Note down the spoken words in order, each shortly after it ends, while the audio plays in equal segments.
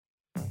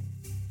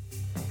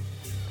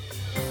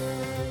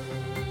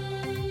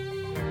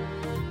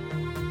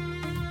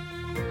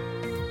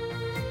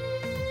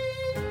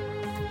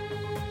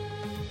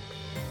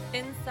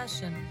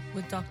Session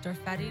with Dr.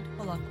 Farid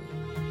Holakwi.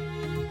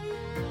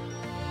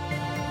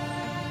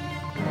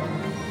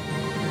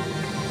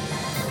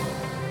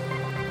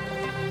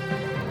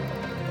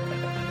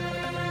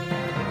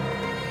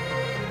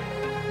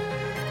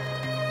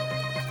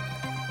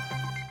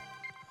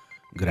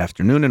 Good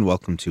afternoon and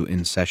welcome to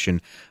In Session.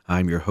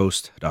 I'm your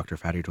host, Dr.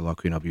 Farid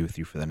Holakwi, and I'll be with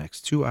you for the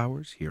next 2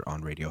 hours here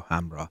on Radio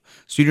Hamra.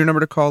 Studio number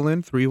to call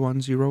in,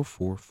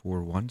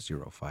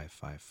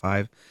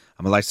 310-441-0555.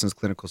 I'm a licensed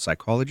clinical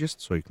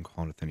psychologist, so you can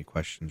call in with any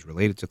questions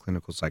related to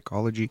clinical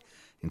psychology,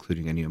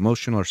 including any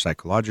emotional or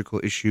psychological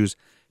issues,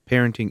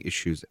 parenting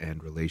issues,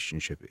 and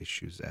relationship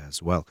issues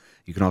as well.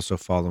 You can also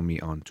follow me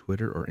on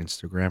Twitter or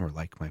Instagram or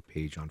like my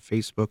page on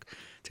Facebook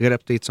to get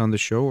updates on the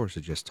show or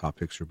suggest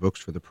topics or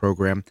books for the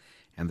program.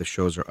 And the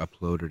shows are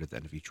uploaded at the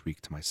end of each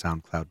week to my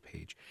SoundCloud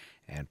page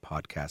and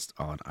podcast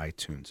on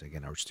iTunes.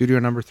 Again, our studio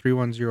number,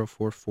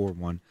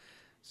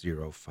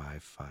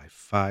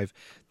 310-441-0555.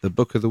 The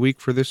book of the week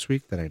for this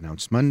week that I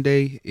announced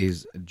Monday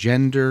is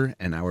Gender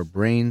and Our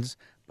Brains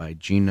by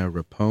Gina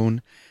Rapone.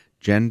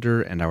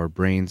 Gender and Our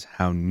Brains,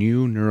 How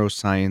New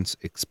Neuroscience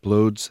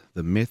Explodes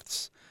the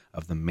Myths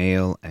of the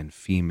Male and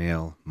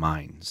Female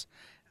Minds.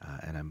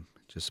 And I'm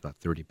just about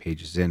 30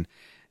 pages in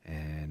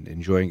and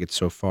enjoying it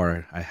so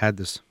far. I had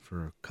this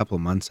for a couple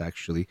of months,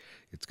 actually.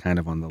 It's kind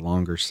of on the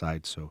longer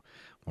side, so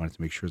I wanted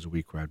to make sure it was a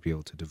week where I'd be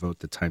able to devote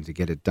the time to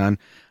get it done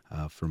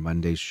for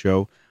Monday's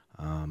show.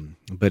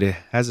 But it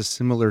has a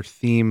similar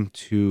theme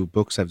to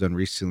books I've done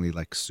recently,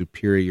 like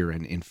Superior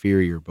and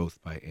Inferior,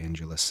 both by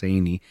Angela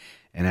Saini,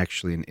 and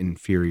actually an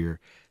Inferior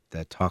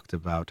that talked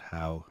about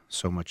how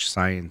so much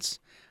science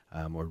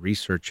or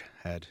research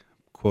had,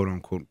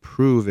 quote-unquote,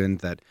 proven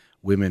that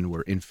women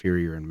were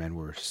inferior and men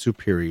were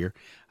superior.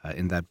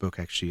 In that book,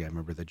 actually, I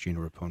remember that Gina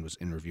Rapone was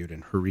interviewed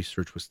and her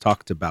research was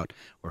talked about,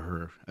 or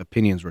her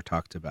opinions were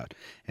talked about.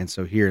 And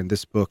so here in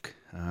this book,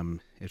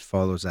 it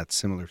follows that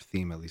similar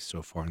theme, at least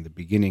so far in the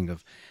beginning,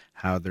 of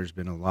how there's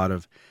been a lot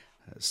of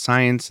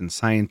science and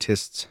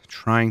scientists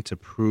trying to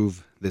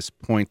prove this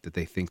point that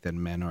they think that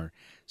men are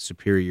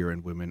superior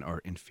and women are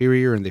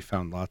inferior, and they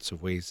found lots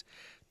of ways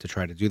to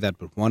try to do that.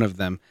 But one of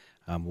them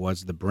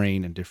was the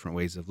brain and different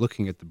ways of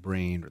looking at the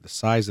brain, or the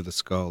size of the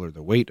skull, or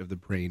the weight of the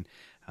brain,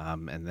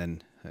 and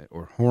then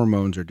or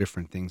hormones or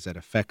different things that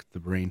affect the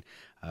brain.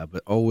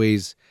 But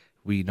always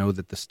we know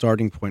that the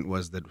starting point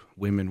was that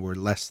women were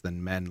less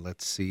than men.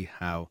 Let's see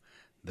how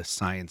the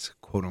science,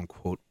 quote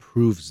unquote,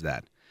 proves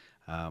that,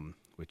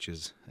 which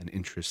is an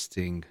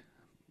interesting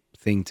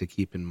thing to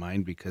keep in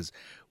mind, because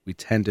we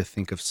tend to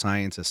think of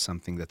science as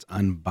something that's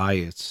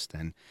unbiased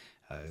and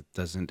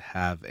doesn't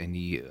have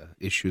any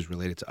issues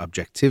related to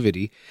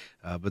objectivity,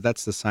 but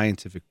that's the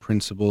scientific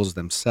principles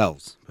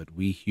themselves. But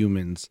we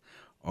humans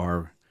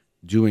are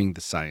doing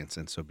the science,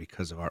 and so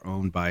because of our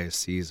own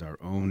biases, our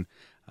own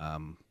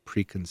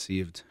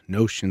preconceived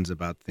notions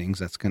about things,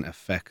 that's going to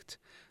affect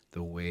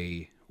the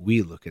way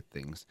we look at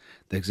things.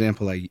 The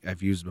example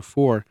I've used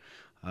before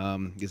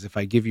is if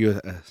I give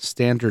you a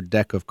standard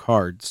deck of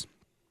cards,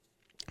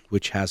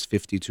 which has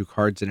 52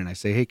 cards in it, and I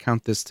say, hey,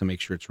 count this to make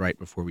sure it's right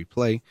before we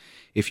play.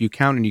 If you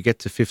count and you get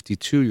to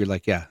 52, you're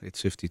like, yeah, it's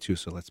 52,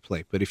 so let's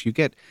play. But if you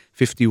get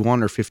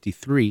 51 or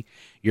 53,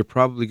 you're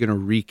probably going to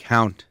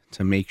recount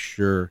to make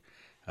sure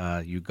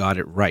you got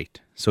it right.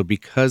 So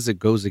because it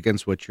goes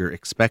against what you're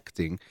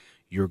expecting,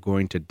 you're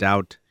going to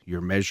doubt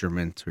your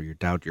measurement, or you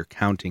doubt your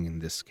counting in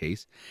this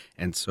case.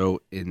 And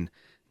so in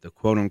the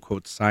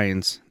quote-unquote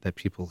science that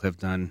people have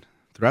done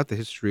throughout the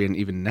history and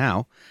even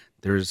now,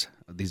 there's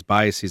these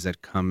biases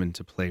that come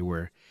into play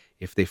where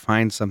if they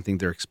find something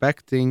they're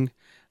expecting,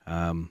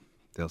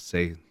 they'll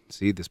say,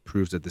 see, this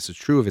proves that this is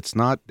true. If it's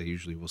not, they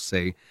usually will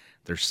say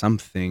there's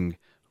something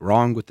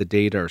wrong with the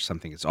data, or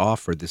something is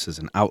off, or this is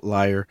an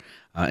outlier.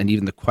 And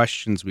even the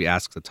questions we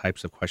ask, the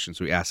types of questions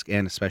we ask,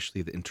 and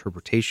especially the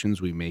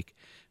interpretations we make,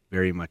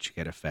 very much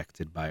get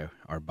affected by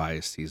our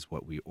biases,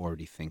 what we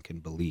already think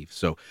and believe.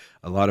 So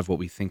a lot of what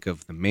we think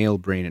of the male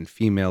brain and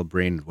female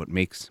brain, what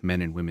makes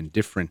men and women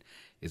different,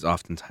 is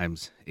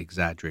oftentimes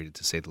exaggerated,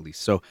 to say the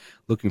least. So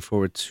looking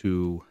forward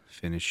to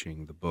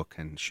finishing the book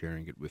and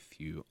sharing it with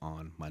you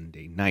on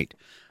Monday night.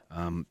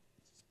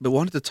 But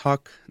wanted to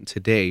talk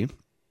today,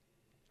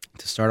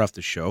 to start off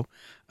the show,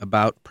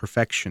 about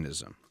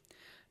perfectionism,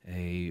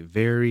 a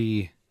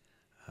very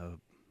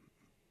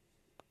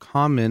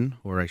common,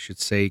 or I should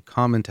say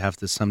common to have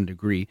to some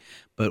degree,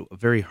 but a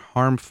very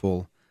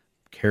harmful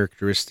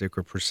characteristic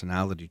or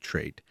personality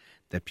trait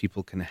that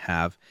people can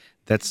have,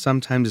 that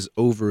sometimes is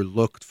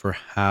overlooked for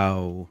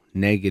how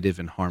negative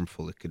and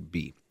harmful it could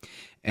be.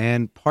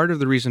 And part of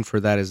the reason for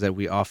that is that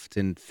we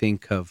often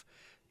think of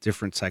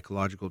different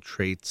psychological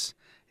traits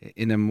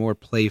in a more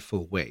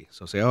playful way.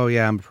 So say, oh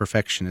yeah, I'm a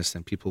perfectionist,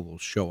 and people will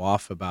show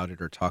off about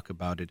it or talk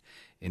about it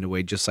in a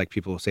way, just like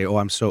people will say, oh,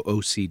 I'm so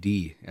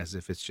OCD, as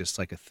if it's just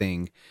like a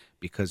thing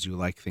because you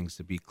like things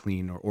to be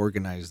clean or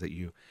organized, that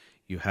you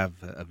have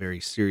a very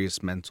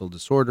serious mental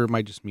disorder. It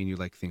might just mean you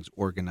like things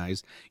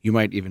organized. You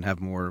might even have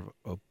more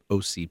of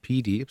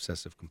OCPD,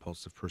 obsessive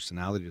compulsive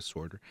personality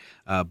disorder.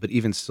 But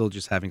even still,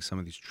 just having some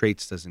of these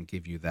traits doesn't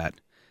give you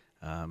that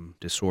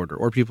disorder.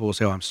 Or people will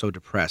say, "Oh, I'm so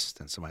depressed,"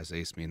 and sometimes they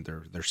just mean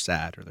they're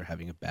sad or they're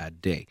having a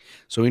bad day.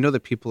 So we know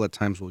that people at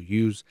times will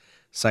use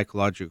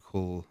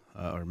psychological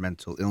or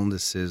mental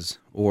illnesses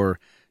or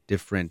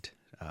different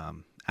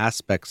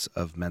aspects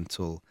of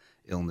mental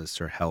illness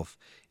or health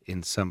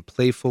in some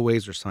playful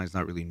ways, or sometimes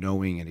not really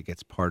knowing, and it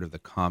gets part of the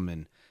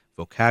common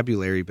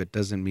vocabulary, but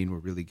doesn't mean we're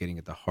really getting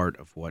at the heart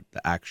of what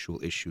the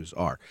actual issues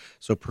are.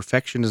 So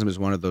perfectionism is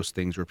one of those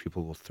things where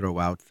people will throw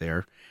out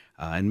there,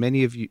 and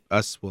many of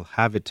us will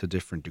have it to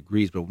different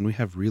degrees. But when we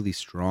have really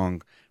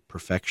strong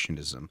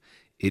perfectionism,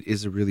 it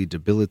is a really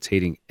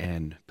debilitating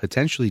and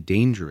potentially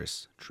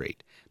dangerous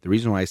trait. The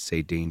reason why I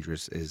say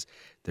dangerous is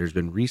there's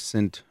been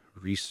recent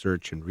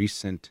research and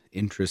recent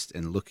interest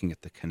in looking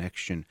at the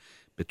connection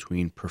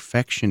between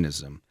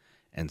perfectionism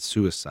and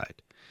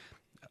suicide.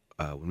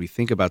 When we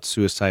think about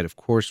suicide, of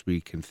course,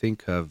 we can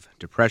think of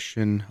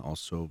depression,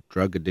 also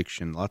drug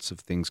addiction. Lots of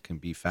things can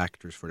be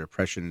factors for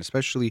depression, and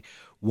especially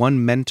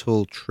one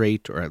mental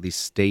trait or at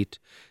least state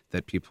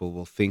that people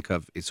will think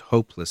of is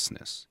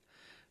hopelessness.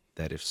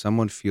 That if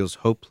someone feels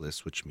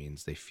hopeless, which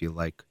means they feel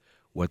like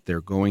what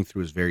they're going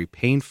through is very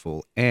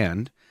painful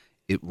and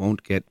it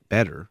won't get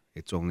better,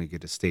 it's only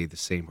going to stay the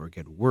same or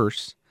get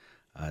worse,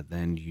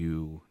 then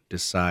you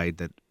decide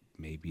that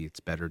maybe it's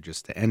better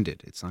just to end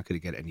it. It's not going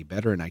to get any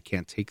better, and I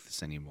can't take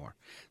this anymore.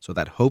 So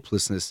that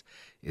hopelessness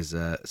is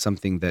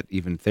something that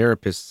even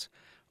therapists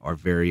are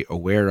very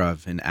aware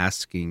of in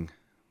asking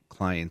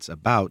clients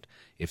about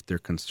if they're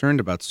concerned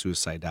about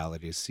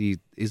suicidality. See,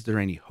 is there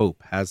any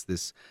hope? Has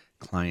this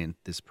client,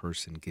 this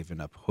person,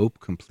 given up hope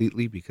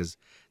completely? Because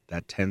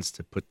that tends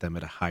to put them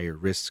at a higher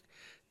risk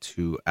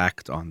to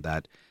act on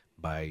that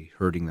by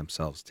hurting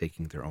themselves,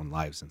 taking their own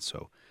lives. And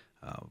so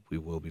we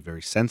will be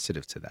very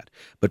sensitive to that.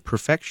 But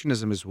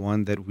perfectionism is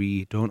one that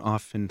we don't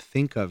often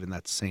think of in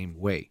that same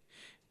way,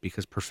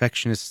 because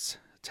perfectionists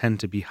tend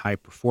to be high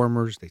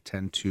performers. They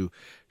tend to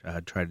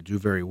try to do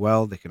very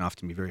well. They can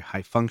often be very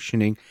high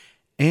functioning.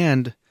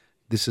 And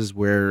this is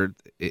where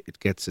it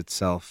gets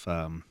itself,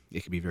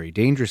 it can be very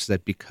dangerous,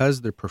 that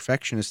because they're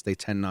perfectionists, they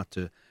tend not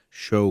to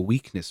show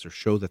weakness or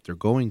show that they're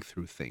going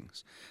through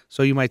things.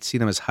 So you might see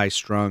them as high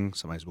strung.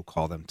 Sometimes we'll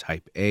call them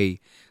type A.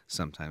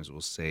 Sometimes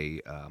we'll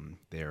say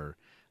they're,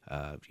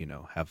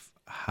 have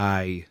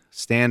high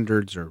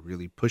standards or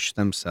really push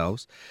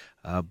themselves.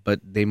 But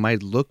they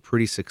might look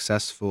pretty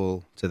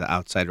successful to the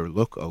outside or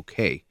look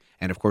okay.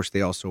 And of course,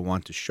 they also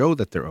want to show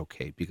that they're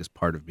okay, because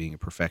part of being a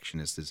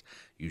perfectionist is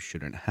you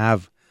shouldn't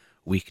have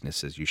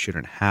weaknesses. You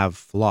shouldn't have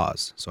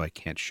flaws. So I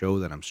can't show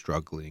that I'm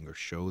struggling or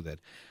show that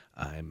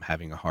I'm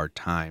having a hard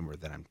time or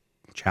that I'm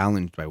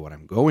challenged by what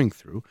I'm going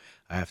through.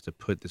 I have to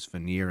put this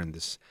veneer and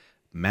this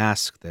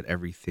mask that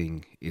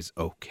everything is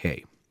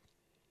okay.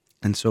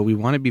 And so we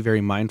want to be very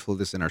mindful of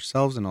this in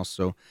ourselves and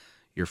also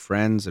your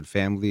friends and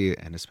family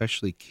and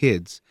especially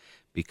kids,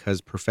 because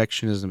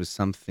perfectionism is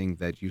something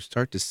that you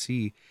start to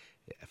see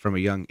from a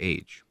young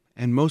age.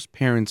 And most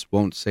parents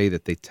won't say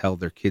that they tell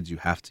their kids you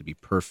have to be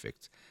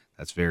perfect.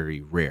 That's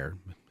very rare.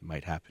 It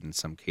might happen in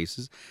some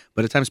cases.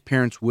 But at times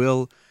parents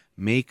will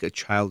make a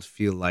child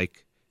feel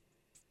like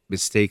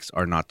mistakes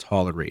are not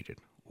tolerated,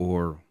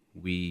 or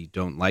we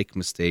don't like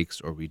mistakes,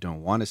 or we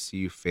don't want to see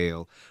you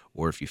fail,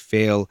 or if you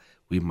fail,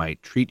 we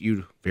might treat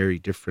you very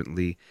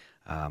differently,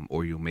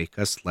 or you'll make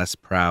us less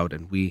proud.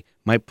 And we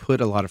might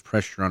put a lot of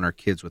pressure on our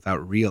kids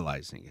without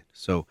realizing it.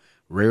 So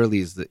rarely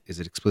is it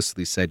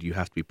explicitly said you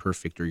have to be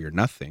perfect or you're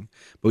nothing,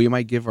 but we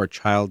might give our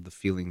child the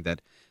feeling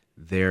that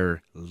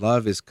their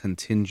love is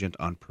contingent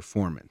on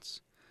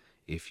performance.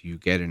 If you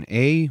get an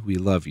A, we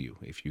love you.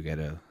 If you get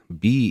a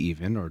B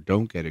even, or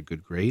don't get a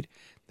good grade,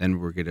 then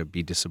we're going to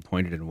be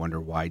disappointed and wonder,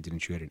 why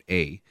didn't you get an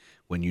A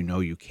when you know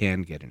you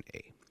can get an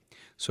A?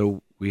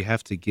 So we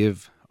have to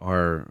give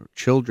our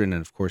children,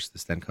 and of course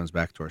this then comes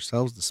back to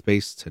ourselves, the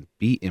space to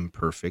be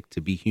imperfect,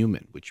 to be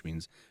human, which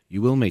means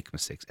you will make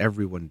mistakes.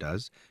 Everyone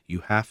does. You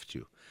have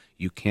to.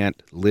 You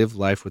can't live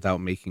life without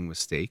making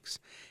mistakes.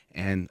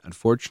 And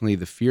unfortunately,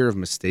 the fear of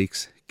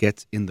mistakes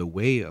gets in the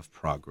way of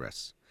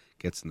progress,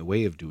 gets in the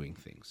way of doing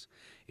things.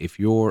 If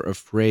you're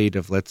afraid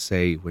of, let's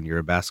say, when you're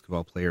a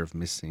basketball player, of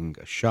missing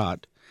a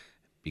shot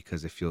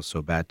because it feels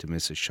so bad to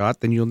miss a shot,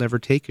 then you'll never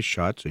take a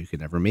shot, so you can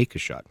never make a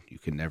shot. You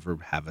can never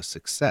have a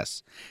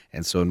success.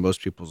 And so in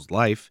most people's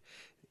life,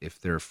 if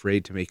they're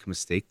afraid to make a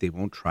mistake, they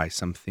won't try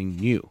something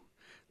new.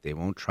 They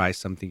won't try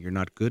something you're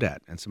not good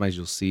at. And sometimes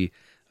you'll see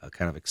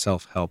kind of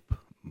self-help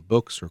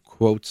books or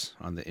quotes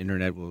on the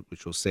internet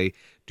which will say,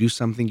 do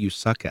something you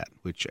suck at,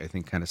 which I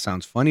think kind of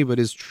sounds funny, but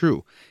is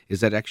true,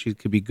 is that actually it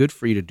could be good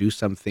for you to do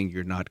something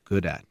you're not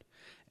good at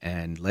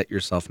and let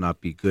yourself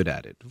not be good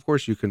at it. Of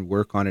course, you can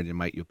work on it.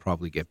 You'll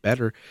probably get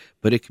better,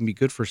 but it can be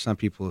good for some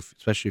people,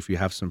 especially if you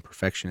have some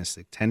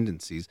perfectionistic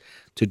tendencies,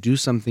 to do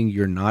something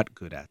you're not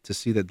good at, to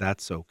see that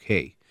that's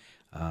okay,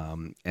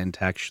 and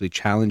to actually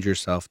challenge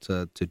yourself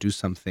to do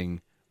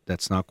something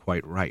that's not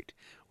quite right.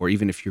 Or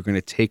even if you're going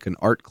to take an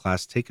art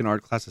class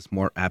that's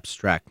more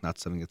abstract, not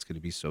something that's going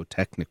to be so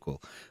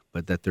technical,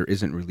 but that there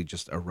isn't really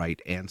just a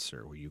right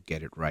answer where you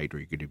get it right or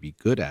you're going to be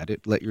good at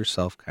it. Let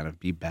yourself kind of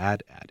be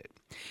bad at it.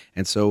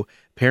 And so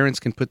parents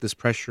can put this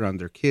pressure on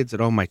their kids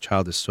that, oh, my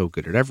child is so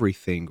good at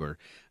everything, or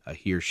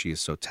he or she is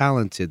so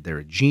talented, they're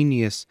a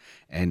genius.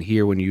 And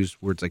here, when you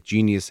use words like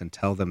genius and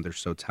tell them they're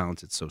so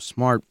talented, so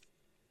smart,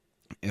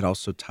 it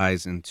also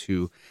ties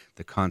into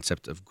the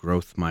concept of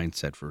growth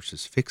mindset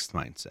versus fixed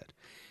mindset.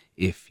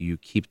 If you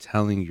keep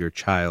telling your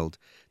child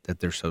that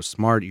they're so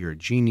smart, you're a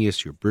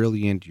genius, you're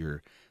brilliant,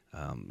 you're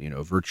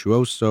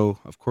virtuoso,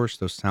 of course,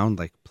 those sound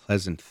like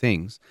pleasant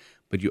things,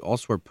 but you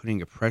also are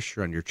putting a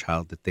pressure on your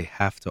child that they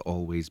have to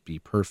always be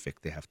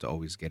perfect. They have to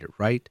always get it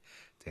right.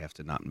 They have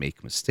to not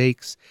make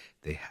mistakes.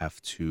 They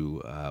have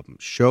to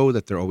show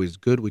that they're always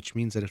good, which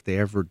means that if they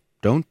ever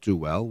don't do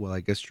well, I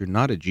guess you're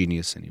not a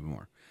genius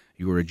anymore.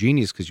 You were a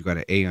genius because you got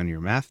an A on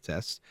your math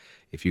test.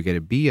 If you get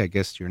a B, I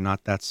guess you're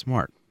not that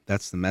smart.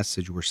 That's the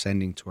message we're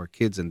sending to our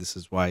kids, and this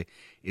is why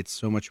it's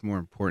so much more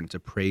important to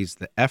praise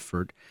the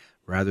effort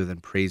rather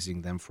than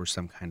praising them for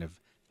some kind of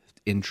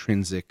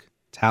intrinsic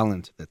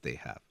talent that they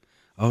have.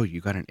 Oh,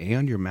 you got an A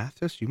on your math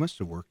test? You must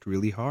have worked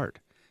really hard.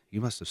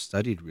 You must have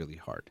studied really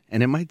hard.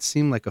 And it might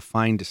seem like a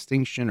fine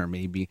distinction, or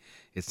maybe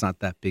it's not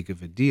that big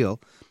of a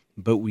deal,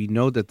 but we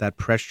know that that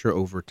pressure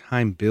over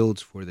time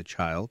builds for the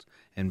child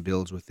and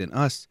builds within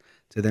us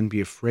to then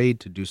be afraid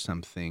to do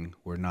something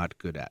we're not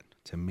good at,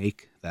 to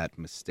make that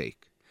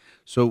mistake.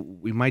 So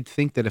we might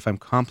think that if I'm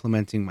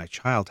complimenting my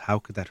child, how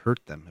could that hurt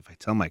them? If I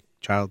tell my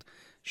child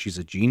she's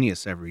a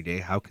genius every day,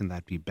 how can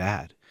that be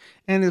bad?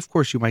 And of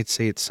course, you might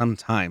say it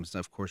sometimes.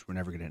 Of course, we're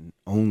never going to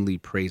only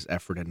praise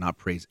effort and not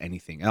praise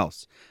anything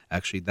else.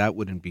 Actually, that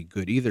wouldn't be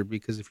good either,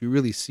 because if you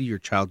really see your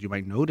child, you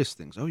might notice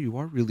things. Oh, you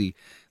are really,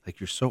 like,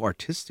 you're so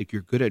artistic.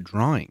 You're good at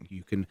drawing.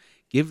 You can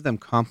give them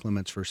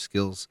compliments for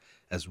skills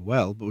as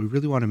well, but we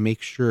really want to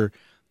make sure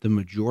the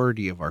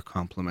majority of our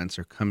compliments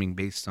are coming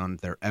based on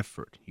their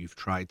effort. You've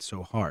tried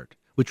so hard,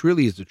 which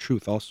really is the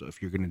truth also.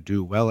 If you're going to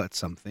do well at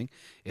something,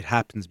 it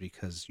happens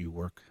because you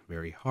work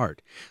very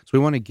hard. So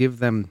we want to give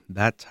them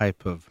that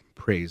type of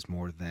praise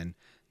more than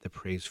the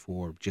praise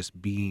for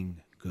just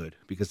being good,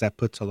 because that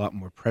puts a lot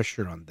more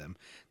pressure on them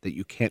that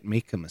you can't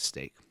make a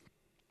mistake.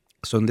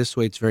 So in this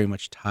way, it's very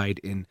much tied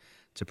in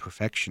to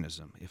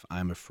perfectionism. If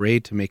I'm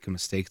afraid to make a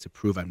mistake to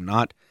prove I'm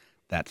not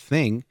that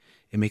thing,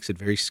 it makes it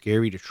very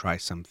scary to try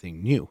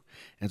something new.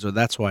 And so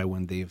that's why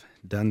when they've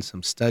done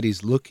some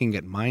studies looking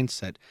at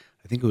mindset,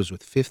 I think it was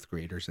with fifth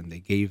graders, and they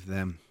gave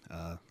them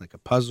like a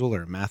puzzle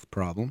or a math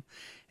problem.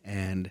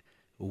 And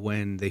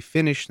when they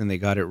finished and they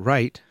got it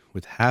right,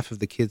 with half of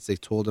the kids, they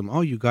told them,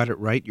 oh, you got it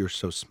right, you're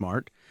so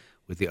smart.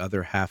 With the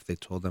other half, they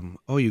told them,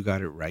 oh, you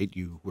got it right,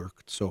 you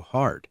worked so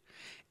hard.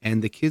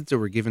 And the kids that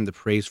were given the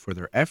praise for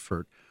their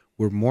effort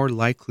were more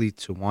likely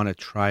to want to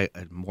try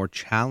a more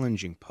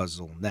challenging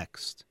puzzle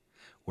next.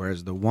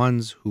 Whereas the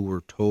ones who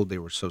were told they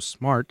were so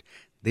smart,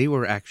 they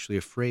were actually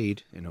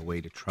afraid, in a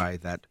way, to try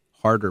that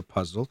harder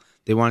puzzle.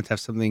 They wanted to have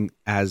something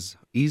as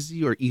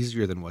easy or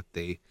easier than what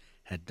they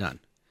had done,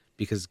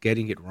 because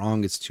getting it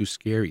wrong is too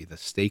scary. The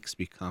stakes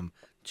become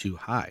too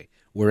high.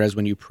 Whereas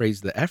when you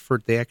praise the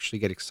effort, they actually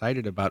get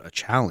excited about a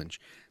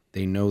challenge.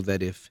 They know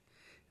that if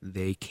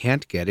they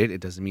can't get it,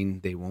 it doesn't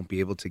mean they won't be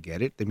able to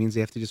get it. That means they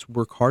have to just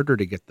work harder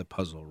to get the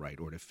puzzle right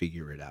or to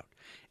figure it out.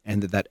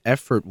 And that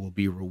effort will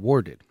be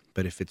rewarded.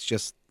 But if it's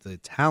just the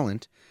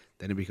talent,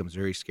 then it becomes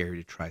very scary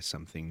to try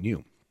something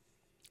new.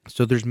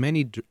 So there's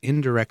many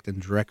indirect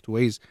and direct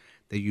ways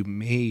that you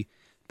may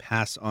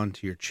pass on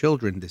to your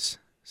children this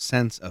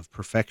sense of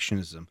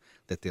perfectionism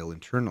that they'll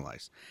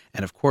internalize.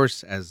 And of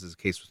course, as is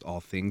the case with all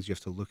things, you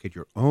have to look at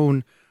your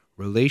own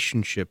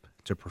relationship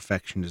to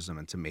perfectionism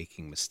and to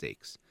making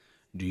mistakes.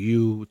 Do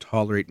you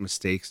tolerate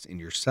mistakes in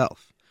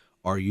yourself?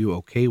 Are you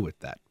okay with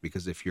that?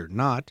 Because if you're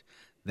not,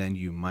 then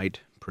you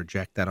might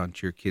project that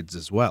onto your kids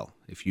as well.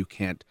 If you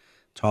can't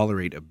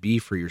tolerate a B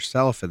for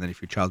yourself, and then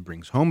if your child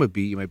brings home a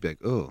B, you might be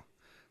like, oh,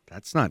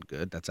 that's not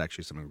good. That's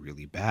actually something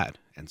really bad.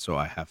 And so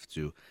I have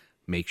to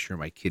make sure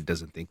my kid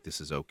doesn't think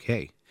this is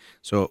okay.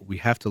 So we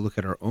have to look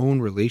at our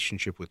own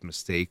relationship with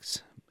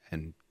mistakes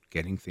and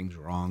getting things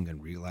wrong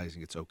and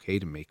realizing it's okay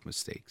to make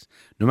mistakes.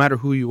 No matter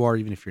who you are,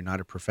 even if you're not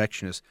a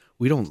perfectionist,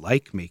 we don't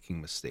like making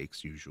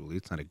mistakes usually.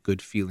 It's not a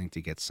good feeling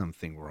to get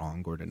something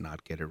wrong or to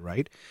not get it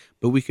right.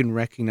 But we can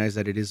recognize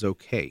that it is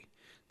okay,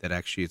 that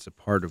actually it's a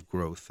part of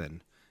growth.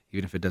 And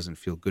even if it doesn't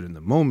feel good in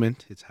the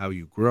moment, it's how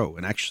you grow.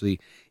 And actually,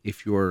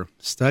 if you're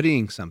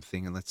studying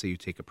something, and let's say you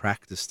take a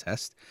practice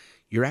test,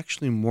 you're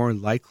actually more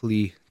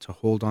likely to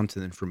hold on to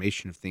the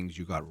information of things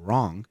you got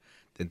wrong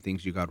than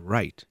things you got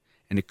right.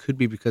 And it could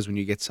be because when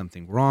you get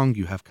something wrong,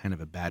 you have kind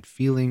of a bad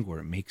feeling, or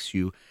it makes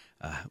you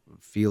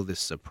feel this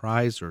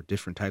surprise or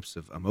different types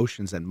of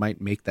emotions that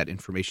might make that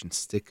information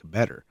stick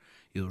better.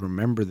 You'll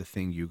remember the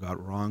thing you got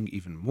wrong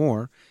even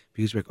more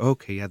because you're like,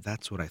 okay, yeah,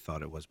 that's what I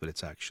thought it was, but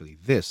it's actually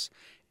this.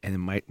 And it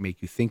might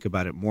make you think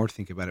about it more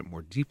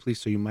deeply,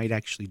 so you might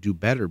actually do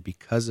better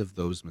because of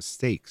those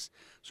mistakes.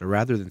 So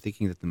rather than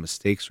thinking that the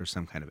mistakes are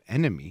some kind of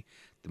enemy,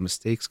 the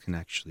mistakes can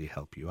actually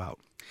help you out.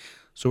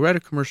 So we're at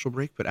a commercial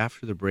break, but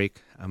after the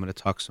break, I'm going to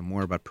talk some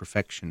more about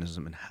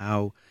perfectionism and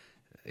how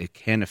it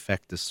can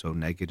affect us so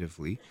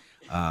negatively.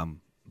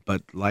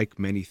 But like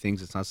many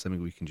things, it's not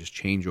something we can just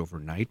change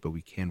overnight, but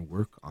we can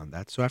work on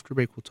that. So after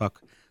break, we'll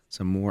talk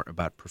some more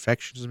about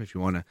perfectionism. If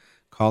you want to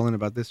call in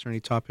about this or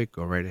any topic,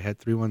 go right ahead,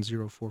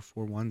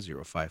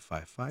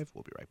 310-441-0555.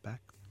 We'll be right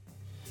back.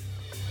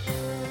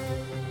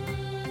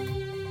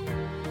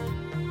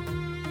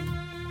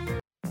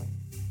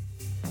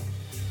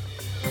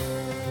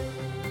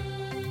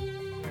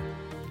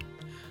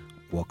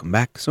 Welcome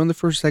back. So in the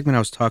first segment, I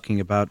was talking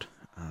about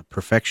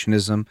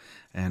perfectionism,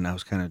 and I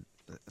was kind of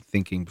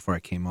thinking before I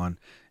came on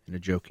in a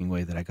joking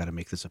way that I got to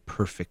make this a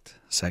perfect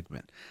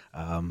segment.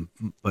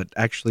 But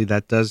actually,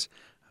 that does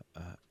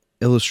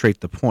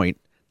illustrate the point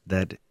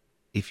that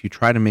if you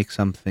try to make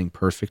something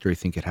perfect or you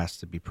think it has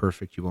to be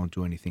perfect, you won't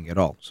do anything at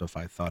all. So if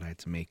I thought I had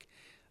to make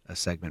a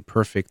segment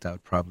perfect, I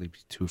would probably be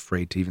too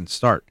afraid to even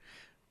start,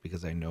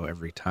 because I know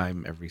every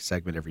time, every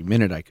segment, every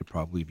minute, I could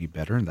probably be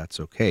better, and that's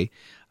okay.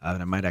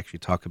 And I might actually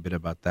talk a bit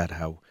about that,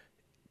 how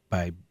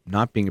by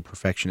not being a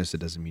perfectionist, it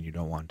doesn't mean you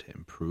don't want to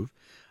improve.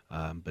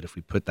 But if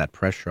we put that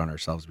pressure on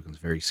ourselves, it becomes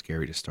very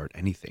scary to start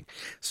anything.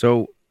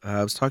 So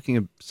I was talking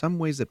of some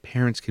ways that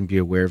parents can be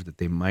aware of that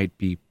they might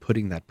be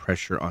putting that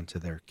pressure onto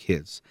their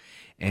kids.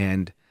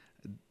 And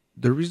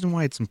the reason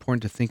why it's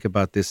important to think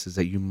about this is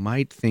that you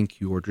might think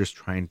you're just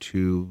trying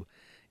to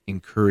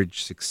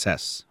encourage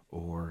success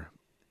or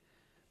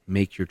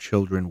make your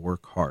children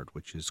work hard,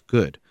 which is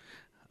good.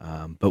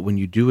 But when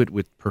you do it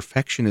with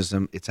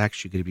perfectionism, it's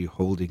actually going to be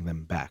holding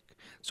them back.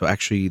 So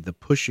actually, the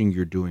pushing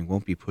you're doing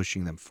won't be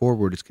pushing them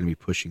forward. It's going to be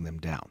pushing them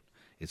down.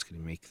 It's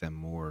going to make them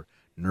more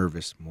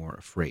nervous, more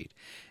afraid.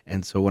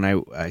 And so when I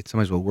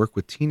sometimes will work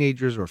with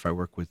teenagers, or if I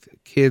work with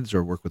kids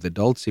or work with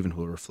adults even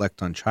who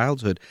reflect on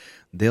childhood,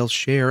 they'll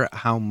share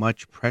how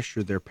much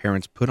pressure their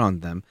parents put on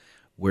them,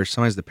 where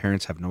sometimes the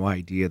parents have no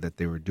idea that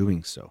they were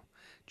doing so,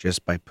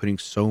 just by putting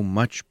so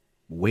much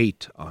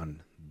weight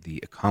on the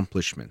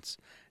accomplishments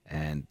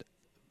and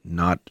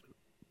not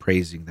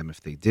praising them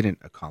if they didn't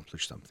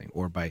accomplish something,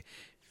 or by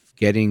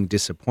getting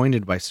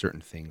disappointed by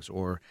certain things,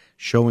 or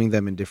showing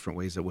them in different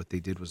ways that what they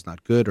did was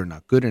not good or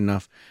not good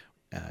enough,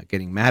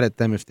 getting mad at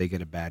them if they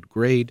get a bad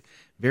grade.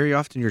 Very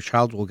often your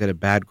child will get a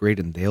bad grade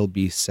and they'll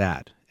be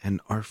sad.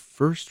 And our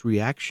first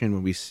reaction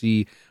when we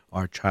see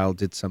our child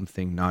did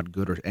something not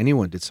good, or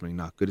anyone did something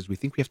not good, is we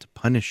think we have to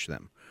punish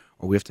them,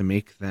 or we have to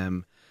make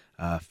them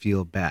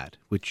feel bad,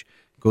 which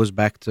goes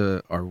back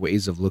to our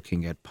ways of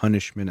looking at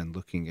punishment and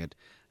looking at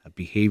a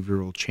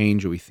behavioral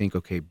change. We think,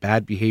 okay,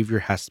 bad behavior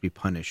has to be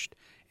punished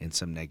in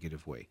some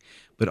negative way.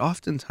 But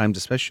oftentimes,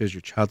 especially as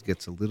your child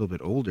gets a little bit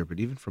older, but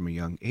even from a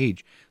young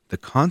age, the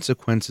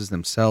consequences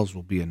themselves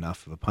will be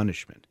enough of a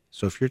punishment.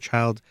 So if your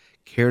child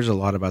cares a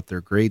lot about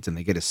their grades and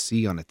they get a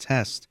C on a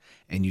test,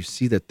 and you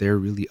see that they're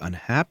really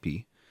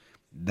unhappy,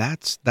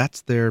 that's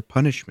their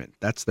punishment.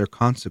 That's their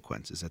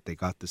consequences, that they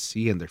got the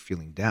C and they're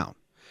feeling down.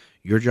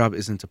 Your job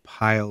isn't to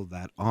pile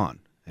that on.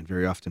 And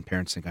very often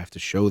parents think I have to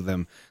show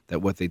them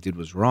that what they did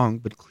was wrong,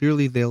 but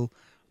clearly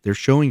they're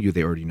showing you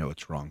they already know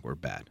it's wrong or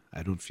bad.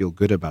 I don't feel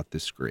good about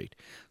this grade.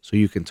 So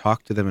you can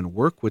talk to them and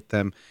work with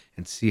them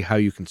and see how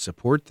you can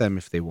support them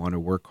if they want to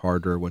work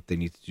harder, what they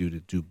need to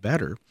do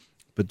better.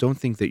 But don't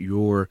think that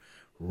your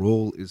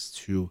role is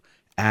to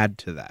add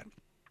to that.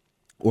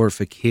 Or if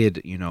a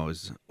kid,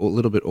 is a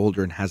little bit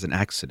older and has an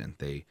accident,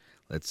 they,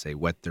 let's say,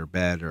 wet their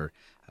bed or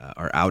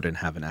are out and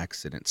have an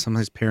accident.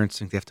 Sometimes parents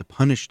think they have to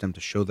punish them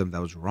to show them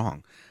that was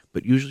wrong.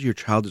 But usually your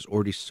child is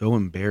already so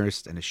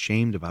embarrassed and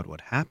ashamed about what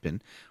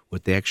happened.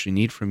 What they actually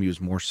need from you is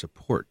more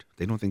support.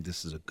 They don't think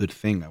this is a good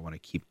thing. I want to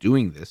keep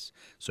doing this.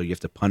 So you have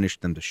to punish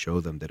them to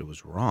show them that it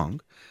was wrong.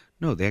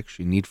 No, they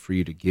actually need for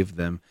you to give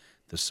them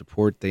the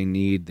support they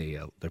need.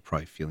 They're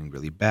probably feeling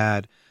really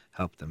bad.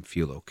 Help them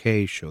feel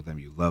okay. Show them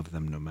you love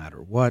them no matter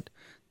what.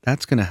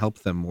 That's going to help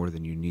them more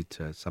than you need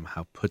to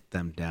somehow put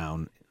them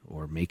down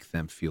or make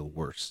them feel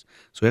worse.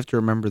 So we have to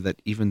remember that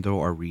even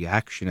though our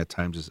reaction at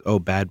times is, oh,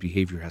 bad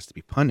behavior has to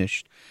be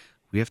punished,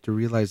 we have to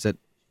realize that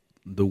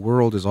the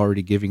world is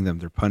already giving them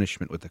their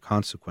punishment with the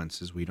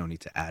consequences. We don't need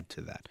to add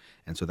to that.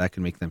 And so that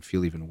can make them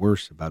feel even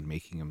worse about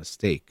making a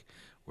mistake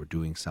or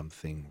doing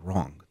something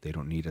wrong. They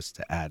don't need us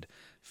to add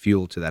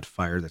fuel to that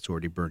fire that's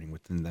already burning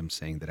within them,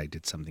 saying that I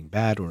did something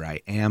bad or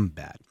I am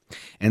bad.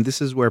 And this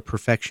is where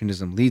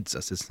perfectionism leads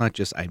us. It's not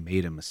just I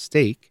made a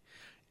mistake.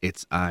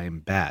 It's I'm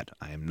bad,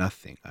 I am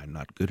nothing, I'm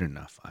not good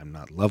enough, I'm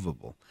not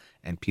lovable.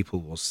 And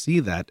people will see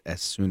that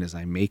as soon as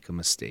I make a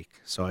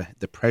mistake. So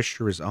the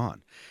pressure is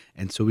on.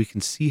 And so we can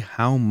see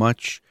how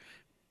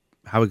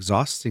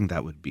exhausting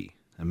that would be.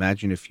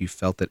 Imagine if you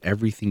felt that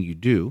everything you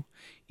do,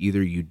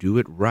 either you do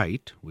it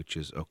right, which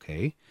is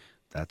okay,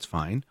 that's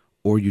fine,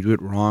 or you do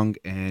it wrong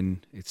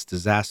and it's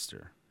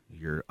disaster.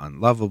 You're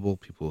unlovable,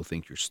 people will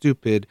think you're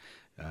stupid,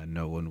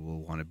 no one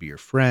will want to be your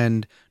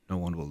friend. No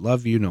one will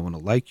love you. No one will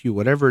like you.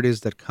 Whatever it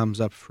is that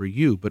comes up for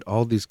you. But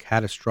all these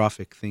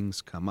catastrophic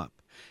things come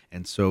up.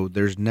 And so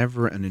there's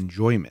never an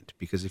enjoyment,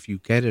 because if you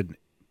get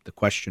the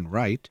question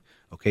right,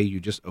 okay, you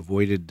just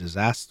avoided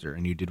disaster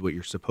and you did what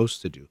you're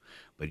supposed to do.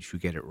 But if you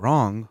get it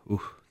wrong,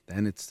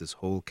 then it's this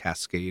whole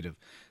cascade of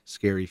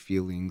scary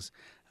feelings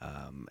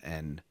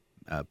and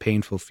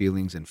painful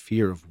feelings and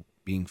fear of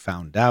being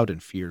found out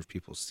and fear of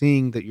people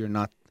seeing that you're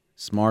not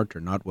smart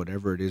or not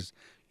whatever it is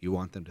you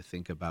want them to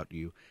think about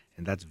you.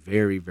 And that's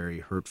very, very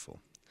hurtful.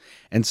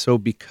 And so,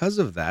 because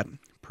of that,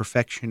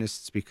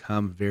 perfectionists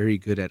become very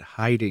good at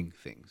hiding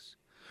things,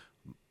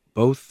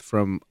 both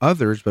from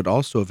others, but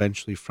also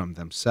eventually from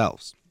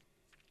themselves.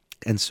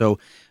 And so,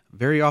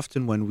 very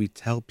often when we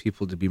tell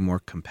people to be more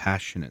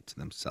compassionate to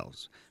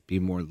themselves, be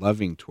more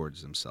loving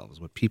towards themselves,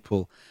 what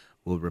people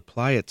will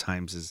reply at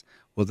times is,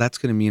 well, that's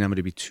going to mean I'm going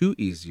to be too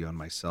easy on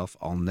myself.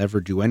 I'll never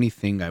do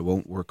anything. I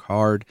won't work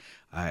hard.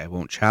 I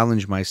won't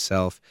challenge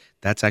myself.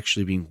 That's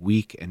actually being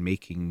weak and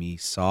making me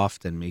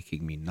soft and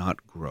making me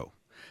not grow.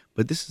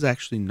 But this is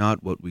actually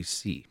not what we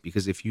see,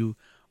 because if you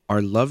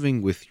are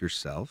loving with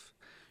yourself,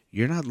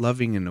 you're not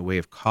loving in a way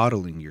of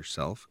coddling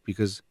yourself,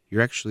 because you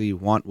actually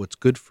want what's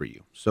good for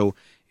you. So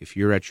if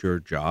you're at your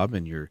job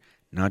and you're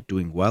not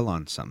doing well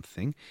on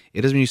something,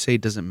 it doesn't mean you say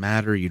it doesn't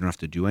matter, you don't have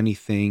to do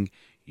anything,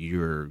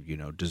 you're,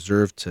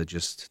 deserve to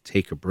just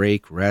take a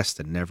break, rest,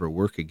 and never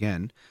work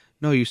again.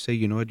 No, you say,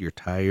 you know what, you're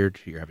tired,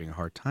 you're having a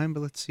hard time, but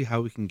let's see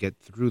how we can get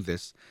through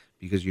this,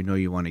 because you know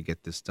you want to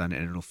get this done,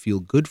 and it'll feel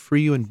good for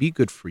you and be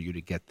good for you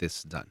to get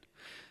this done.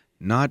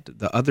 Not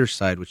the other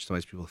side, which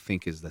sometimes people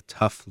think is the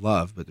tough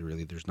love, but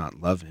really there's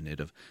not love in it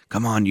of,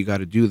 come on, you got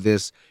to do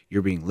this.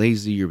 You're being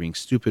lazy. You're being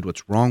stupid.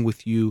 What's wrong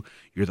with you?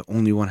 You're the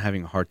only one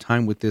having a hard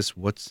time with this.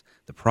 What's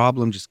the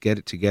problem? Just get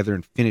it together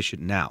and finish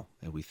it now.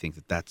 And we think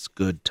that that's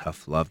good,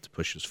 tough love to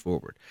push us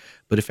forward.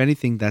 But if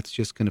anything, that's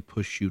just going to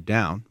push you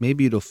down.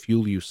 Maybe it'll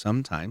fuel you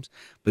sometimes.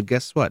 But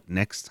guess what?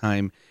 Next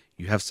time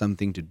you have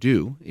something to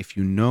do, if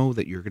you know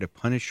that you're going to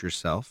punish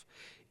yourself,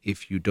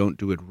 if you don't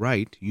do it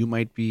right, you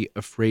might be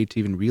afraid to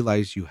even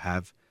realize you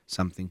have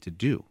something to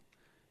do.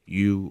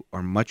 You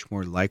are much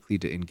more likely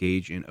to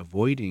engage in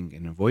avoiding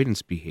and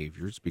avoidance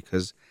behaviors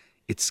because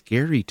it's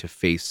scary to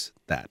face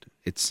that.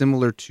 It's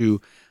similar to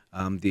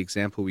the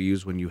example we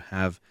use when you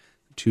have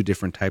two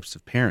different types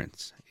of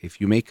parents. If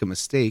you make a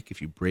mistake,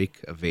 if you break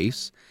a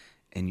vase,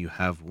 and you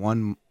have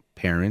one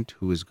parent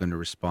who is going to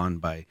respond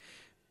by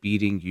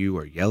beating you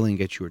or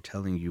yelling at you or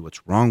telling you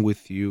what's wrong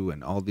with you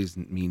and all these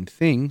mean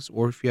things,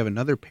 or if you have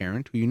another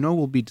parent who you know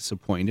will be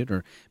disappointed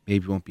or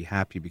maybe won't be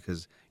happy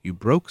because you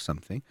broke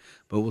something,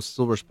 but will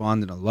still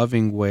respond in a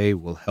loving way,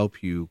 will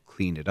help you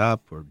clean it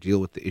up or deal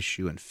with the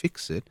issue and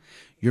fix it,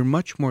 you're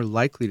much more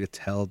likely to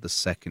tell the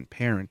second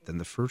parent than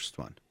the first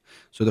one.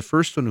 So the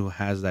first one, who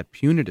has that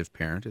punitive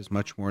parent, is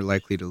much more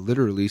likely to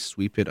literally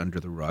sweep it under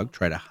the rug,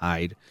 try to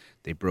hide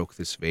they broke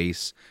this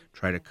vase,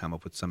 try to come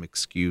up with some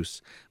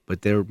excuse,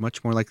 but they're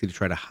much more likely to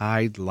try to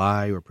hide,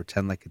 lie, or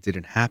pretend like it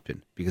didn't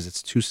happen because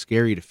it's too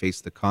scary to face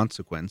the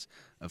consequence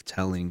of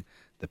telling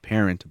the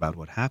parent about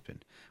what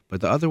happened. But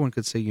the other one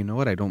could say, you know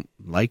what, I don't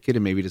like it,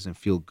 and maybe it doesn't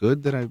feel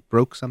good that I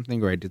broke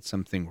something or I did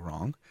something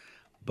wrong,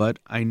 but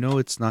I know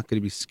it's not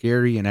going to be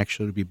scary, and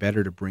actually it'll be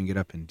better to bring it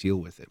up and deal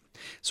with it.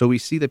 So we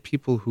see that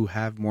people who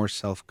have more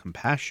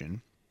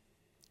self-compassion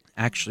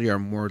actually are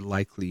more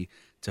likely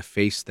to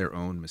face their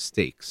own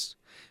mistakes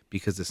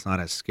because it's not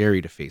as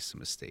scary to face a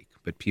mistake.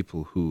 But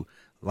people who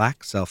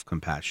lack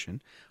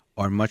self-compassion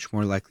are much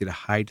more likely to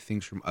hide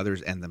things from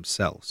others and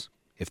themselves.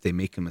 If they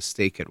make a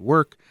mistake at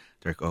work,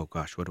 they're like, oh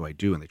gosh, what do I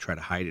do? And they try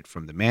to hide it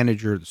from the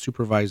manager, the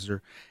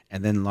supervisor.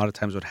 And then a lot of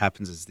times what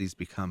happens is these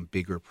become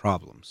bigger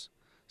problems.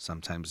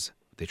 Sometimes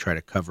they try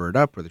to cover it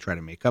up or they try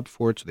to make up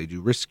for it. So they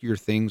do riskier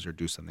things or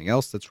do something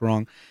else that's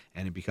wrong.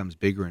 And it becomes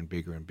bigger and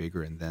bigger and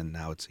bigger. And then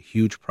now it's a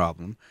huge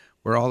problem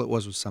where all it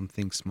was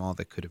something small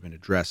that could have been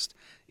addressed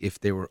if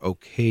they were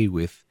okay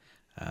with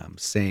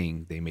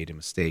saying they made a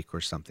mistake or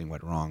something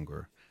went wrong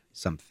or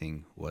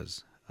something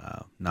was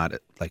not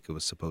like it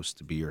was supposed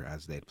to be or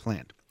as they had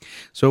planned.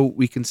 So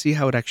we can see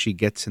how it actually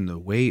gets in the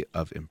way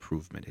of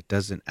improvement. It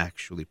doesn't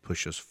actually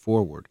push us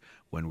forward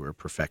when we're a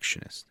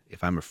perfectionist.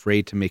 If I'm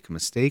afraid to make a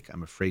mistake,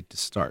 I'm afraid to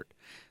start.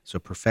 So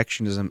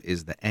perfectionism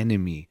is the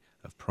enemy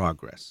of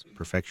progress.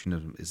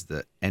 Perfectionism is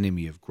the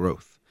enemy of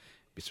growth,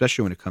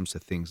 especially when it comes to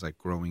things like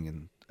growing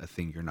in a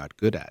thing you're not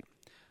good at.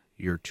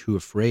 You're too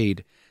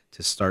afraid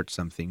to start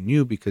something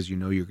new because you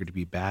know you're going to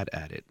be bad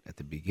at it at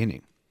the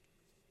beginning.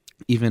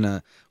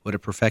 Even what a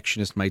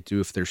perfectionist might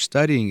do if they're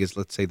studying is,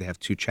 let's say they have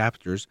two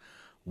chapters,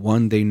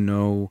 one they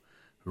know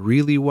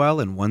really well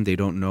and one they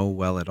don't know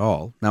well at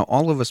all. Now,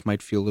 all of us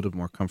might feel a little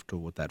more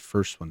comfortable with that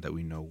first one that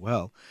we know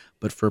well,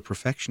 but for a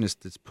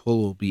perfectionist, its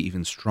pull will be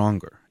even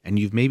stronger. And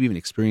you've maybe even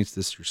experienced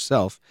this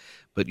yourself,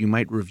 but you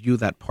might review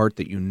that part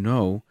that you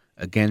know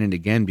again and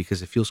again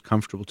because it feels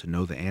comfortable to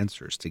know the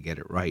answers, to get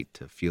it right,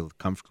 to feel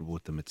comfortable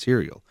with the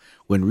material,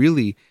 when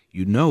really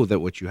you know that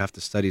what you have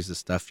to study is the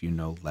stuff you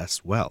know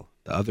less well,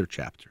 the other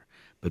chapter.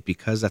 But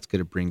because that's going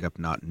to bring up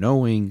not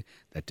knowing,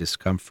 that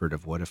discomfort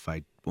of what if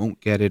I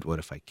won't get it, what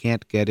if I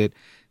can't get it,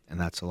 and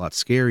that's a lot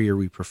scarier,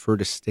 we prefer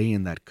to stay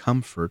in that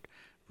comfort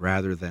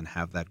rather than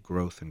have that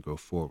growth and go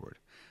forward.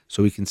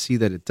 So we can see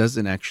that it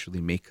doesn't actually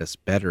make us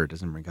better, it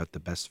doesn't bring out the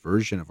best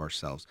version of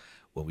ourselves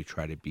when we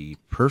try to be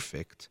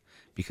perfect,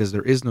 because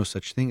there is no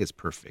such thing as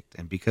perfect.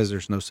 And because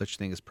there's no such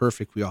thing as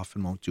perfect, we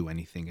often won't do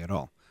anything at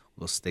all.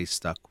 we'll stay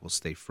stuck, we'll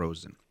stay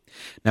frozen.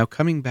 Now,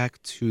 coming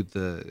back to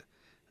the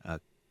uh,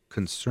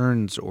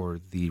 concerns or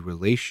the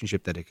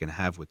relationship that it can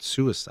have with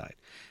suicide,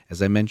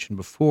 as I mentioned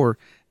before,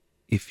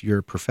 if you're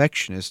a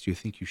perfectionist, you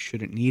think you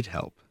shouldn't need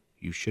help.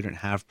 You shouldn't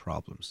have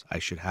problems. I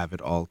should have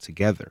it all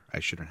together. I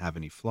shouldn't have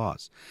any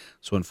flaws.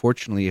 So,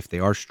 unfortunately, if they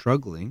are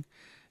struggling,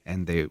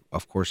 and they,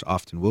 of course,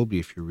 often will be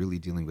if you're really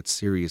dealing with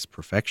serious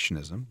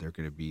perfectionism, they're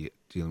going to be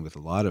dealing with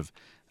a lot of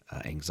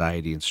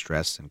anxiety and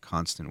stress and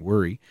constant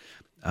worry.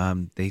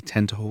 They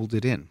tend to hold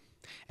it in.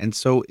 And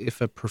so, if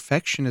a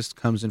perfectionist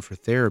comes in for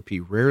therapy,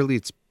 rarely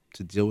it's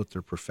to deal with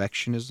their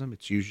perfectionism.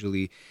 It's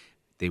usually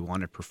they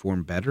want to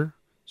perform better.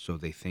 So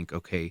they think,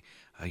 okay,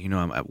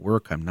 I'm at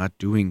work, I'm not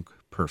doing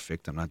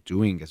perfect. I'm not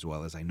doing as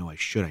well as I know I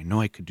should. I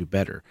know I could do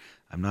better.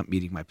 I'm not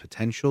meeting my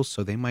potential.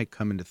 So they might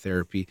come into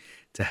therapy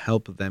to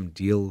help them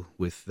deal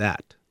with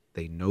that.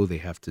 They know they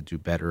have to do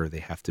better, or they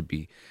have to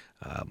be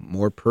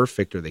more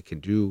perfect, or they can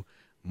do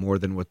more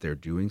than what they're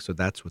doing. So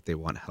that's what they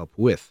want help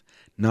with,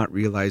 not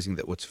realizing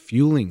that what's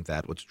fueling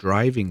that, what's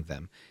driving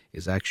them,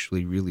 is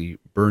actually really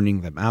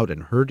burning them out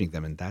and hurting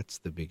them. And that's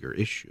the bigger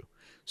issue.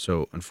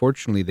 So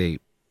unfortunately, they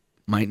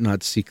might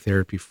not seek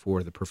therapy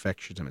for the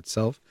perfectionism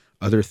itself.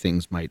 Other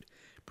things might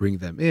bring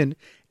them in.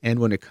 And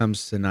when it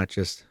comes to not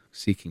just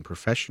seeking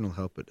professional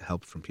help, but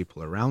help from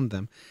people around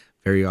them,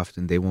 very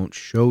often they won't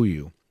show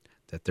you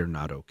that they're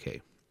not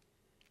okay.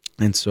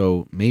 And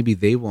so maybe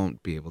they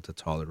won't be able to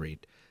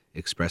tolerate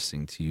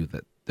expressing to you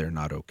that they're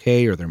not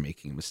okay, or they're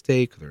making a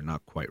mistake, or they're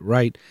not quite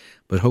right.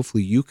 But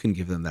hopefully you can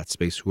give them that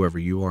space, whoever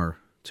you are,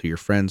 to your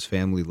friends,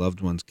 family,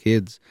 loved ones,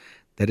 kids,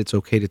 that it's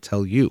okay to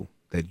tell you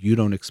that you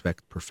don't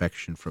expect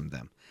perfection from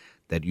them,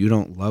 that you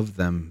don't love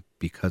them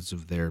because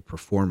of their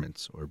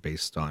performance or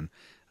based on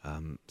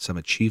some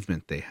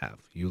achievement they have.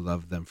 You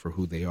love them for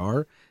who they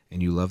are,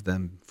 and you love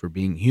them for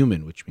being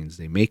human, which means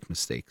they make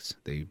mistakes.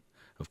 They,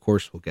 of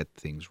course, will get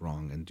things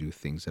wrong and do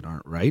things that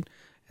aren't right,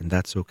 and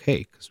that's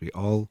okay because we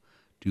all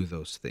do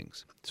those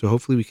things. So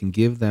hopefully we can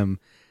give them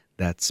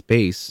that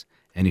space.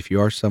 And if you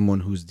are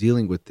someone who's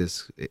dealing with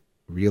this,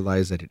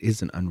 realize that it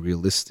is an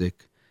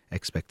unrealistic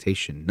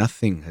expectation.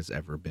 Nothing has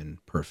ever been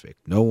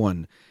perfect. No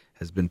one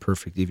has been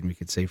perfect, even we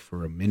could say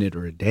for a minute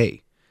or a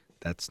day.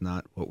 That's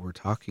not what we're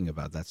talking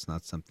about. That's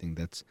not something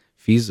that's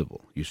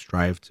feasible. You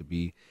strive to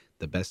be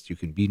the best you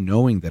can be,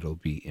 knowing that it'll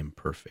be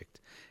imperfect.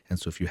 And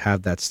so if you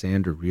have that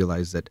standard,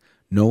 realize that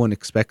no one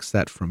expects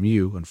that from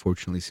you.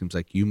 Unfortunately, it seems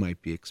like you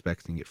might be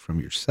expecting it from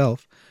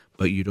yourself,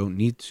 but you don't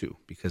need to,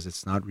 because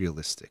it's not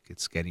realistic.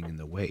 It's getting in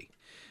the way.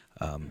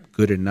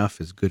 Good enough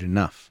is good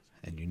enough,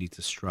 and you need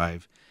to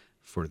strive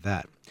for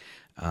that.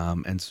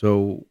 And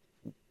so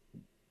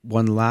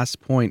one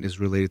last point is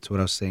related to what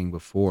I was saying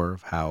before,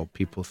 of how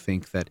people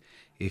think that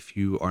if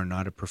you are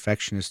not a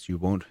perfectionist, you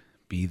won't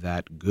be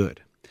that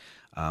good,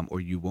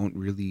 or you won't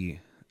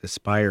really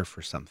aspire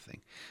for something.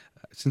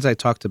 Since I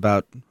talked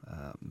about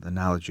the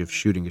analogy of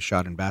shooting a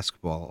shot in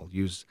basketball, I'll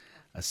use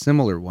a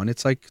similar one.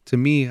 It's like, to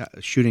me,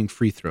 shooting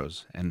free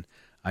throws. And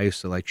I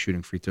used to like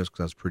shooting free throws because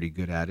I was pretty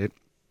good at it.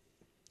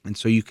 And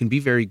so you can be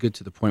very good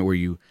to the point where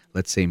you,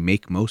 let's say,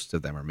 make most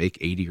of them, or make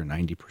 80 or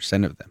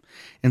 90% of them.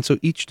 And so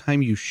each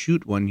time you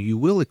shoot one, you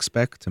will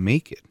expect to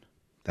make it.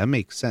 That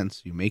makes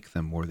sense. You make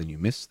them more than you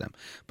miss them.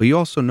 But you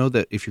also know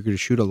that if you're going to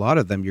shoot a lot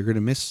of them, you're going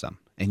to miss some.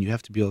 And you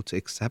have to be able to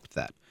accept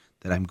that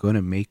I'm going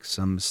to make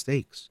some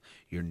mistakes.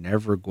 You're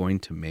never going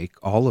to make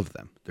all of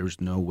them.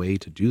 There's no way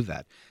to do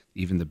that.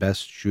 Even the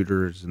best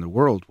shooters in the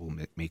world will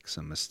make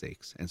some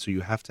mistakes. And so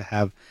you have to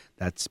have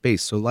that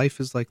space. So life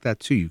is like that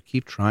too. You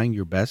keep trying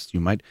your best.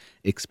 You might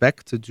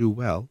expect to do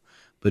well,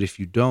 but if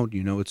you don't,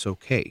 you know it's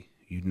okay.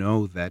 You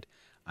know that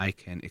I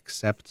can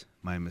accept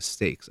my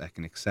mistakes. I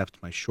can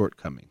accept my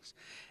shortcomings.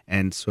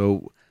 And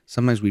so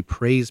sometimes we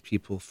praise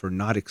people for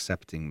not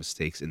accepting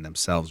mistakes in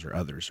themselves or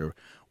others, or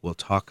we'll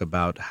talk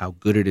about how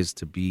good it is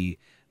to be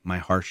my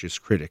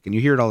harshest critic. And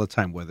you hear it all the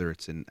time, whether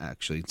it's in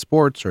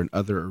sports or in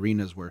other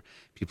arenas, where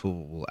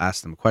people will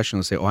ask them a question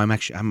and say, oh, I'm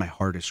my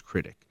hardest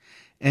critic.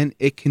 And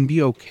it can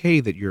be okay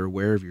that you're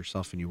aware of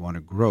yourself and you want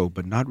to grow,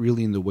 but not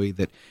really in the way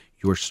that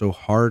you're so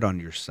hard on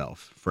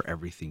yourself for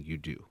everything you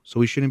do. So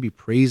we shouldn't be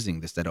praising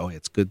this, that, oh,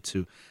 it's good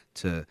to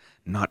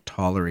not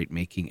tolerate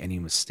making any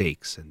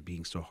mistakes and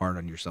being so hard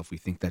on yourself. We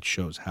think that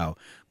shows how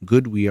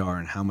good we are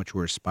and how much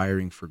we're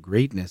aspiring for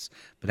greatness.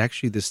 But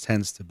actually, this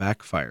tends to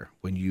backfire.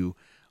 When you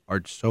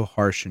are so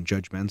harsh and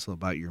judgmental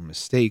about your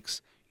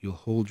mistakes, you'll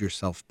hold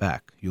yourself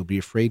back. You'll be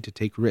afraid to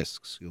take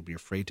risks. You'll be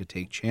afraid to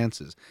take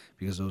chances,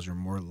 because those are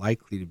more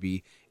likely to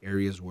be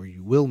areas where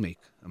you will make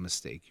a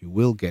mistake. You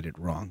will get it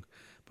wrong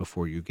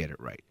before you get it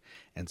right.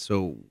 And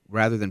so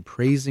rather than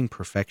praising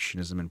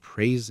perfectionism and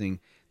praising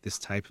this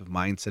type of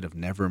mindset of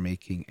never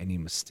making any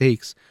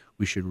mistakes,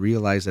 we should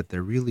realize that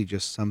they're really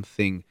just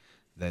something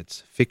that's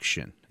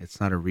fiction.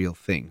 It's not a real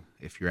thing.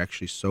 If you're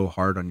actually so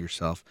hard on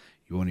yourself,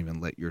 you won't even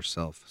let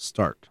yourself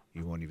start.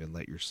 You won't even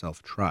let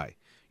yourself try.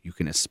 You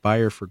can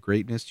aspire for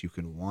greatness. You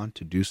can want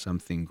to do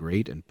something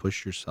great and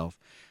push yourself,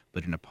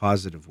 but in a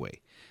positive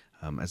way.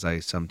 As I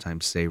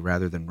sometimes say,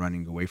 rather than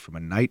running away from a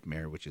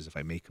nightmare, which is if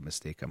I make a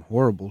mistake, I'm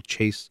horrible,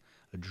 chase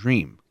a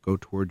dream. Go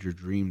toward your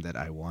dream that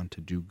I want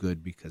to do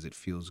good because it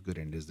feels good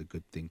and is the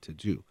good thing to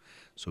do.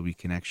 So we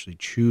can actually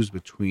choose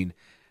between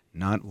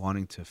not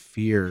wanting to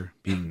fear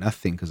being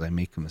nothing because I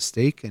make a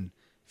mistake and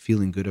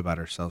feeling good about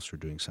ourselves for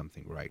doing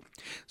something right.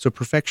 So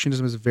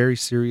perfectionism is a very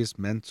serious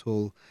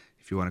mental,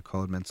 if you want to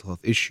call it mental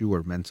health issue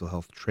or mental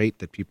health trait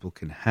that people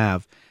can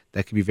have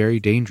that can be very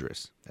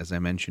dangerous. As I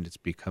mentioned, it's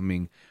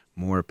becoming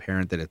more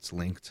apparent that it's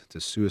linked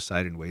to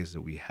suicide in ways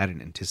that we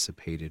hadn't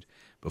anticipated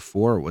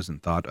before. It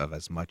wasn't thought of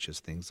as much as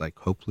things like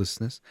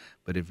hopelessness,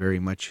 but it very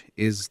much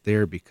is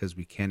there because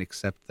we can't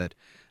accept that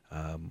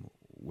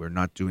we're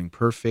not doing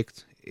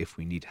perfect. If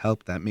we need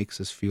help, that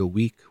makes us feel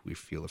weak. We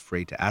feel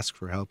afraid to ask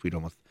for help. We'd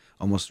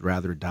almost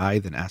rather die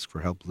than ask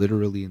for help,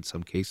 literally in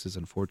some cases,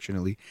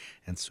 unfortunately.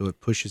 And so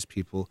it pushes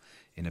people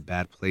in a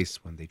bad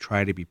place when they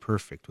try to be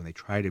perfect, when they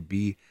try to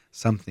be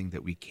something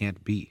that we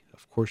can't be.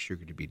 Of course, you're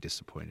going to be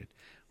disappointed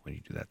when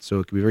you do that. So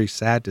it can be very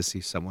sad to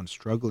see someone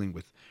struggling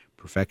with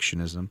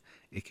perfectionism.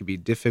 It can be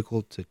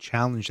difficult to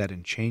challenge that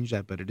and change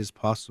that, but it is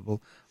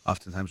possible,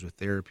 oftentimes with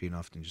therapy and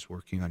often just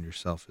working on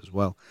yourself as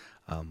well.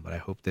 But I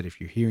hope that if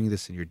you're hearing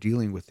this and you're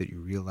dealing with it, you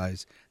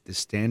realize the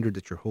standard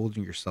that you're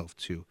holding yourself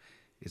to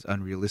is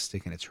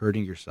unrealistic and it's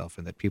hurting yourself,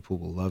 and that people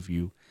will love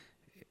you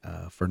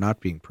for not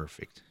being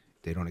perfect.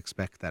 They don't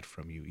expect that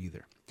from you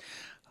either.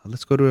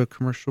 Let's go to a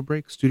commercial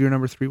break. Studio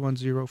number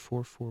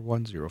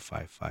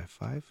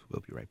 310-441-0555.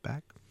 We'll be right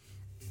back.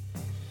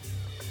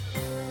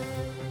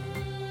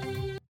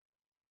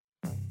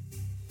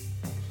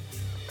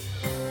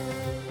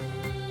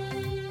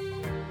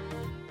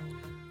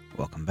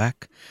 Welcome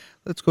back.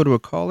 Let's go to a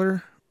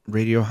caller.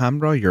 Radio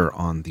Hamra, you're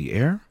on the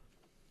air.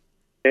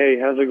 Hey,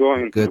 how's it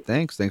going? Good,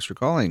 thanks. Thanks for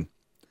calling.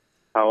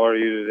 How are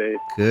you today?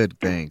 Good,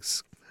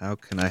 thanks. How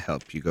can I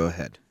help you? Go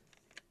ahead.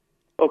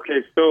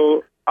 Okay,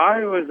 so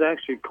I was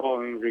actually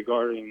calling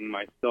regarding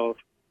myself.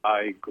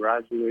 I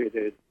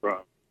graduated from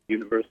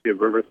University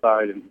of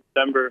Riverside in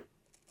December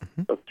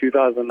of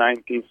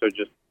 2019, so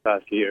just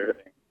past year,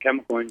 in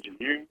chemical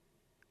engineering.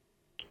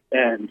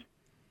 And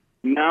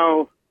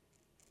now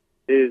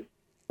is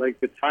like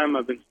the time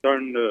I've been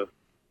starting to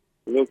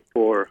look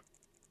to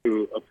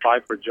apply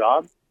for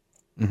jobs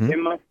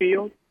in my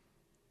field.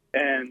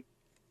 And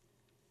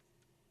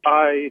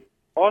I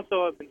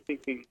also have been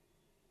thinking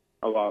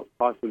about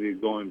possibly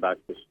going back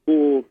to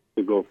school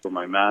to go for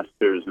my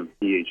master's and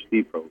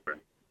PhD program.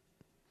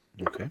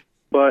 Okay.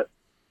 But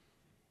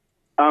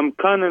I'm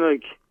kind of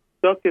like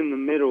stuck in the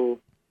middle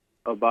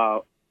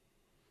about,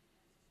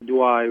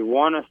 do I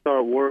want to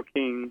start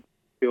working,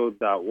 build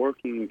that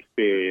working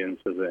experience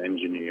as an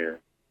engineer,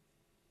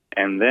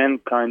 and then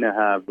kind of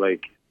have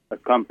like a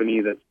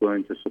company that's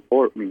willing to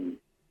support me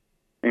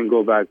and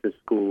go back to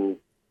school?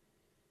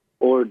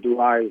 Or do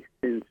I,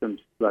 since I'm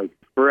like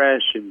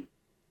fresh and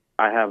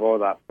I have all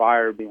that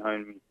fire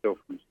behind me still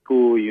from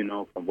school,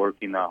 from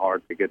working that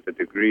hard to get the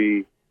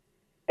degree,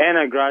 and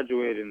I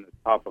graduated in the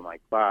top of my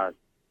class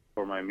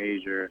for my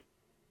major.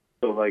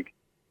 So like,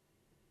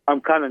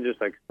 I'm kind of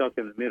just like stuck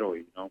in the middle,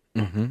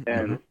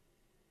 and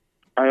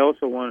I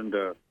also wanted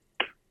to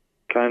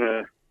kind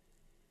of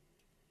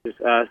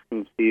just ask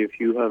and see if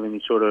you have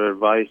any sort of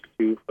advice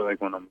too for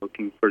like when I'm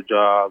looking for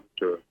jobs,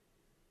 or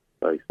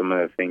like some of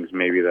the things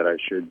maybe that I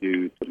should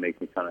do to make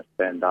me kind of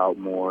stand out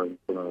more than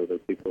some of other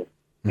people.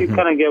 You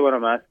kind of get what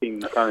I'm asking,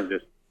 kind of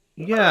just...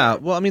 Yeah,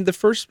 well, I mean, the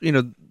first,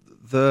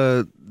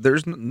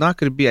 there's not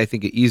going to be, I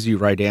think, an easy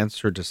right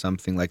answer to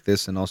something like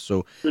this, and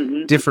also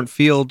different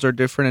fields are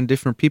different and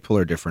different people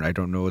are different. I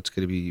don't know what's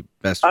going to be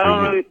best for you. I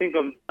don't really think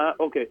I'm...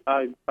 okay,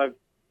 I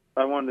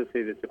wanted to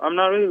say this. I'm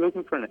not really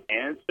looking for an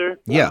answer.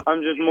 Yeah.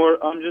 I'm just more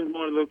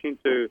looking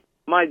to...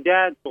 My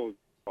dad told me to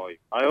call you.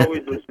 I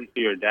always listen to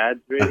your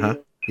dad's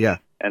radio. Yeah.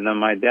 And then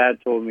my dad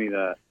told me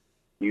that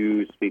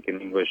you speak in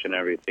English and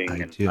everything,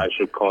 I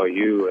should call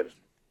you.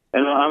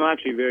 And I'm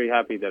actually very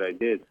happy that I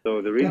did.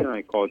 So the reason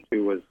I called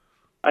too was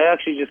I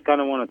actually just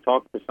kind of want to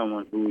talk to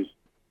someone who's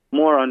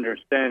more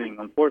understanding.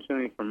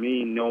 Unfortunately for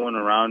me, no one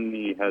around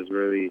me has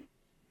really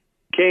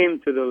came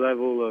to the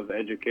level of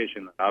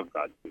education that I've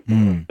got to.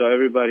 So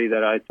everybody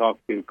that I talk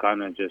to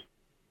kind of just,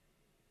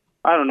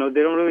 I don't know,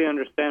 they don't really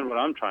understand what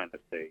I'm trying to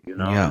say,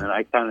 And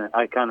I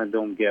kind of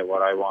don't get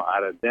what I want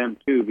out of them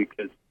too,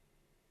 because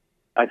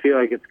I feel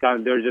like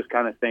they're just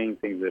kind of saying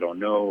things they don't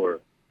know,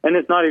 and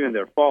it's not even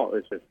their fault.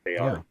 It's just they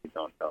honestly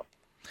don't know.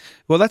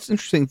 Well, that's an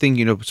interesting thing,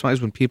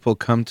 sometimes when people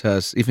come to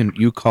us, even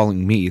you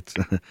calling me, it's,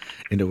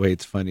 in a way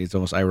it's funny, it's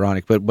almost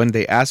ironic, but when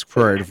they ask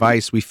for our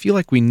advice, we feel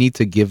like we need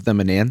to give them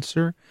an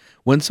answer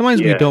when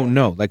sometimes we don't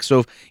know. Like, so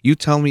if you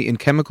tell me in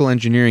chemical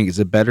engineering, is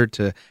it better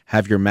to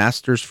have your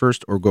master's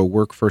first or go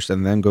work first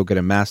and then go get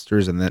a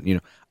master's and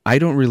then, I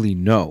don't really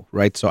know,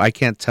 right? So I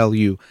can't tell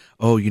you,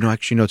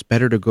 actually, no, it's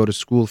better to go to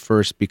school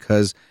first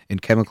because in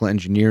chemical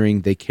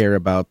engineering, they care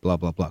about blah,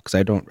 blah, blah, because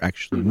I don't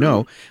actually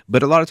know.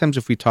 But a lot of times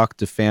if we talk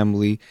to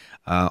family,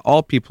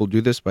 all people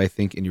do this, but I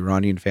think in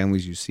Iranian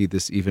families, you see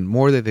this even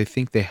more, that they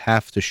think they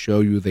have to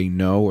show you they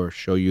know or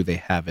show you they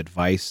have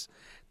advice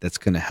that's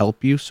going to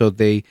help you. So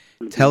they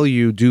tell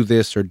you do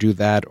this or do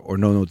that, or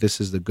no, this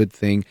is the good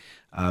thing.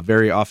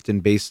 Very often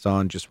based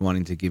on just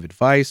wanting to give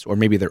advice, or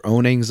maybe their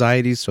own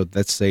anxieties. So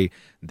let's say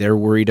they're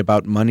worried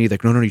about money.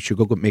 Like, no, you should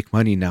go make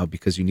money now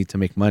because you need to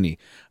make money.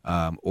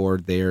 Or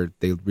they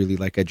really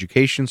like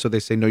education. So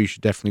they say, no, you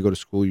should definitely go to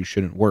school. You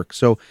shouldn't work.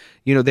 So,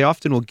 they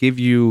often will give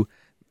you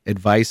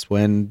advice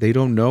when they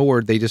don't know,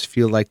 or they just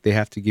feel like they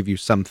have to give you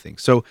something.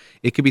 So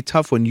it can be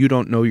tough when you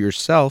don't know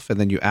yourself, and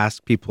then you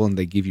ask people and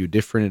they give you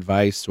different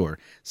advice, or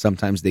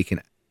sometimes they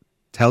can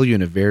tell you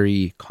in a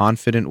very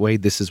confident way,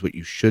 this is what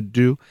you should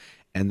do.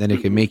 And then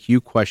it can make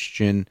you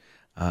question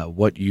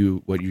what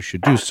you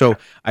should do. So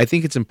I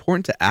think it's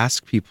important to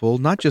ask people,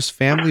 not just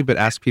family, but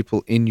ask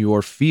people in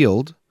your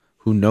field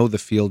who know the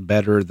field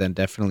better than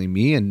definitely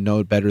me and know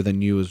it better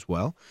than you as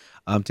well,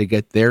 to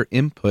get their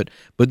input.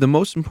 But the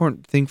most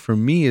important thing for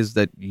me is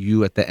that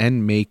you at the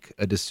end make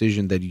a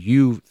decision that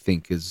you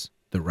think is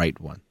the right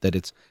one, that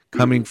it's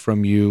coming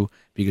from you,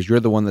 because you're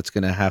the one that's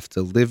going to have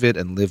to live it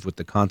and live with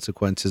the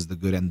consequences, the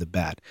good and the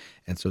bad.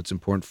 And so it's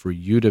important for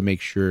you to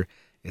make sure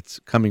it's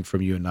coming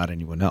from you and not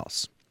anyone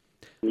else.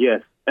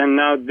 Yes, and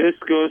now this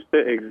goes to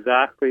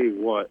exactly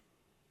what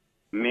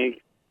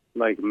makes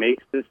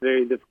this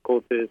very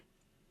difficult.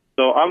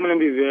 So I'm going to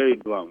be very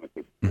blunt with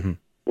you. Mm-hmm.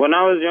 When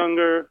I was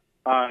younger,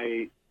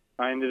 I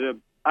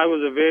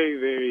was a very,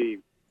 very,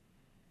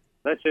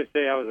 let's just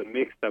say I was a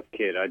mixed up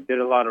kid. I did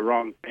a lot of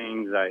wrong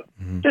things.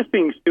 Just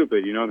being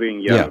stupid,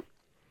 being young. Yeah.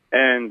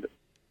 And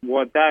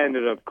what that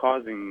ended up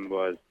causing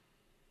was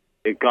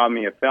it got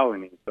me a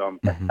felony. So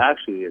I'm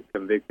actually a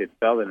convicted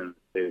felon in the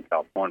state of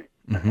California.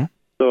 Mm-hmm.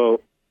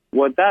 So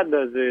what that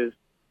does is,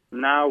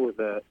 now with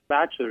a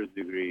bachelor's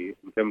degree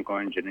in chemical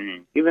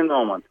engineering, even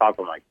though I'm on top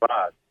of my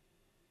class,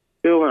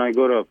 still when I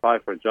go to apply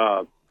for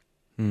jobs,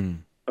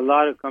 a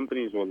lot of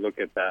companies will look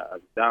at that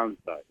as a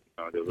downside.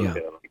 They'll look at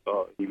it like,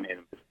 oh, you made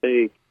a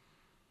mistake,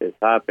 this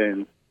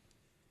happened.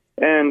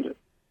 And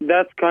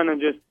that's kind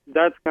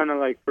of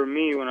like, for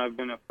me, when I've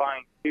been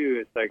applying too,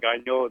 it's like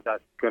I know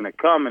that's going to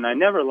come, and I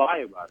never lie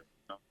about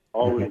it.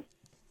 Always,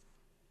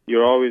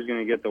 you're always going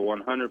to get the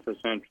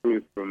 100%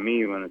 truth from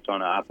me when it's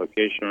on an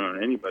application or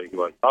on anybody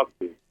who I talk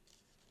to.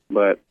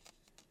 But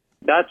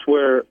that's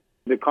where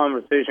the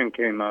conversation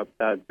came up,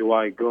 that do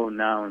I go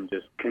now and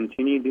just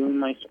continue doing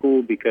my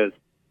school? Because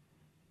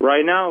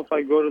right now, if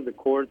I go to the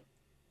court,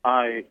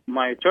 my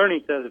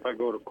attorney says if I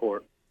go to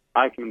court,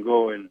 I can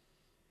go and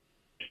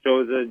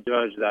show the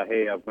judge that,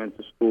 hey, I went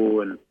to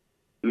school, and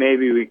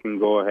maybe we can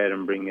go ahead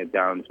and bring it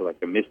down to like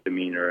a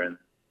misdemeanor, and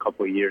a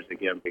couple of years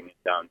again bring it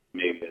down to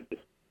maybe a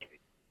misdemeanor.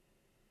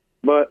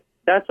 But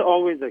that's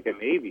always like a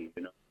maybe,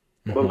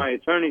 But my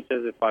attorney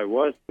says if I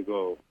was to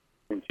go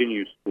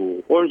continue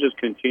school, or just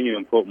continue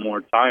and put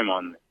more time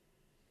on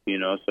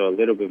it, so a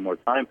little bit more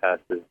time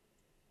passes,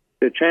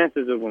 the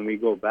chances of when we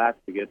go back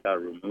to get that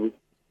removed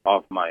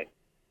off my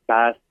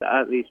past,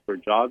 at least for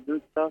jobs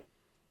and stuff,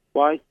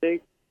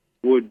 sake,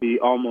 would be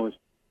almost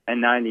a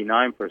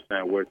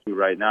 99%, where to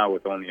right now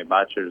with only a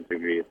bachelor's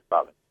degree, it's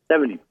about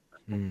 70%.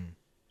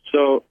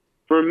 So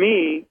for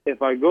me,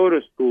 if I go to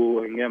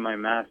school and get my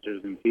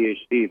master's and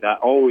PhD, that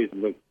always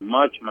looks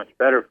much, much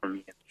better for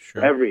me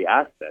in every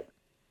aspect.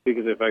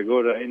 Because if I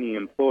go to any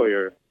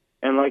employer,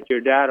 and like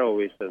your dad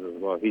always says as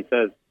well, he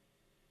says,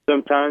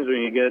 sometimes when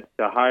you get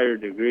the higher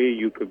degree,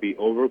 you could be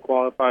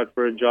overqualified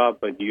for a job,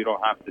 but you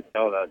don't have to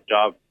tell that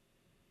job,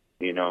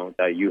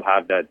 that you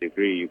have that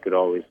degree. You could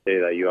always say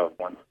that you have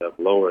one step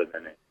lower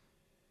than it,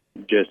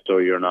 just so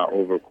you're not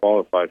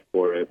overqualified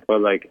for it.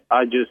 But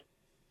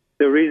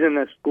the reason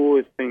that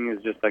school thing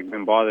is just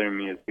been bothering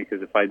me is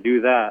because if I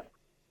do that,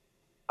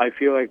 I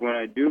feel like when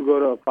I do go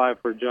to apply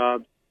for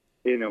jobs,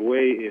 in a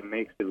way, it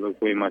makes it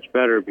look way much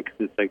better, because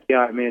it's like,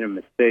 yeah, I made a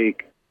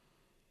mistake,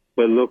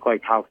 but look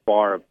like how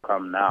far I've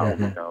come now,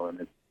 and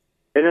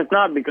it's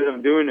not because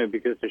I'm doing it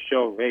because to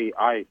show, hey,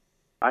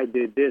 I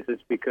did this.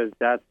 It's because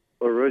that's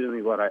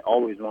originally what I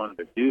always wanted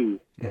to do.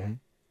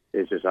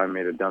 It's just I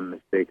made a dumb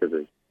mistake as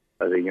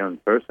a young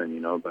person,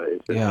 but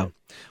it's just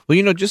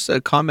Well, just a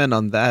comment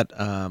on that.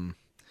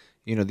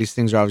 These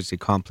things are obviously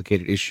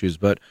complicated issues,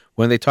 but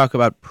when they talk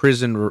about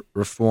prison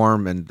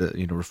reform and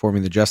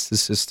reforming the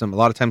justice system, a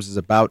lot of times it's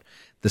about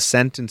the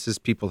sentences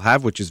people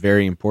have, which is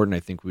very important.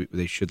 I think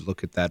they should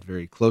look at that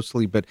very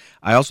closely. But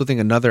I also think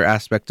another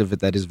aspect of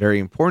it that is very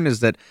important is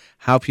that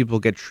how people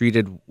get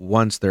treated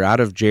once they're out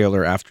of jail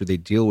or after they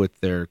deal with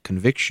their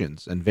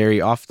convictions. And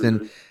very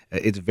often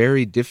it's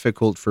very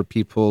difficult for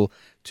people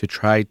to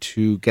try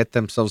to get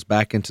themselves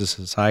back into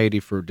society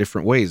for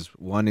different ways.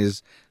 One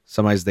is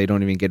sometimes they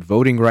don't even get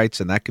voting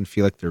rights, and that can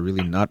feel like they're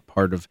really not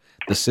part of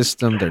the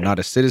system. They're not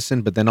a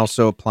citizen. But then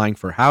also applying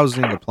for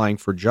housing, applying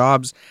for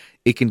jobs,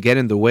 it can get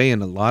in the way in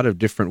a lot of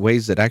different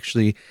ways that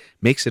actually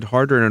makes it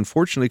harder, and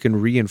unfortunately can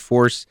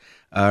reinforce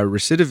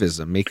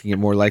recidivism, making it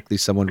more likely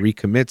someone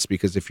recommits,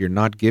 because if you're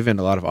not given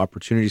a lot of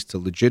opportunities to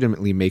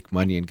legitimately make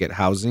money and get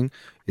housing,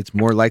 it's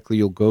more likely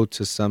you'll go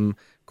to some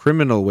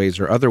criminal ways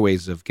or other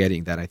ways of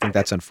getting that. I think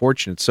that's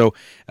unfortunate. So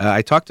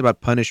I talked about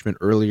punishment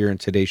earlier in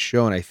today's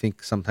show, and I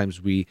think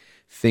sometimes we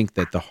think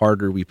that the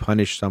harder we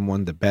punish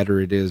someone, the better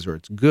it is or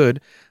it's good.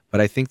 But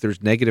I think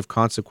there's negative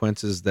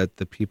consequences that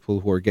the people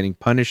who are getting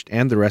punished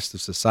and the rest of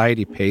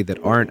society pay that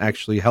aren't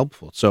actually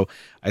helpful. So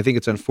I think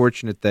it's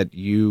unfortunate that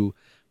you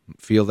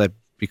feel that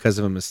because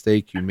of a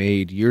mistake you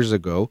made years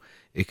ago,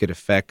 it could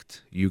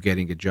affect you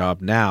getting a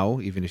job now,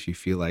 even if you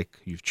feel like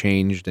you've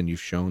changed and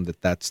you've shown that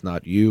that's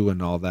not you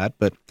and all that.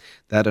 But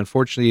that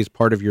unfortunately is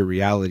part of your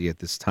reality at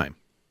this time.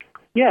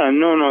 Yeah,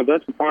 no,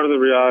 that's a part of the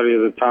reality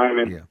of the time,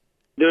 and Yeah.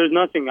 there's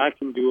nothing I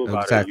can do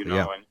about Exactly, it, you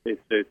know. And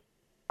it's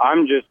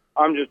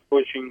I'm just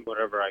pushing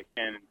whatever I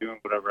can and doing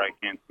whatever I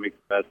can to make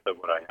the best of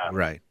what I have.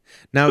 Right.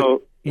 Now,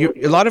 So,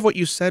 a lot of what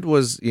you said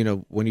was,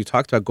 when you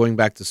talked about going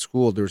back to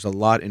school, there's a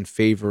lot in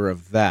favor of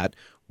that.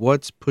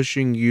 What's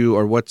pushing you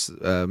or what's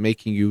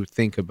making you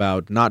think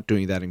about not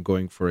doing that and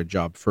going for a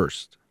job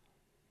first?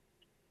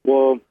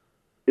 well,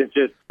 it's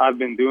just I've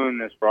been doing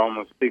this for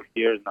almost 6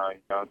 years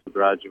now, to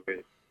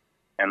graduate,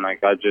 and like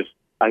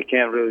I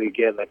can't really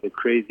get like a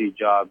crazy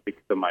job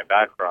because of my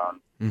background.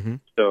 Mm-hmm.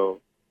 So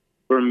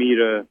for me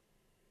to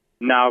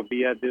now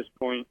be at this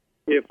point,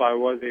 if I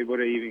was able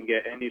to even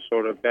get any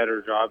sort of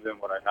better job than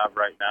what I have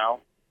right now,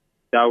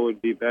 that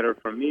would be better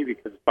for me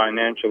because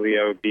financially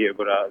I would be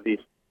able to at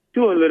least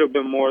do a little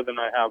bit more than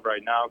I have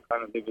right now,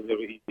 kind of live a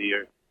little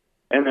easier,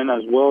 and then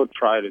as well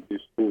try to do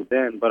school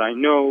then. But I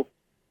know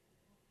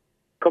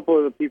a couple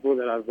of the people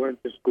that I've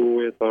went to school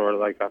with or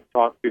like I've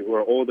talked to who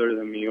are older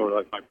than me or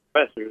like my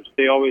professors,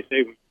 they always say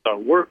when you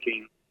start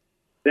working,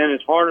 then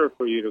it's harder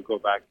for you to go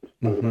back to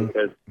school Mm-hmm.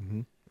 because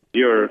Mm-hmm.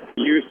 you're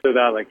used to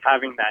that, like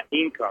having that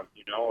income,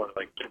 or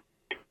like just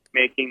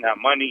making that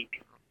money.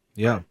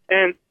 Yeah.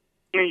 And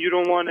you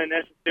don't want to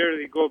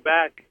necessarily go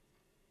back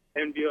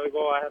and be like,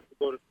 oh, I have to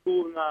go to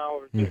school now,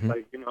 or just Mhm.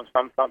 like,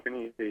 some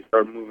companies, they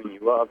start moving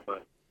you up.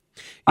 But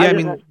Yeah, I just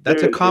mean, have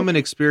that's a to- common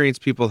experience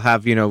people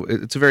have.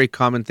 It's a very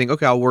common thing.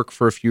 Okay, I'll work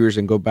for a few years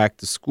and go back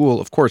to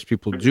school. Of course,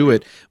 people do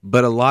it,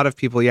 but a lot of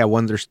people,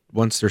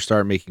 once they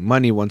start making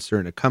money, once they're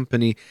in a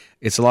company,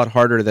 it's a lot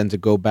harder than to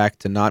go back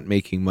to not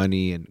making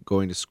money and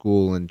going to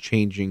school and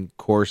changing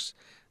course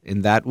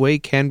in that way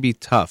can be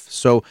tough.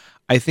 So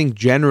I think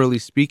generally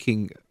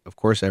speaking, of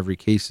course, every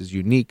case is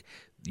unique.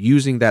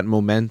 Using that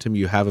momentum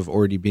you have of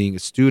already being a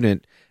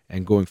student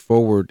and going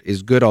forward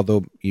is good,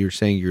 although you're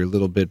saying you're a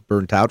little bit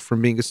burnt out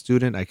from being a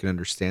student. I can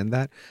understand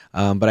that.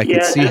 But I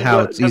can see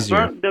how it's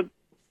easier.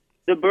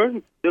 The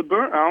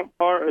burnt out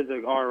part is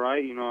like all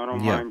right. I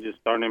don't Yeah. mind just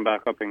starting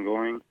back up and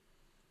going.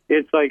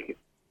 It's like,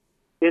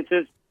 it's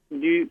just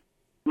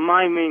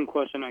my main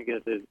question, I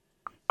guess, is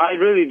I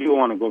really do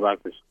want to go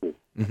back to school.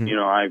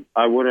 Mhm.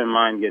 I wouldn't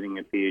mind getting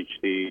a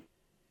PhD,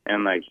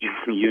 and like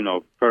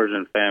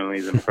Persian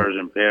families and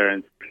Persian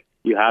parents,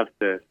 you have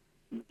to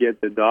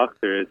get the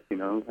doctorate,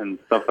 and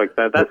stuff like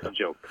that. That's a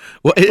joke.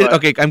 Well, But-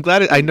 okay, I'm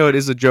glad. I know it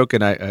is a joke,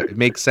 and it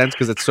makes sense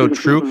because it's so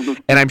true.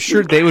 And I'm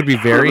sure they would be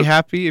very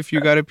happy if you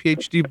got a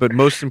PhD. But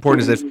most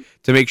important is that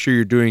to make sure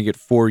you're doing it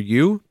for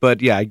you.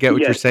 But yeah, I get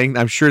what you're Yes. saying.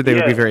 I'm sure they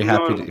would be Yes, very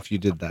happy no, if you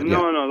did that.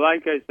 No,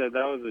 like I said,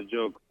 that was a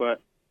joke,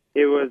 but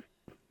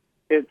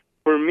it's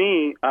for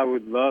me, I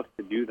would love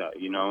to do that,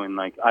 and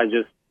like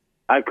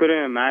I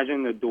couldn't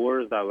imagine the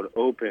doors that would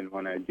open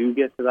when I do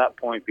get to that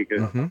point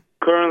because Yeah.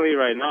 currently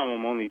right now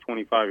I'm only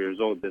 25 years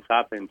old. This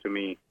happened to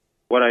me.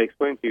 What I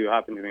explained to you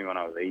happened to me when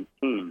I was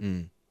 18.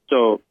 Mm.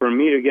 So for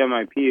me to get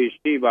my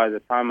PhD by the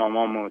time I'm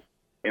almost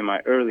in my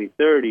early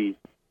 30s,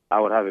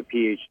 I would have a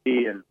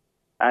PhD. And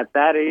at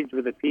that age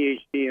with a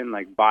PhD in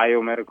like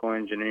biomedical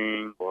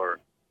engineering or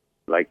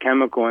like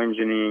chemical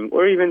engineering,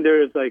 or even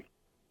there's like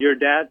your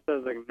dad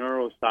says like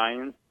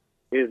neuroscience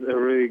is a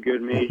really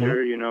good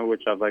major,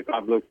 which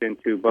I've looked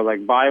into. But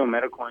like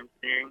biomedical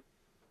engineering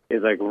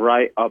is like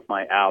right up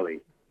my alley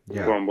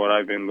Yeah. from what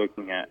I've been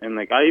looking at. And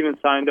like I even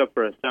signed up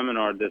for a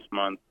seminar this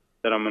month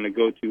that I'm going to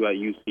go to at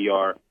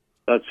UCR.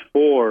 That's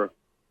for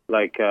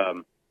like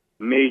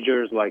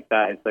majors like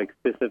that. It's like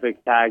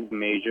specific tagged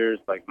majors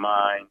like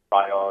mine,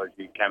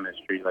 biology,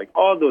 chemistry, like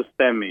all those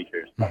STEM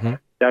majors Mhm.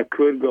 that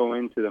could go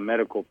into the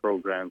medical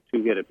program to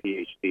get a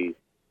PhD.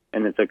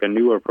 And it's like a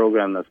newer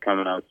program that's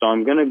coming out. So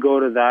I'm going to go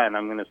to that, and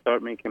I'm going to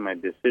start making my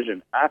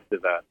decision after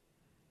that.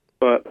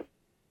 But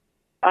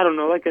I don't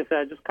know. Like I said,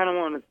 I just kind of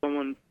wanted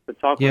someone to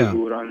talk Yeah. to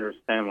who would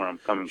understand where I'm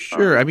coming from.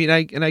 Sure. I mean,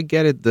 I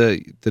get it.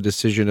 The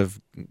decision of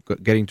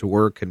getting to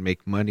work and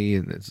make money,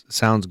 and it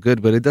sounds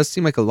good, but it does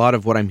seem like a lot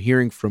of what I'm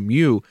hearing from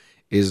you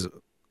is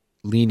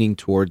leaning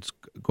towards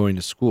going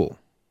to school.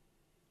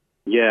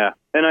 Yeah.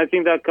 And I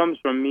think that comes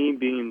from me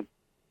being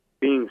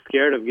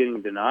scared of getting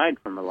denied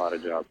from a lot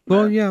of jobs.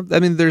 Well, man. yeah. I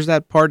mean, there's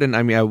that part, and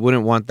I mean, I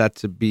wouldn't want that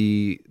to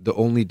be the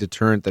only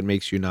deterrent that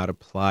makes you not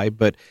apply.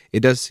 But it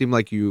does seem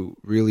like you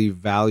really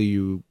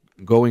value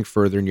going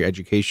further in your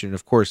education. And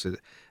of course,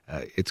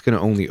 it's going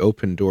to only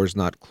open doors,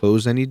 not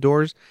close any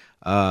doors.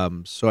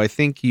 So I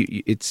think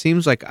it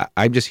seems like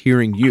I'm just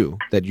hearing you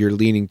that you're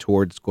leaning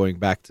towards going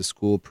back to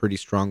school pretty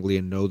strongly,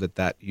 and know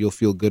that you'll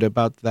feel good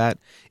about that.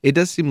 It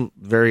does seem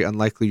very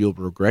unlikely you'll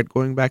regret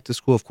going back to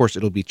school. Of course,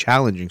 it'll be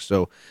challenging.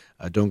 So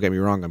don't get me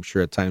wrong. I'm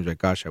sure at times like,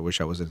 gosh, I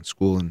wish I was in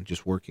school and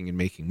just working and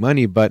making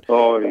money. But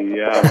oh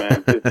yeah,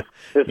 man.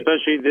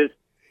 Especially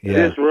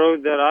this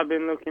road that I've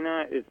been looking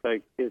at.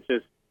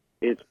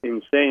 It's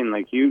insane.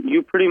 Like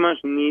you pretty much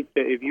need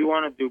to, if you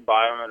want to do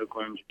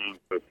biomedical engineering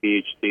for a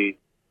PhD.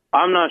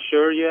 I'm not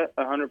sure yet,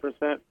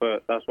 100%,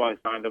 but that's why I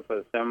signed up for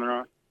the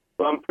seminar.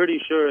 But I'm pretty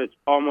sure it's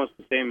almost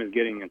the same as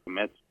getting into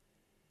med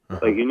school.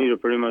 Like you need to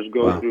pretty much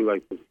go through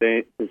like the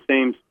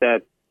same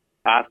steps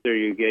after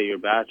you get your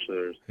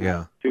bachelor's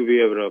to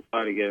be able to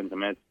apply to get into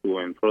med school.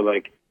 And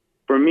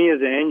for me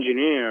as an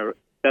engineer,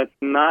 that's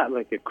not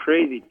like a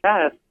crazy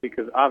task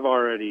because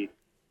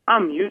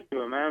I'm used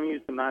to it, man. I'm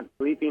used to not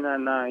sleeping at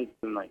night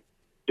and like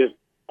just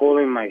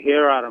pulling my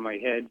hair out of my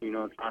head,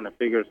 trying to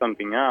figure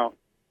something out.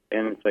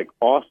 And it's like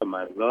awesome.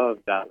 I love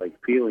that like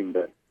feeling,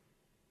 but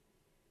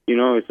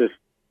it's just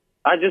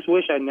I just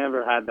wish I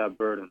never had that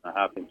burden that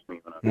happened to me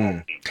when I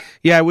was 18.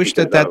 Yeah, I wish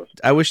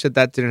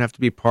that didn't have to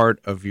be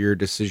part of your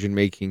decision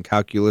making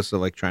calculus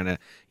of like trying to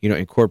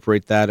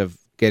incorporate that of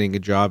getting a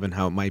job and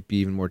how it might be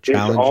even more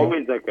challenging. It's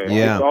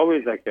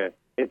always like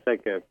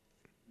a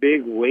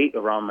big weight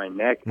around my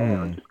neck,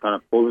 just kind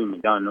of pulling me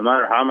down. No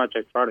matter how much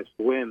I try to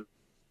swim,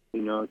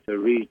 to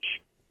reach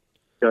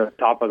the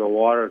top of the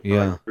water to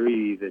like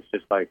breathe, it's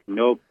just like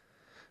nope,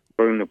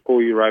 we're going to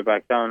pull you right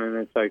back down, and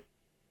it's like,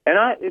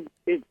 and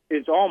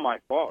it's all my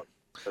fault.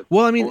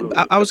 Well, I mean,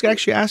 I was going to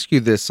actually ask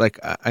you this. Like,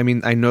 I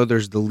mean, I know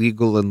there's the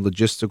legal and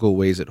logistical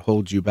ways it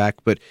holds you back,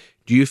 but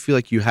do you feel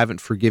like you haven't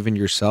forgiven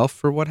yourself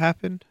for what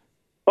happened?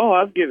 Oh,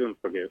 I've forgiven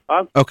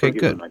myself. Okay,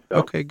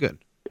 good.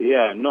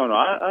 Yeah, no,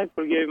 I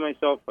forgave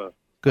myself a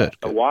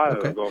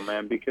while ago,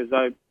 man, because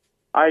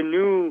I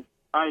knew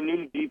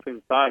deep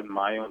inside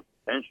my own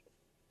potential.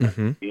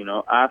 Mm-hmm.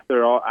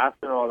 After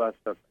all that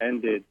stuff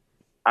ended,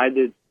 I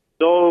did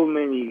so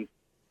many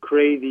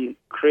crazy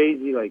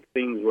like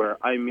things where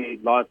I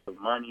made lots of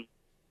money,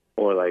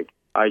 or like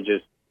I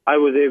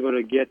was able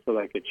to get to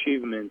like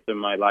achievements in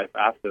my life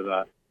after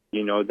that,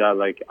 that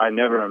like I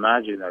never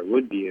imagined I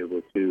would be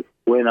able to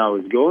when I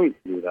was going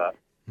through that,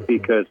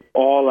 because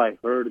all I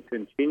heard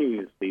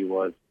continuously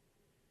was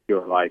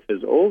your life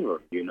is over,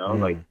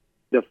 like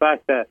the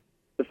fact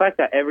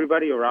that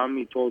everybody around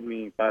me told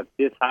me that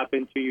this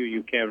happened to you,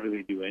 you can't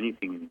really do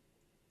anything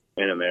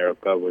in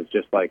America was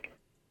just like,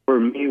 for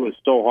me, was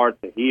so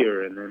hard to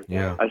hear. And then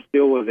I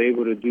still was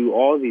able to do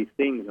all these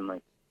things. And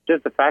like,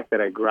 just the fact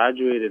that I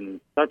graduated in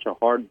such a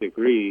hard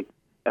degree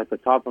at the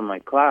top of my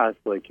class,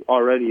 like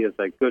already is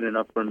like good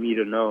enough for me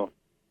to know,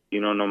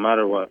 no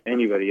matter what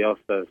anybody else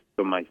says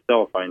to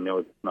myself, I know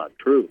it's not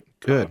true.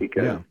 Good.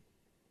 Because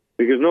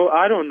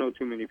I don't know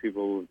too many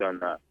people who've done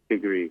that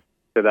degree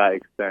to that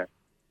extent.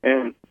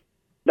 And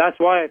that's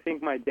why I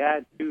think my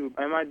dad, too,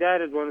 and my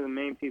dad is one of the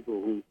main people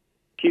who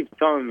keeps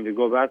telling me to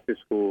go back to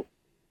school,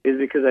 is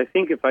because I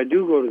think if I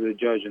do go to the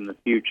judge in the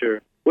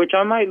future, which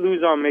I might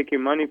lose on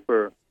making money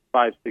for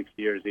 5-6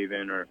 years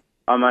even, or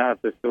I might have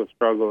to still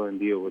struggle and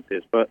deal with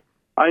this. But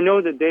I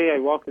know the day I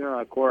walk into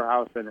that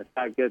courthouse and if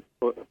that gets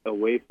put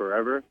away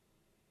forever,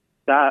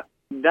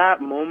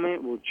 that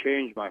moment will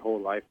change my whole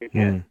life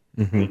again,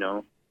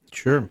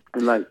 Sure.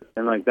 And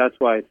like that's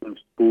why I think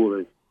school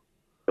is,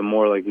 the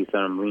more, like you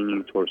said, I'm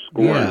leaning towards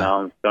school, and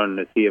now I'm starting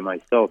to see it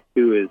myself,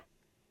 too, is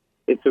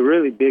it's a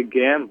really big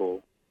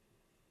gamble.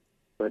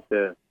 But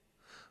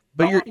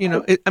you're,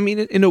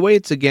 in a way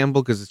it's a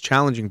gamble because it's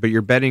challenging, but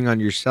you're betting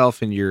on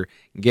yourself, and you're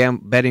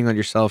betting on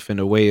yourself in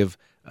a way of...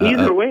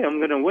 either way, I'm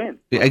going to win.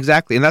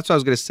 Exactly. And that's what I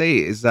was going to say,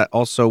 is that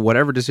also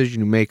whatever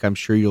decision you make, I'm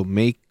sure you'll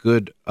make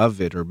good of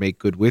it or make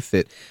good with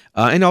it.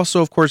 And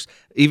also, of course,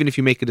 even if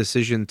you make a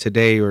decision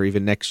today or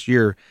even next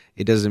year,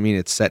 it doesn't mean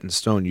it's set in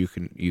stone. You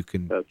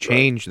can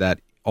change that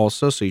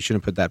also, so you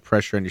shouldn't put that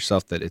pressure on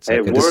yourself that it's like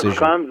a decision. Worst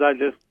comes,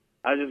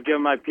 I just get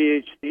my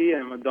PhD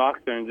and I'm a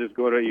doctor and just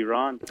go to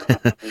Iran.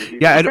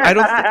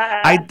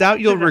 I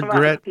doubt you'll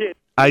regret.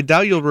 I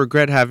doubt you'll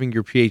regret having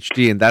your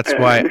PhD, and that's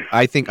why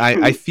I think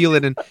I feel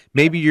it, and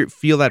maybe you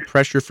feel that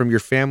pressure from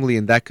your family,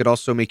 and that could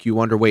also make you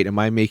wonder, wait, am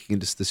I making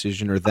this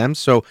decision or them?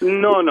 So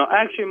no,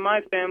 actually,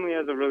 my family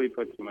hasn't really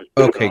put too much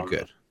pressure on me.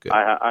 Good.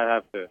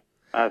 I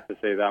have to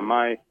say that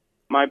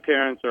my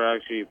parents are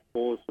actually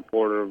full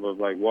supportive of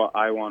like what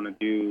I want to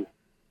do.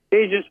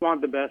 They just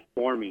want the best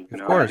for me.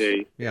 Of course.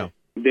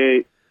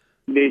 They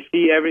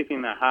see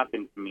everything that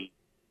happened to me,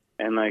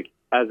 and like,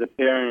 as a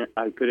parent,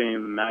 I couldn't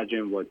even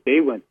imagine what they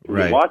went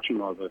through watching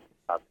all this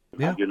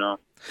happen.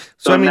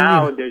 So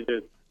now they're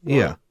just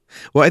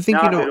Well, I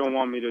think now they don't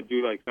want me to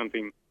do like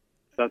something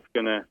that's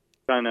gonna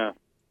kind of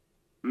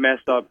mess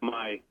up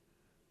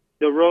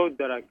the road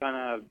that I kind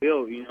of have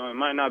built. It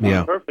might not be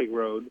a perfect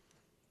road,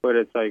 but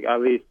it's like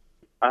at least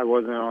I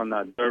wasn't on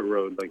that dirt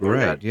road like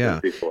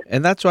before.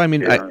 And that's why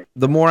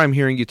the more I'm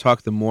hearing you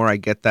talk, the more I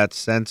get that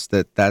sense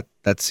that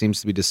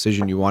seems to be a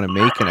decision you want to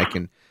make,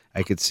 and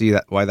I could see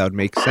that why that would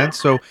make sense.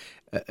 So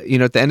at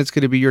the end, it's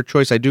going to be your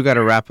choice. I do got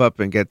to wrap up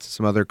and get to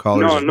some other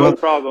callers No, as no well.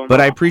 problem.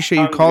 But I appreciate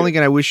you Sounds calling, good.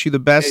 and I wish you the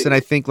best. Hey, And I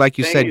think, like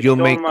you Thank said, you'll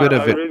so make much. good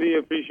of I it. really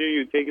appreciate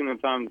you taking the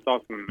time to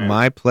talk to me, man.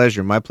 My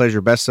pleasure. My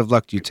pleasure. Best of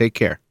luck to you. Take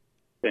care.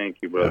 Thank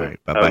you, brother. All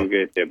right, bye-bye. Have a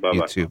great day. Bye-bye.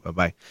 You too.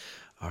 Bye-bye.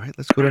 All right,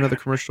 let's go to another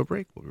commercial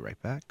break. We'll be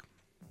right back.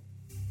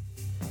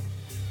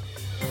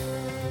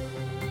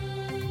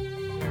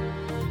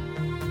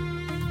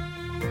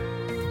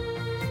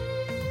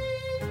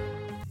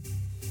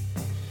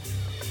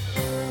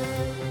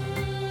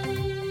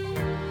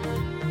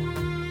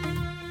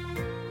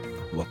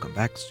 Welcome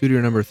back. Studio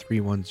number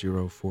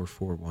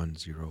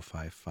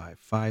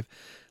 310-441-0555.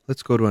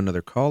 Let's go to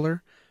another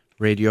caller.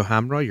 Radio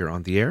Hamra, you're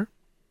on the air.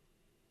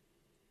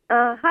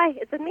 Hi,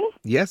 is it me?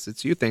 Yes,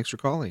 it's you. Thanks for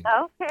calling.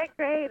 Okay,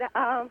 great.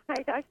 Hi,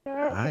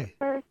 Doctor. Hi. Thanks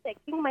for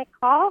taking my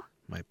call.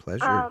 My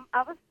pleasure. I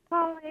was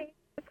calling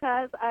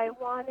because I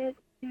wanted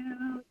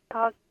to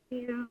talk to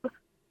you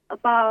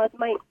about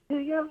my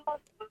 2-year-old.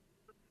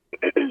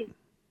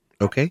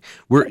 Okay.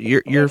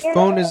 Your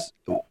phone is,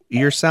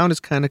 your sound is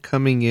kind of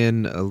coming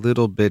in a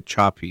little bit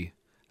choppy.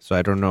 So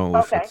I don't know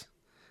if Okay. it's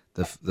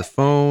the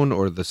phone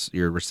or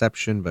your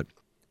reception, but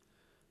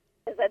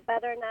Is it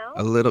better now?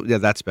 a little. Yeah,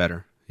 that's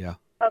better. Yeah.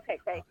 Okay,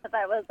 great. Because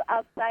I was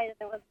outside and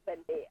it was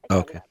windy. I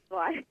Okay. think that's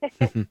why.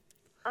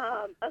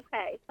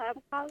 Okay, so I'm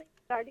calling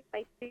regarding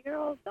my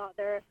 2-year-old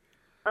daughter.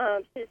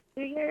 She's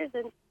 2 years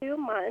and 2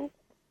 months.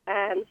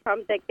 And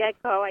from the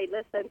get-go, I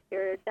listened to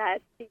your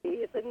dad's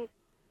CDs and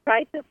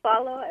tried to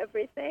follow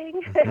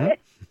everything Mhm.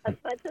 as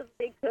much as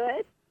we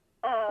could,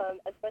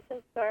 as much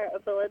as our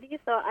ability.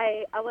 So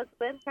I was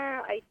with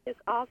her. I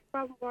took off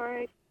from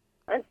work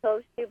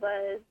until she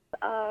was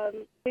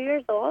 2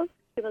 years old.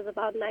 She was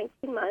about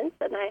 19 months,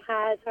 and I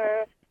had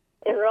her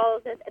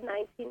enrolled at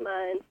 19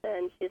 months,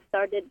 and she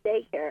started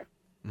daycare.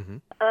 Mm-hmm.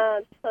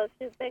 So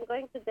she's been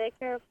going to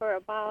daycare for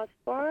about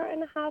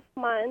 4.5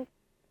 months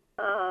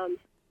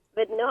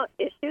with no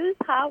issues.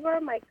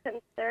 However, my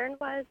concern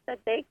was the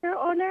daycare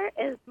owner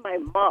is my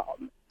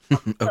mom.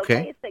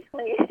 Okay.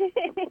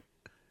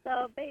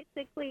 So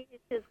basically,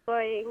 she's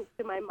going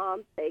to my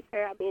mom's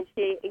daycare. I mean,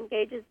 she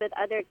engages with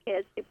other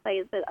kids. She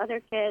plays with other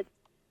kids.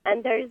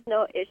 And there's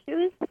no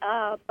issues,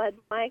 but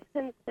my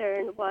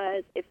concern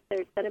was if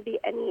there's going to be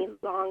any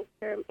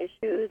long-term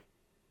issues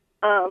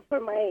for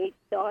my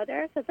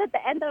daughter, because at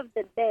the end of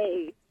the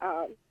day,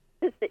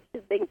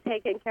 she's being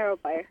taken care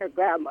of by her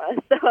grandma,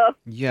 so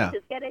Yeah.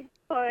 she's getting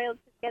spoiled,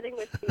 she's getting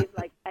received,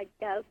 like, I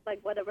guess, like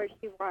whatever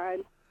she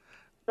wants.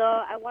 So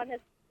I wanted to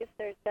see if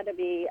there's going to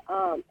be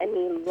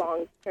any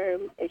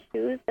long-term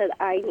issues that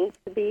I need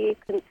to be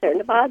concerned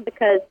about,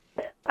 because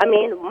I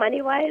mean,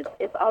 money-wise,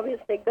 it's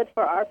obviously good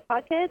for our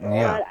pocket,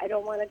 Yeah. but I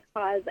don't want to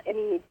cause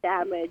any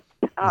damage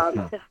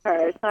to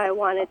her. So I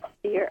wanted to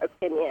see your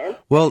opinion.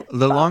 Well,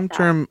 the about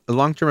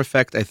long-term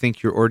effect I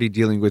think you're already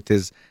dealing with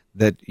is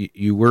that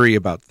you worry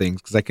about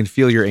things, because I can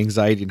feel your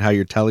anxiety and how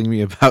you're telling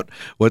me about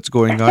what's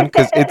going on,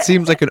 because it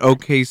seems like an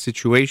okay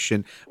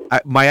situation.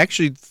 My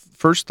actually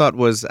first thought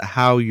was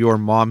how your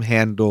mom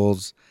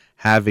handles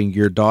having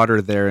your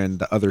daughter there and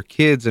the other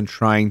kids and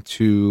trying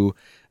to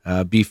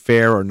be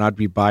fair or not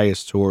be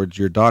biased towards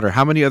your daughter.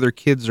 How many other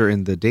kids are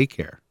in the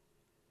daycare?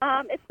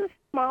 It's a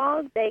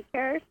small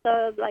daycare,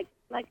 so like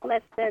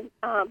less than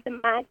the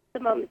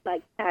maximum is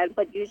like 10,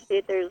 but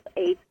usually there's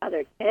 8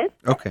 other kids.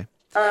 Okay.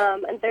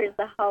 And there's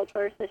the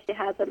helper, so she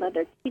has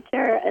another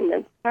teacher, and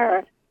then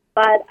her.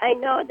 But I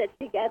know that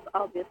she gets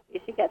a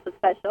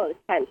special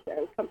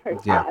attention compared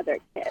Yeah. to other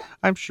kids.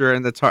 I'm sure,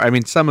 and that's hard. I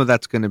mean, some of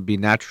that's going to be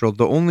natural.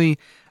 The only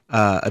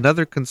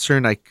another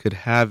concern I could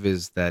have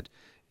is that,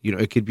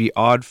 it could be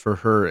odd for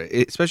her,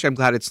 especially I'm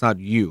glad it's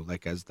not you,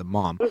 like as the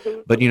mom,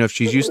 but if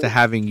she's used to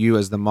having you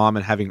as the mom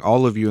and having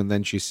all of you, and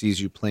then she sees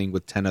you playing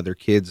with 10 other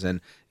kids,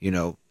 and,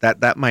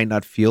 that might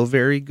not feel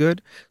very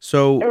good.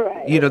 So,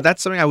 Right.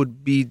 that's something I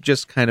would be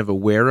just kind of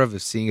aware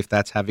of seeing if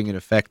that's having an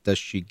effect. Does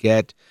she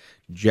get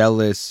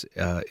jealous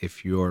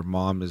if your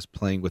mom is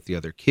playing with the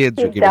other kids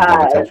or She giving them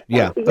does. attention?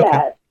 Yeah. Okay.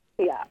 Yes.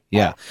 Yeah.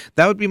 Yeah,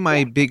 that would be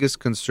my biggest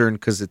concern,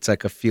 because it's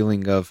like a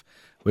feeling of,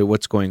 wait,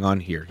 what's going on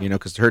here?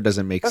 Because to her it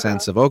doesn't make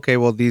sense of, okay,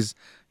 well, these,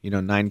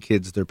 9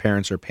 kids, their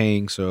parents are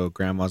paying, so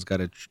grandma's got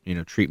to,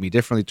 treat me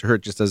differently. To her,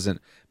 it just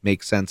doesn't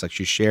make sense. Like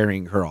she's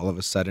sharing her all of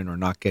a sudden or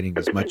not getting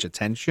as much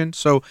attention.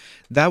 So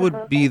that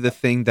would be the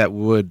thing that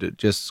would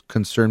just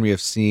concern me,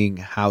 of seeing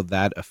how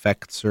that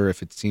affects her,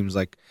 if it seems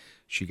like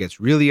she gets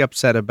really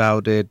upset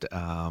about it.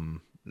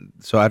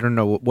 So I don't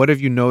know. What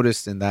have you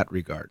noticed in that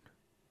regard?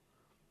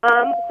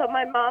 So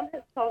my mom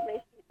has told me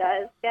she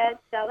does get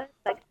jealous,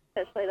 like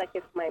especially like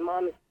if my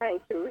mom is trying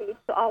to read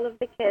to all of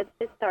the kids,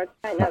 she starts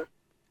kind of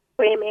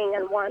screaming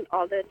and want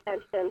all the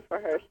attention for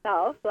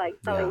herself, like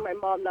telling my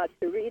mom not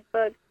to read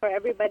books for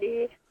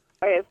everybody.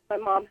 Or if my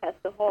mom has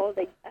to hold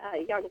a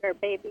younger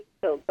baby,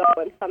 she'll go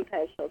and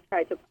sometimes she'll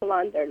try to pull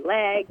on their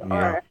leg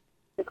or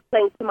just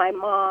cling to my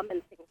mom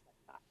and things like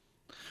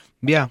that.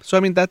 Yeah. So I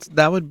mean,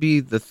 that would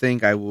be the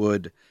thing I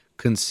would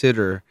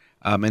consider.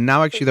 And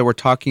now actually that we're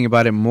talking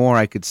about it more,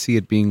 I could see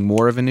it being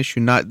more of an issue.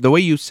 Not the way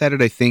you said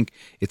it, I think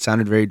it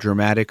sounded very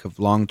dramatic of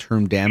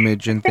long-term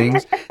damage and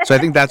things. So I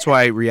think that's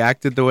why I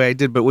reacted the way I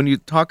did. But when you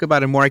talk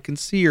about it more, I can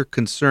see your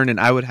concern, and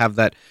I would have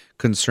that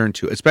concern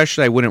too.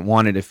 Especially I wouldn't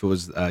want it if it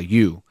was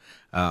you.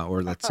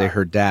 Or let's say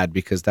her dad,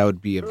 because that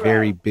would be a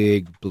very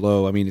big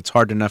blow. I mean, it's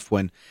hard enough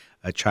when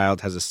a child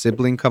has a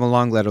sibling come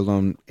along, let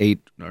alone 8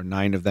 or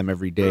 9 of them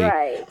every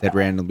day that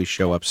randomly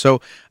show up.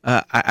 So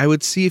I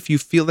would see if you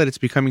feel that it's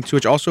becoming too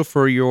much. Also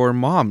for your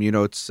mom,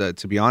 it's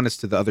to be honest,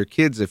 to the other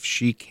kids, if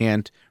she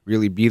can't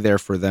really be there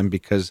for them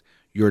because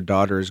your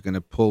daughter is going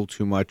to pull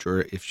too much,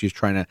 or if she's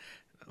trying to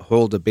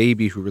hold a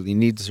baby who really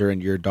needs her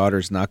and your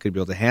daughter's not going to be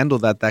able to handle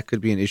that, that could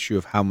be an issue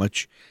of how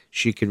much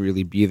she can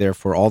really be there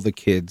for all the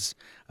kids,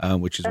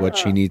 which is what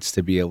she needs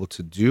to be able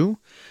to do.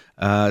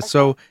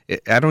 So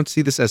I don't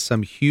see this as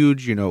some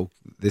huge,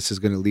 this is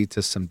going to lead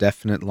to some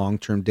definite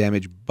long-term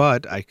damage,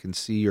 but I can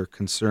see your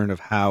concern of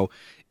how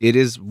it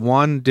is,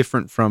 one,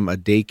 different from a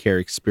daycare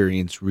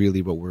experience,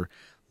 really what we're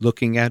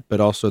looking at,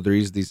 but also there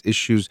is these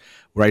issues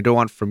where I don't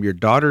want from your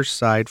daughter's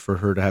side for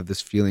her to have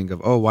this feeling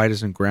of, oh, why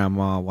doesn't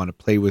grandma want to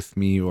play with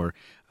me? Or,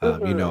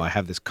 I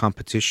have this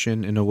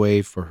competition in a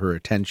way for her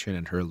attention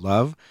and her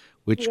love,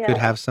 which could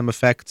have some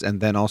effects. And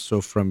then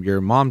also from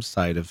your mom's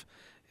side of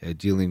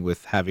dealing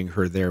with having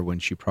her there when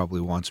she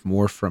probably wants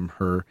more from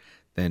her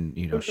than,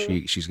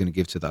 she's going to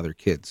give to the other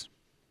kids.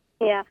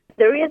 Yeah.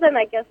 The reason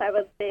I guess I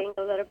was being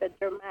a little bit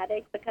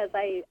dramatic because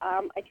I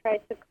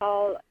tried to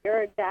call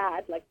your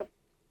dad like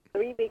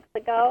 3 weeks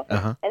ago,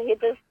 and he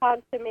just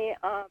talked to me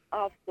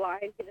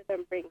offline. He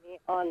didn't bring me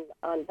on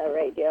the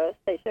radio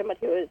station, but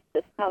he was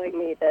just telling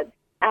me that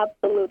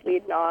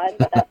absolutely not.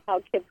 But that's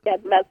how kids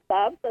get messed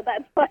up. So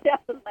that's why I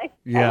was like,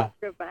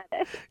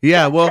 dramatic.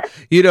 Yeah, well,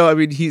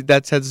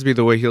 that tends to be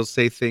the way he'll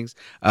say things.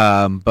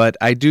 But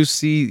I do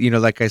see,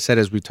 like I said,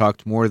 as we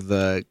talked more,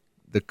 the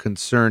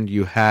concern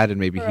you had and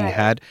maybe he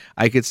had,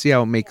 I could see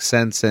how it makes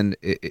sense. And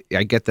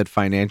I get that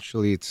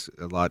financially it's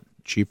a lot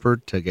cheaper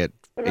to get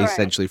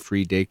essentially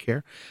free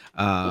daycare.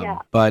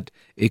 But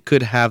it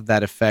could have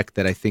that effect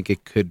that I think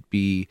it could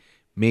be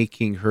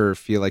making her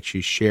feel like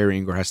she's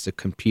sharing or has to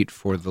compete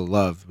for the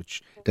love,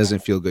 which doesn't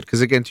feel good. Because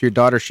again, to your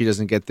daughter, she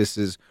doesn't get this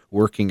is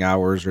working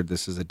hours or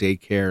this is a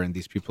daycare and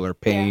these people are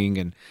paying.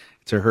 And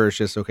to her, it's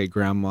just, okay,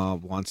 grandma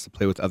wants to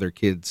play with other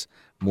kids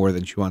more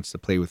than she wants to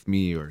play with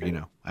me, or,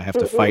 I have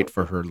to fight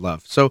for her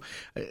love. So,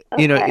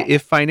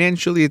 if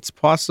financially it's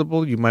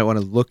possible, you might want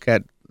to look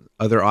at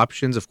other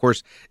options. Of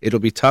course, it'll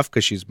be tough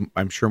because she's,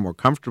 I'm sure, more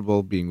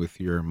comfortable being with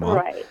your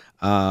mom.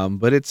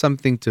 But it's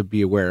something to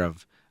be aware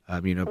of.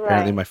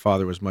 Apparently my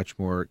father was much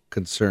more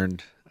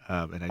concerned,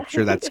 and I'm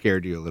sure that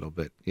scared you a little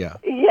bit. Yeah.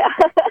 Yeah.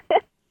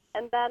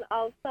 And then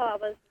also I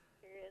was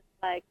curious,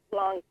 like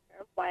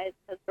long-term wise,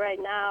 because right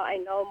now I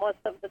know most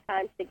of the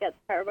time she gets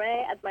her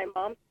way at my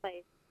mom's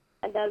place.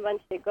 And then when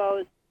she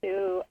goes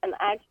to an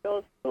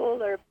actual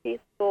school or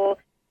preschool,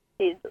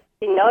 she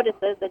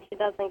notices that she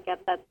doesn't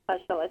get that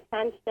special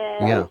attention.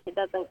 And she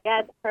doesn't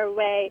get her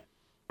way.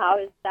 How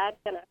is that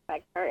going to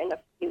affect her in a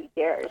few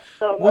years?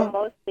 So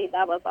mostly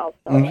that was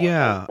also.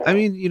 Yeah. I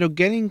mean,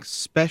 getting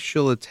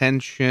special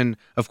attention,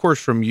 of course,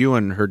 from you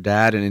and her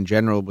dad and in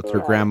general with her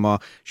grandma,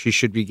 she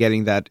should be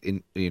getting that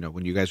in,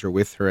 when you guys are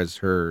with her as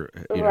her,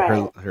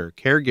 her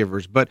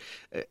caregivers. But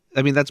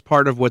I mean, that's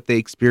part of what they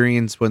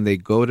experience when they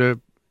go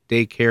to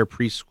daycare,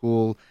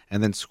 preschool,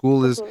 and then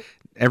school is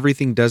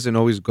everything doesn't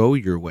always go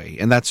your way.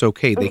 And that's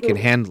okay. They can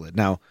handle it.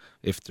 Now,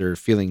 if they're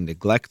feeling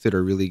neglected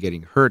or really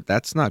getting hurt,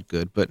 that's not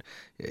good. But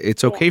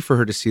it's okay for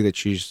her to see that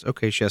she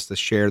has to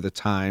share the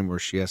time, or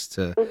she has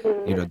to,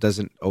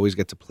 doesn't always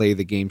get to play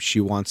the game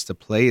she wants to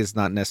play is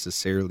not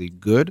necessarily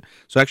good.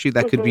 So actually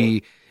that could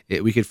be,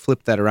 we could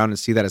flip that around and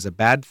see that as a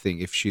bad thing.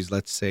 If she's,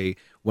 let's say,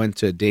 went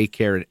to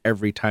daycare and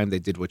every time they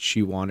did what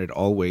she wanted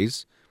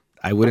always,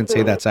 I wouldn't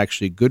say that's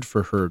actually good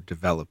for her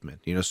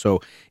development.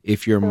 So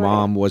if your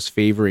mom was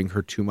favoring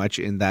her too much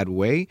in that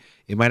way,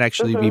 it might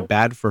actually be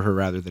bad for her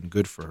rather than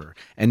good for her.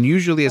 And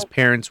usually as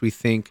parents, we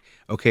think,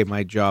 okay,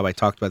 my job, I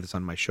talked about this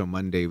on my show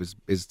Monday,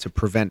 is to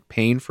prevent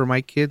pain for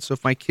my kid. So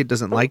if my kid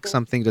doesn't like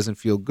something, doesn't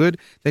feel good,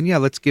 then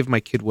let's give my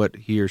kid what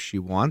he or she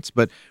wants.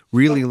 But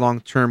really long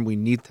term, we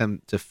need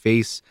them to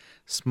face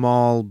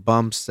small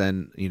bumps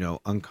and,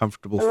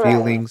 uncomfortable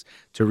feelings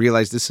to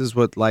realize this is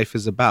what life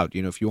is about.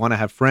 If you want to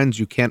have friends,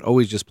 you can't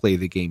always just play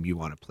the game you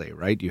want to play,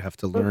 right? You have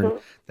to learn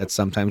that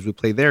sometimes we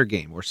play their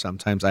game, or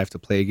sometimes I have to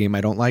play a game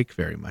I don't like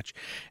very much.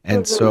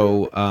 And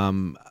so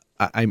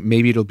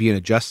maybe it'll be an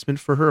adjustment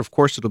for her. Of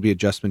course, it'll be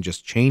adjustment,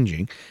 just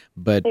changing.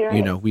 But,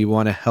 we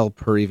want to help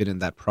her even in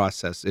that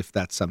process if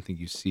that's something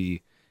you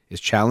see is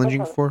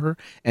challenging for her.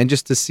 And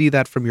just to see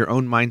that from your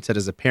own mindset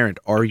as a parent,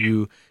 are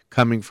you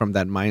coming from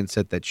that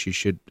mindset that she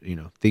should,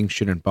 things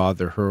shouldn't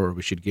bother her, or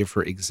we should give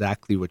her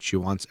exactly what she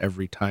wants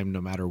every time, no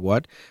matter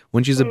what?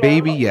 When she's a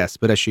baby, yes.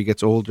 But as she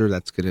gets older,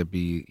 that's going to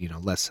be,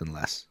 less and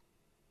less.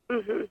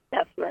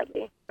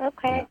 Definitely.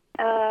 Okay.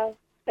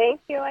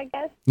 Thank you, I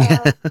guess.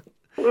 That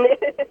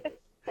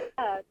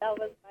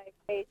was my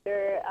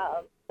major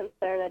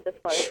concern. I just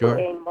wanted Sure.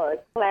 to gain more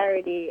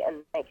clarity and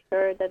make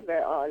sure that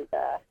we're on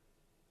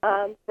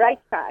the right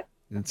track.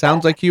 It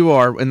sounds like you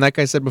are, and like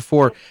I said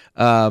before,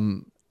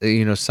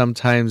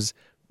 sometimes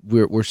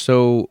we're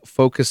so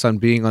focused on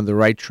being on the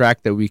right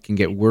track that we can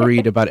get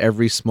worried about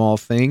every small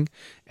thing,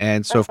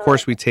 and so of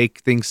course we take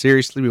things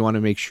seriously. We want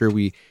to make sure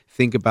we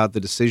think about the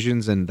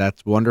decisions, and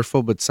that's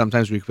wonderful. But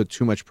sometimes we put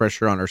too much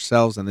pressure on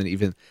ourselves, and then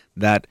even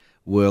that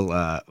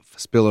will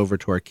spill over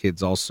to our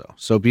kids also.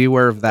 So be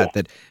aware of that.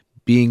 That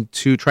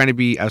trying to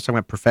be, I was talking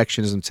about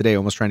perfectionism today,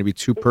 almost trying to be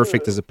too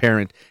perfect as a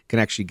parent can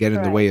actually get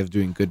in the way of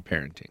doing good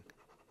parenting.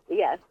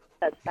 Yes,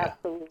 that's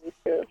absolutely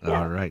true.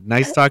 Yeah. All right.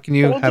 Nice talking to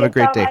you. Have a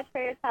great day. Thank you so much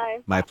for your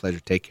time. My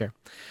pleasure. Take care.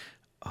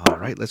 All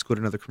right. Let's go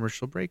to another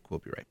commercial break. We'll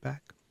be right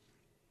back.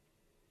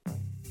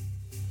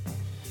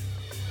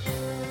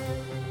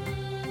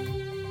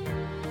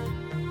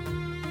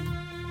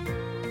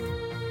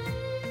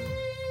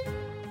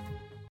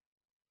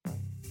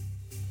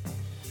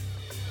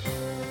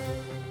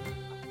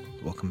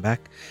 Welcome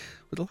back.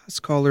 With the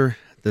last caller,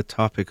 the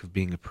topic of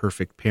being a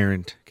perfect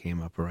parent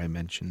came up, where I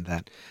mentioned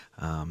that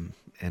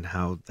and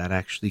how that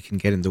actually can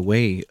get in the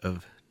way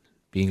of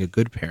being a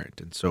good parent.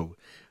 And so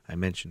I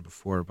mentioned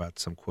before about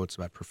some quotes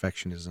about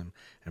perfectionism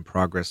and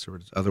progress,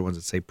 or other ones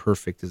that say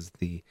perfect is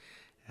I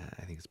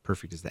think it's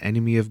perfect is the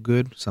enemy of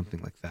good,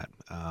 something like that.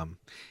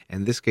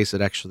 In this case,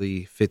 it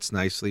actually fits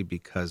nicely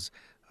because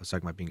I was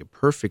talking about being a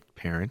perfect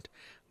parent,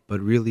 but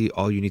really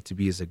all you need to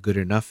be is a good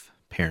enough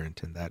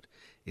parent, and that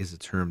is a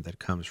term that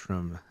comes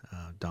from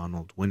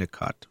Donald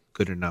Winnicott,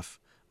 good enough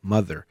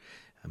mother,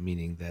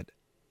 meaning that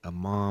a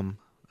mom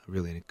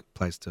really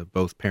applies to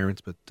both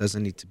parents, but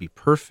doesn't need to be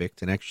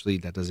perfect, and actually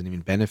that doesn't even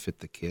benefit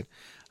the kid.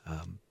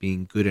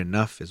 Being good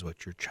enough is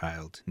what your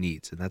child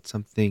needs, and that's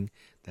something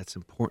that's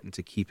important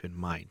to keep in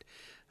mind.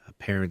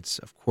 Parents,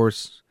 of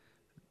course,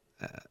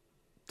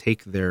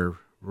 take their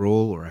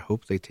role, or I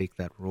hope they take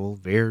that role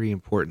very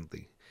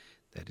importantly.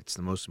 That it's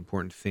the most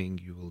important thing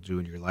you will do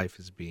in your life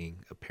is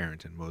being a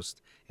parent, and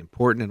most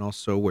important, and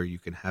also where you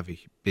can have a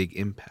big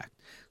impact.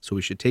 So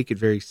we should take it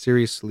very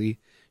seriously.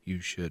 You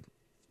should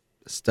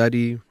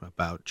study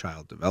about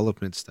child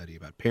development, study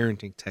about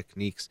parenting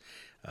techniques.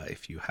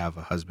 If you have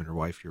a husband or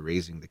wife you're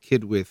raising the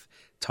kid with,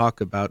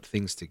 talk about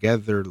things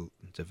together,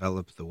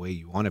 develop the way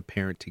you want to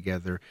parent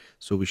together.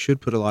 So we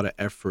should put a lot of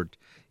effort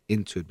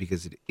into it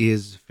because it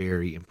is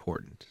very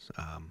important.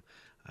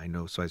 I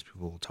know sometimes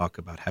people will talk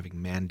about having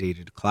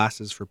mandated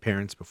classes for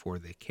parents before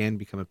they can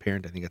become a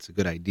parent. I think that's a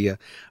good idea.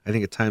 I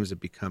think at times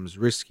it becomes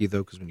risky,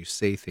 though, because when you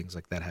say things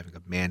like that, having a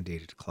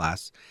mandated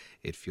class,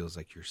 it feels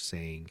like you're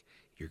saying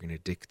you're going to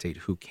dictate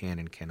who can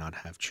and cannot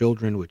have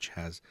children, which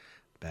has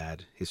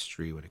bad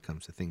history when it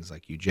comes to things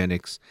like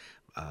eugenics.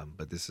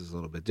 But this is a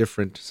little bit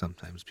different.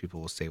 Sometimes people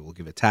will say we'll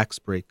give a tax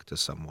break to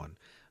someone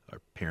or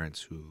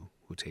parents who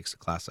takes a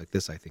class like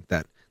this. I think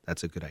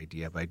that's a good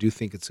idea. But I do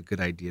think it's a good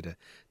idea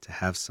to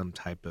have some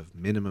type of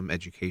minimum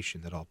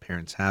education that all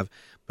parents have.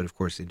 But of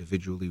course,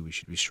 individually, we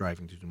should be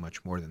striving to do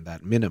much more than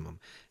that minimum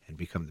and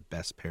become the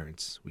best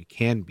parents we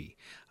can be.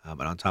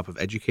 But on top of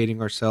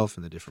educating ourselves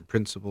in the different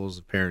principles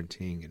of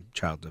parenting and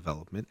child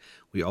development,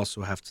 we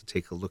also have to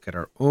take a look at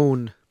our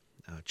own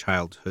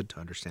childhood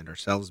to understand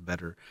ourselves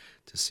better,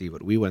 to see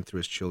what we went through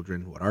as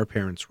children, what our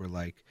parents were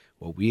like,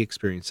 what we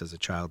experienced as a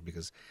child,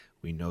 because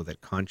we know that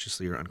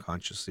consciously or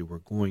unconsciously we're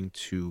going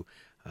to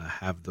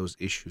have those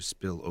issues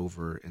spill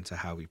over into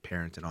how we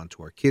parent and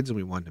onto our kids, and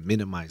we want to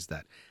minimize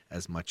that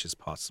as much as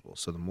possible.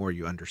 So the more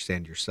you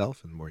understand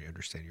yourself and the more you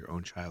understand your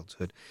own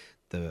childhood,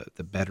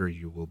 the better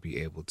you will be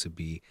able to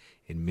be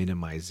in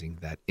minimizing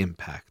that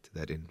impact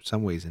that in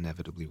some ways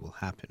inevitably will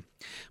happen.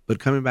 But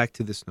coming back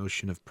to this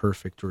notion of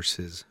perfect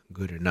versus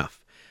good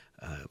enough,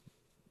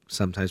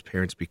 sometimes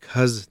parents,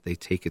 because they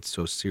take it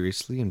so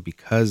seriously and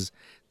because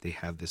they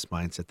have this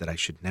mindset that I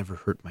should never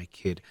hurt my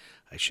kid,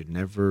 I should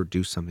never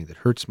do something that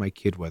hurts my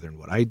kid, whether in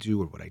what I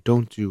do or what I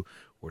don't do,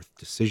 or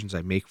decisions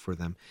I make for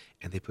them,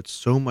 and they put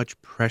so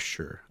much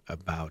pressure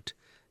about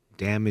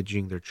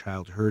damaging their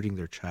child, hurting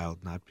their child,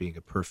 not being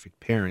a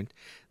perfect parent,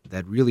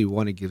 that really,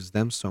 one, it gives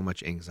them so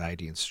much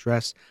anxiety and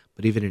stress,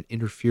 but even it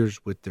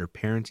interferes with their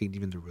parenting,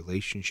 even the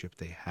relationship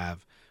they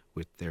have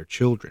with their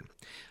children.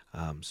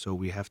 So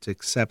we have to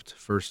accept,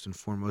 first and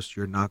foremost,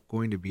 you're not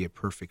going to be a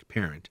perfect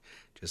parent.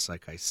 Just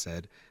like I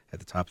said at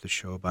the top of the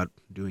show about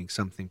doing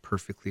something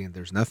perfectly, and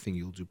there's nothing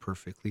you'll do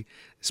perfectly,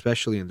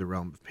 especially in the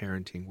realm of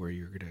parenting, where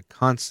you're going to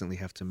constantly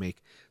have to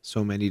make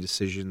so many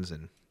decisions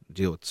and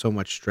deal with so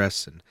much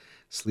stress and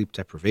sleep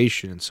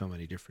deprivation and so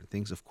many different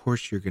things. Of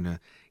course, you're going to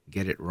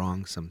get it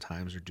wrong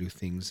sometimes, or do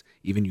things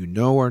even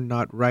are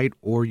not right,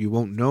 or you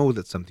won't know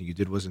that something you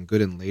did wasn't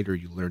good, and later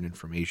you learn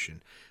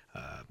information.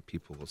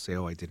 People will say,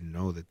 I didn't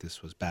know that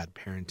this was bad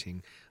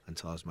parenting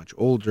until I was much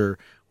older,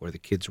 or the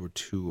kids were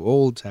too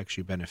old to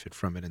actually benefit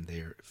from it, and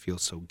they feel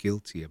so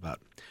guilty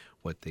about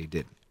what they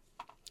did.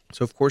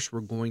 So, of course,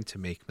 we're going to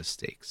make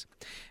mistakes.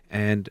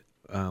 And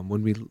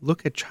when we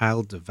look at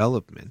child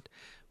development,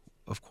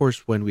 of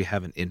course, when we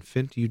have an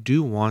infant, you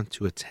do want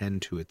to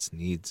attend to its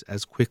needs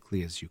as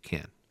quickly as you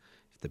can.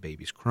 the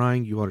baby's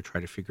crying, you want to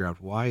try to figure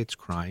out why it's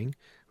crying.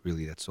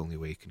 Really, that's the only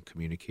way it can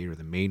communicate, or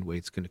the main way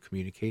it's going to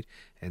communicate,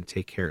 and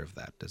take care of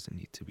that. Does it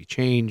need to be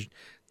changed?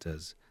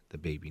 Does the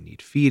baby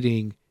need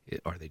feeding?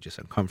 Are they just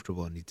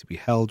uncomfortable and need to be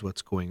held?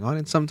 What's going on?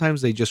 And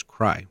sometimes they just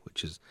cry,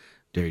 which is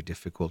very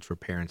difficult for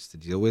parents to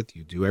deal with.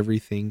 You do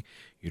everything,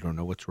 you don't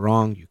know what's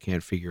wrong, you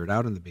can't figure it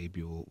out, and the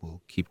baby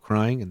will keep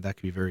crying, and that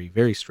can be very,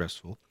 very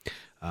stressful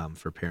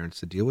for parents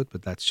to deal with,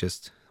 but that's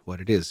just what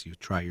it is. You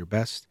try your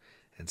best,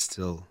 and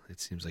still it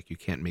seems like you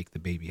can't make the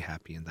baby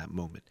happy in that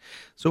moment.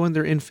 So when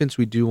they're infants,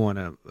 we do want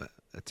to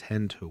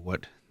attend to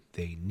what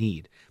they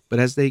need. But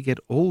as they get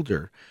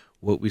older,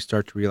 what we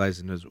start to realize,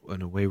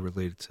 in a way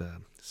related to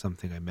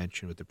something I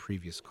mentioned with the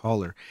previous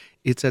caller,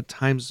 it's at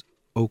times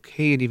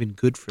okay and even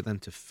good for them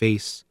to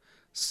face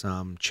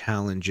some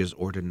challenges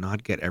or to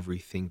not get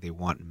everything they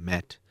want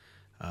met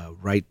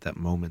right that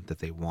moment that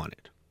they want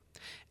it.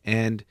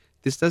 And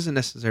this doesn't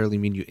necessarily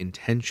mean you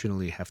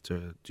intentionally have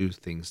to do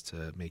things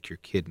to make your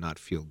kid not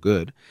feel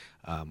good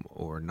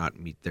or not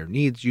meet their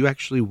needs. You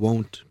actually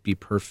won't be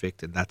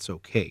perfect, and that's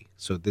okay.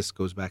 So this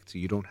goes back to,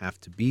 you don't have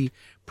to be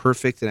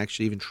perfect, and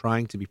actually even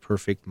trying to be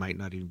perfect might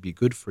not even be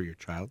good for your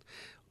child.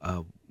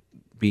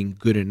 Being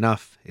good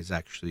enough is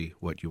actually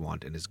what you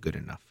want, and is good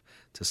enough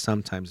to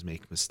sometimes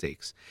make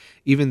mistakes.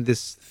 Even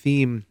this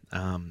theme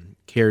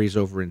carries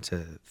over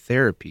into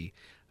therapy.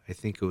 I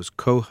think it was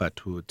Kohut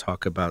who would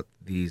talk about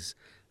these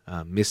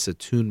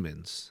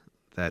misattunements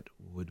that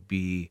would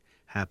be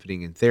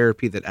happening in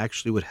therapy that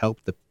actually would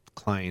help the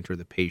client or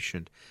the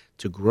patient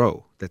to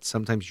grow, that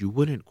sometimes you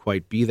wouldn't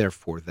quite be there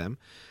for them.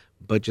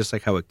 But just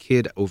like how a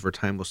kid over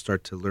time will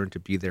start to learn to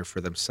be there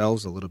for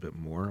themselves a little bit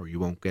more, or you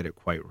won't get it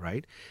quite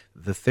right,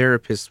 the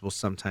therapist will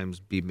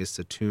sometimes be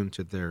misattuned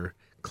to their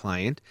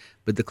client,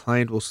 but the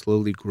client will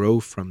slowly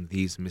grow from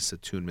these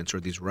misattunements or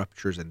these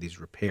ruptures and these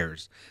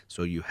repairs.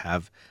 So you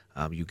have,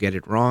 you get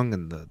it wrong,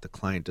 and the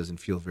client doesn't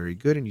feel very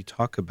good, and you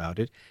talk about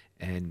it,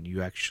 and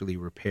you actually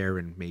repair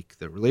and make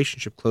the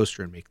relationship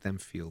closer and make them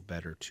feel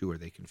better too, or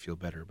they can feel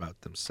better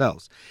about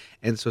themselves.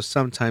 And so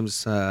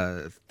sometimes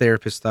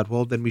therapists thought,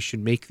 well, then we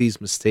should make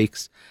these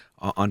mistakes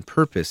on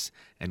purpose.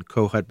 And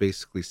Kohut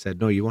basically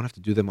said, no, you won't have to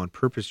do them on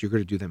purpose. You're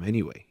going to do them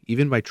anyway.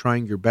 Even by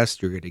trying your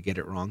best, you're going to get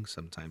it wrong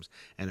sometimes.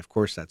 And of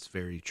course, that's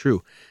very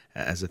true.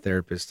 As a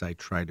therapist, I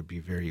try to be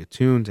very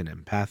attuned and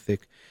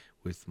empathic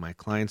with my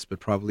clients, but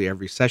probably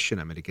every session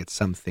I'm going to get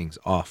some things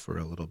off or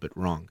a little bit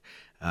wrong.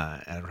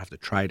 I don't have to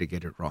try to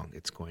get it wrong.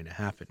 It's going to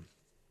happen.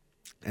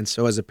 And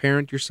so as a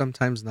parent, you're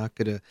sometimes not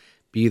going to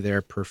be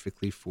there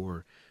perfectly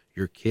for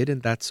your kid,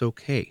 and that's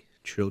okay.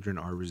 Children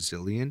are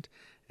resilient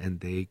and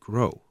they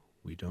grow.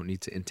 We don't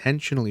need to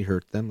intentionally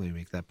hurt them. Let me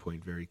make that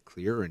point very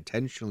clear, or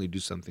intentionally do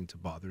something to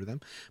bother them.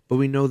 But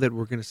we know that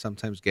we're going to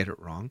sometimes get it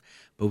wrong,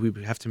 but we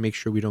have to make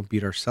sure we don't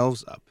beat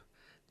ourselves up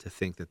to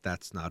think that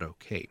that's not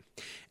okay.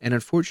 And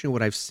unfortunately,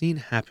 what I've seen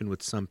happen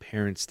with some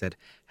parents that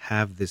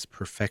have this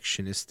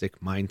perfectionistic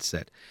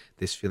mindset,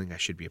 this feeling, I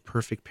should be a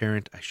perfect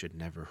parent, I should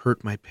never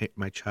hurt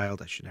my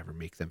child, I should never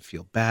make them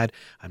feel bad,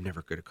 I'm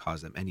never going to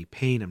cause them any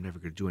pain, I'm never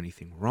going to do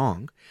anything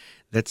wrong.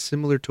 That's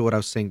similar to what I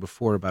was saying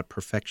before about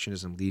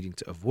perfectionism leading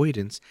to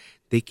avoidance.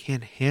 They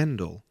can't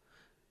handle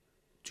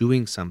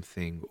doing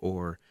something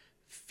or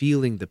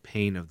feeling the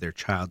pain of their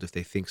child if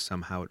they think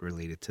somehow it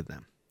related to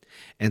them.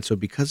 And so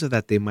because of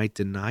that, they might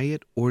deny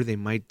it, or they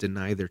might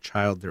deny their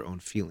child their own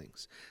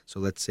feelings.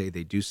 So let's say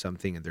they do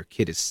something and their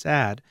kid is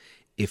sad.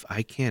 If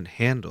I can't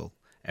handle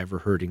ever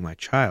hurting my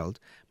child,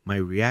 my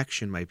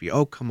reaction might be,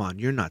 oh, come on,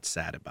 you're not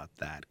sad about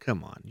that.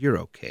 Come on, you're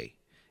okay.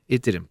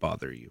 It didn't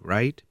bother you,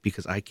 right?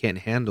 Because I can't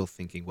handle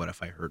thinking, what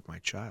if I hurt my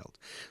child?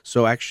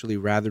 So actually,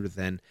 rather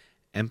than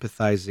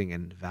empathizing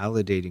and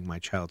validating my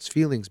child's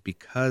feelings,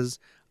 because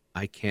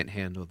I can't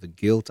handle the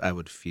guilt I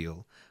would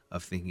feel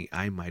of thinking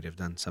I might have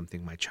done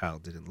something my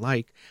child didn't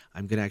like,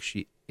 I'm going to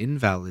actually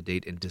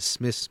invalidate and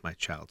dismiss my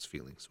child's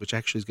feelings, which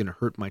actually is going to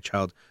hurt my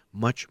child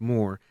much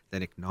more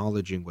than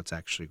acknowledging what's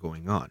actually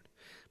going on.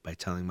 By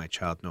telling my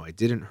child, no, I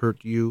didn't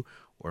hurt you,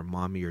 or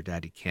mommy or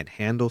daddy can't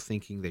handle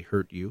thinking they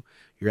hurt you,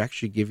 you're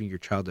actually giving your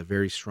child a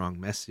very strong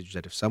message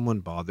that if someone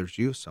bothers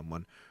you,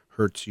 someone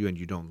hurts you and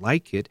you don't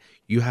like it,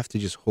 you have to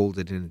just hold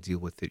it in and deal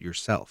with it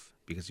yourself.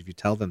 Because if you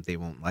tell them, they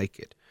won't like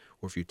it.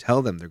 Or if you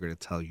tell them, they're going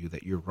to tell you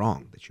that you're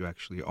wrong, that you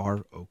actually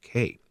are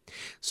okay.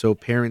 So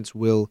parents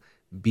will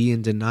be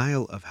in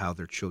denial of how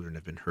their children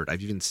have been hurt.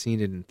 I've even seen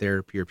it in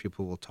therapy, or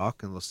people will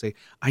talk and they'll say,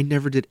 I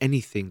never did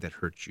anything that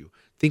hurt you.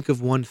 Think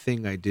of one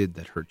thing I did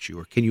that hurt you.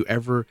 Or can you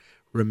ever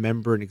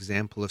remember an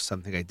example of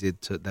something I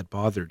did that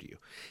bothered you?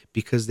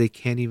 Because they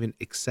can't even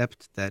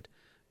accept that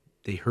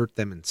they hurt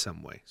them in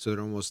some way. So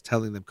they're almost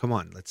telling them, come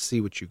on, let's see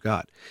what you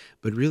got.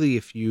 But really,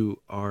 if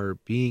you are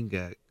being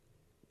a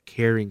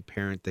caring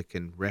parent that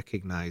can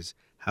recognize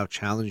how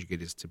challenging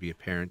it is to be a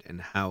parent and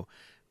how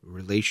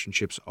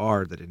relationships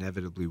are that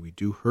inevitably we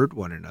do hurt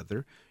one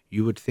another,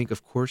 you would think,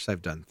 of course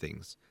I've done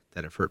things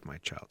that have hurt my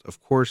child.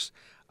 Of course,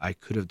 I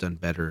could have done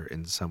better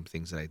in some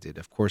things that I did.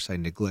 Of course, I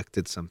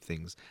neglected some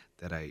things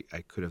that I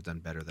could have done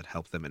better that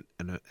helped them.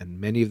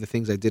 And many of the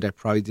things I did, I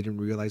probably didn't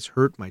realize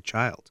hurt my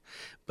child.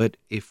 But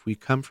if we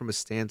come from a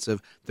stance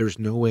of there's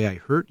no way I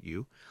hurt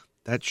you,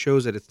 that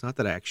shows that it's not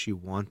that I actually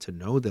want to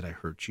know that I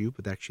hurt you,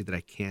 but actually that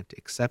I can't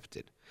accept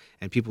it.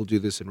 And people do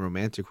this in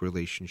romantic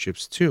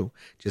relationships too,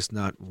 just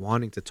not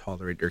wanting to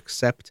tolerate or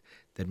accept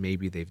that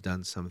maybe they've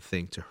done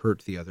something to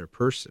hurt the other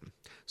person.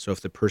 So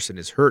if the person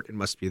is hurt, it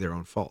must be their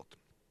own fault.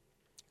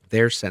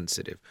 They're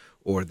sensitive,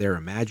 or they're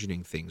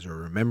imagining things or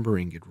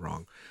remembering it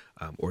wrong,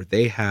 or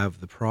they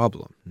have the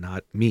problem,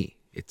 not me.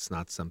 It's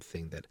not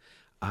something that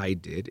I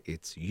did,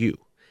 it's you.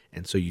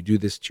 And so you do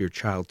this to your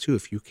child too.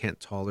 If you can't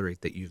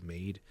tolerate that you've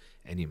made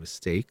any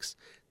mistakes,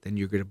 then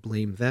you're going to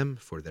blame them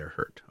for their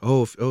hurt.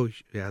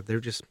 Yeah,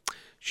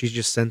 she's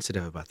just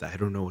sensitive about that. I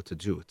don't know what to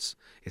do.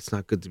 It's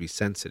not good to be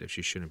sensitive.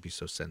 She shouldn't be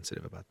so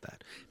sensitive about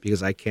that,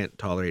 because I can't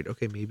tolerate,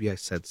 okay, maybe I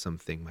said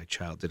something my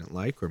child didn't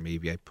like, or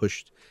maybe I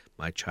pushed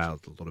my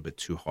child a little bit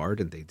too hard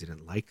and they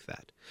didn't like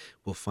that.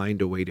 We'll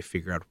find a way to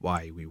figure out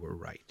why we were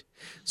right.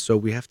 So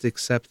we have to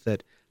accept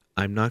that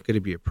I'm not going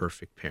to be a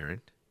perfect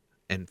parent,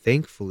 and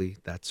thankfully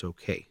that's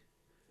okay.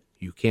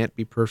 You can't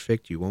be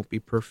perfect. You won't be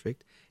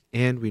perfect.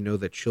 And we know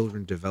that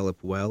children develop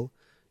well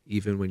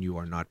even when you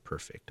are not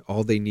perfect.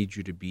 All they need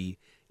you to be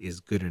is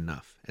good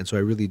enough. And so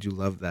I really do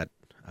love that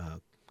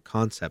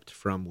concept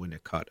from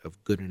Winnicott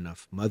of good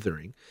enough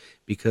mothering,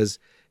 because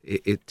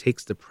it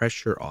takes the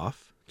pressure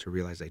off to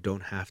realize I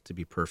don't have to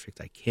be perfect.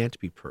 I can't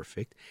be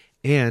perfect.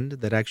 And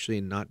that actually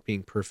in not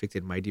being perfect,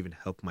 it might even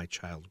help my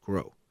child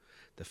grow.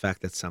 The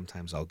fact that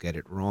sometimes I'll get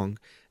it wrong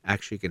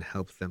actually can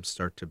help them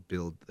start to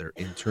build their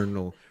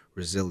internal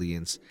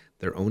resilience,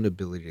 their own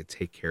ability to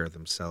take care of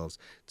themselves,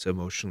 to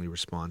emotionally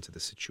respond to the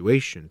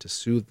situation, to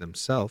soothe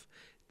themselves,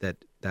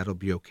 that'll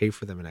be okay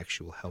for them and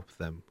actually will help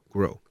them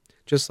grow.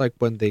 Just like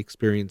when they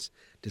experience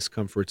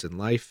discomforts in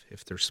life,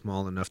 if they're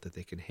small enough that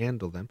they can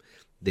handle them,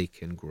 they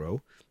can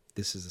grow.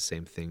 This is the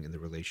same thing in the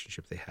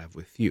relationship they have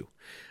with you.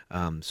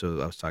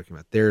 So I was talking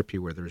about therapy,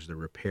 where there's the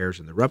repairs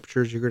and the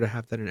ruptures. You're going to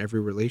have that in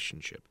every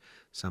relationship.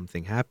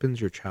 Something happens,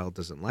 your child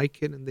doesn't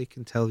like it, and they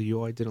can tell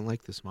you, oh, I didn't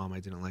like this, Mom,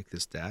 I didn't like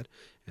this, Dad.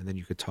 And then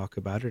you could talk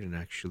about it and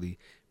actually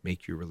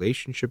make your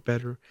relationship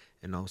better,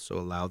 and also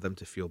allow them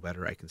to feel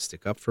better. I can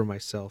stick up for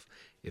myself.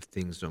 If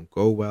things don't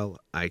go well,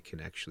 I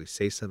can actually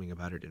say something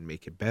about it and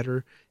make it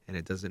better. And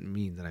it doesn't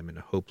mean that I'm in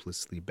a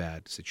hopelessly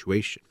bad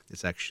situation.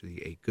 It's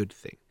actually a good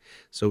thing.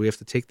 So we have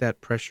to take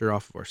that pressure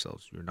off of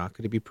ourselves. You're not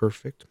going to be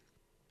perfect,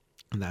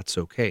 and that's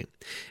okay.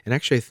 And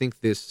actually, I think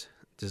this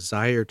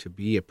desire to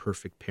be a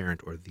perfect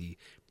parent, or the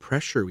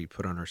pressure we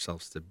put on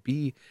ourselves to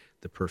be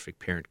the perfect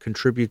parent,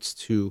 contributes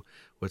to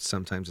what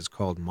sometimes is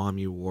called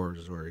mommy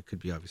wars, or it could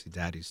be obviously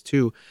daddies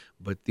too,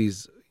 but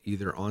these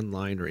either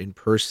online or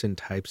in-person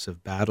types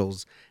of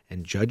battles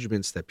and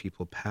judgments that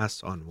people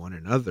pass on one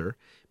another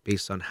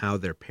based on how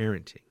they're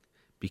parenting.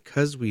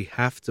 Because we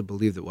have to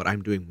believe that what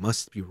I'm doing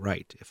must be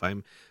right. If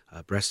I'm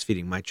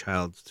breastfeeding my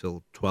child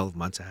till 12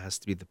 months, it has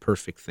to be the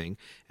perfect thing.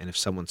 And if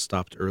someone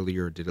stopped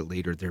earlier or did it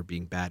later, they're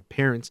being bad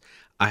parents.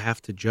 I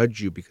have to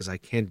judge you because I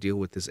can't deal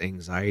with this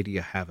anxiety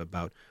I have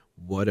about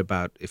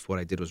if what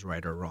I did was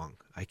right or wrong.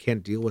 I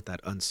can't deal with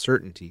that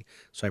uncertainty.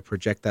 So I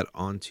project that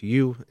onto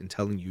you and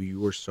telling you you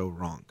were so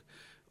wrong.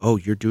 Oh,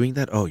 you're doing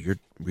that? Oh, you're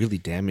really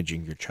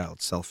damaging your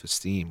child's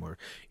self-esteem, or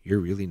you're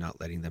really not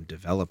letting them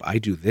develop. I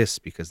do this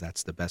because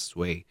that's the best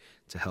way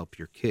to help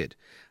your kid.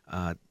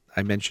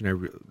 I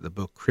mentioned the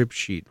book Crib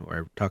Sheet, or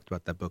I talked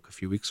about that book a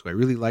few weeks ago. I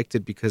really liked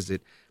it because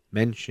it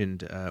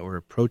mentioned or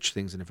approached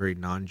things in a very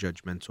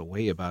non-judgmental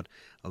way about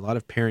a lot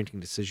of parenting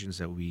decisions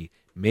that we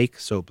make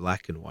so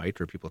black and white,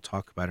 or people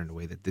talk about in a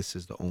way that this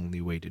is the only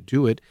way to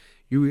do it.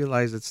 You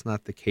realize it's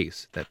not the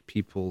case, that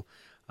people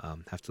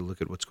have to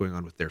look at what's going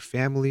on with their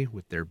family,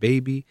 with their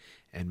baby,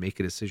 and make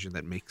a decision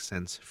that makes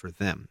sense for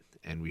them.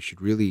 And we should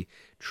really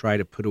try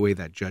to put away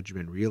that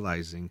judgment,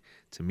 realizing,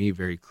 to me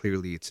very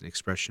clearly, it's an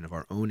expression of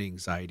our own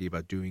anxiety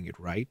about doing it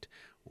right,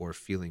 or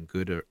feeling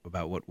good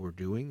about what we're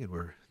doing, and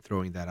we're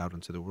throwing that out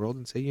into the world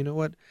and say, you know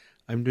what,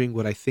 I'm doing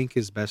what I think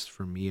is best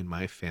for me and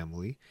my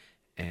family,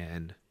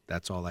 and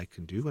that's all I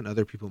can do. And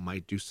other people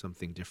might do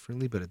something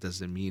differently, but it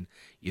doesn't mean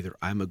either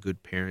I'm a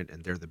good parent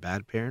and they're the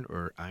bad parent,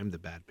 or I'm the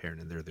bad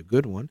parent and they're the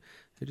good one.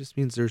 It just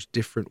means there's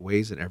different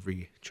ways, and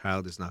every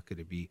child is not going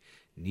to be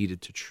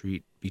needed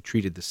to be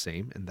treated the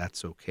same, and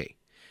that's okay.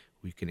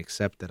 We can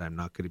accept that I'm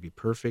not going to be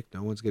perfect.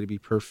 No one's going to be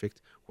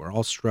perfect. We're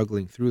all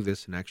struggling through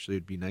this, and actually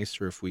it'd be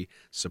nicer if we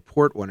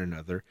support one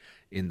another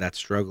in that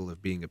struggle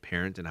of being a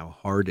parent and how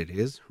hard it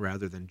is,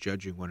 rather than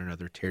judging one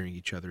another, tearing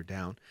each other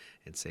down,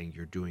 and saying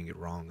you're doing it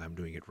wrong, I'm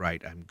doing it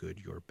right, I'm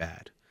good, you're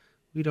bad.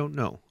 We don't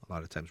know. A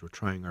lot of times we're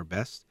trying our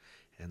best,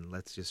 and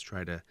let's just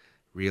try to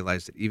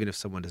realize that even if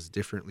someone does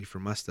differently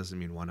from us, doesn't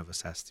mean one of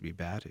us has to be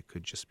bad. It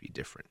could just be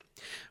different.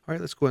 All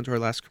right, let's go into our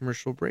last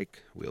commercial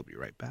break. We'll be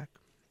right back.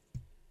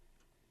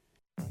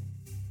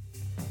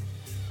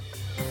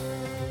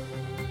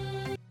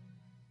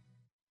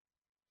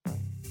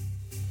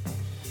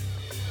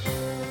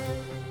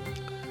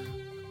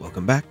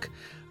 Welcome back.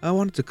 I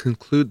wanted to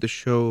conclude the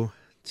show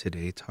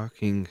today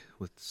talking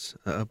with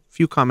a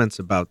few comments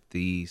about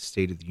the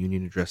State of the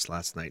Union address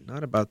last night,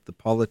 not about the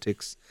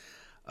politics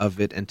of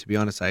it. And to be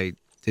honest, I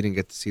didn't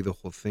get to see the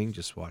whole thing,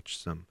 just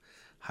watched some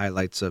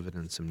highlights of it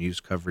and some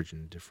news coverage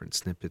and different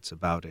snippets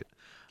about it.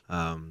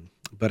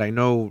 But I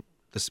know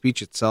the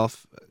speech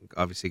itself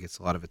obviously gets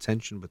a lot of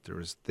attention, but there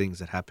was things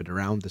that happened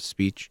around the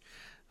speech.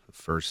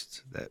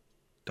 First, that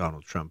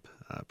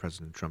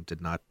President Trump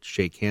did not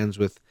shake hands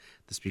with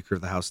the Speaker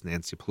of the House,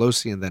 Nancy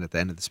Pelosi, and then at the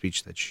end of the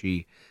speech that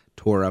she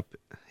tore up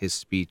his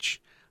speech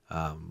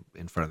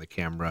in front of the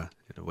camera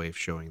in a way of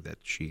showing that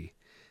she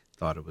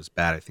thought it was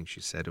bad. I think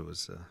she said it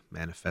was a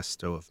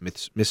manifesto of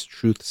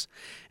mistruths.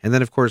 And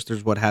then, of course,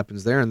 there's what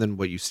happens there and then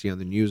what you see on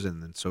the news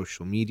and then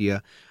social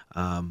media.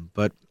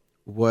 But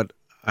what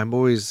I'm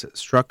always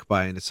struck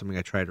by, and it's something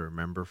I try to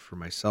remember for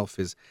myself,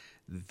 is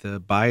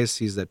the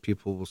biases that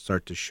people will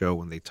start to show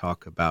when they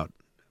talk about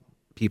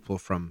people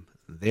from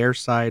their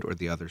side or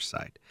the other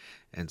side.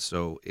 And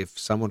so if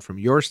someone from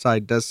your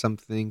side does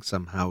something,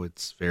 somehow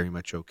it's very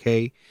much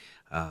okay.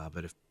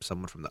 But if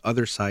someone from the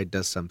other side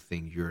does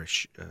something, you're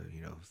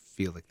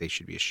feel like they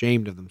should be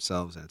ashamed of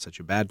themselves and it's such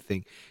a bad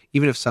thing,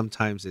 even if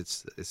sometimes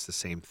it's the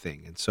same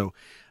thing. And so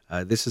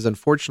this is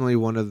unfortunately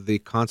one of the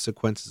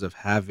consequences of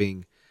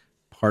having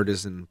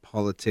partisan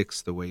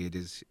politics the way it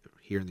is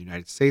here in the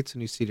United States,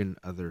 and you see it in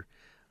other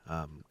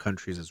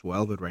countries as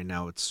well. But right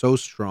now it's so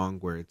strong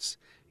where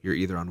you're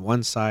either on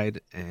one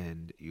side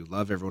and you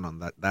love everyone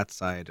on that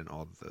side and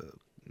all the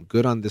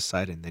good on this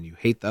side, and then you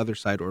hate the other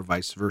side, or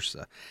vice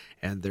versa.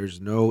 And there's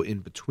no in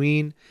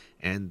between,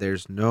 and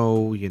there's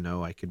no,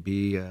 I could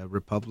be a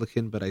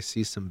Republican, but I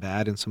see some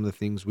bad in some of the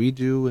things we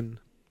do and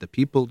the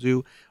people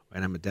do,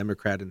 and I'm a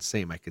Democrat, and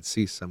same. I could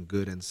see some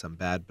good and some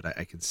bad, but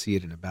I can see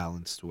it in a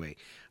balanced way.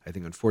 I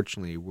think,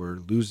 unfortunately, we're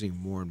losing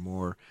more and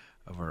more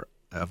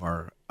of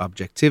our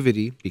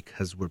objectivity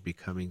because we're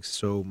becoming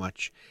so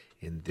much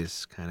in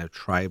this kind of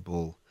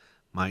tribal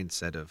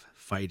mindset of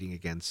fighting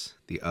against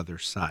the other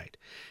side.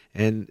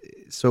 And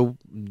so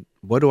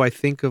what do I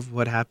think of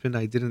what happened?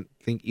 I didn't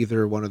think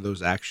either one of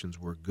those actions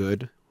were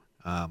good.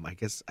 I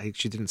guess I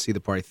actually didn't see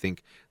the part. I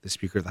think the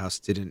Speaker of the House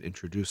didn't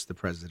introduce the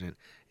president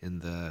in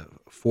the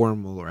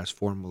formal or as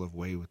formal of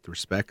way with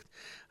respect.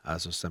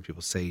 So some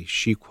people say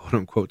she, quote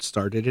unquote,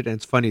 started it. And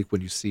it's funny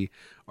when you see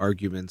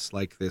arguments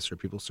like this or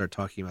people start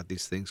talking about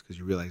these things because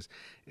you realize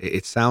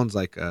it sounds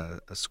like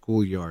a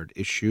schoolyard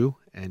issue.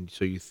 And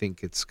so you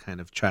think it's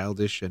kind of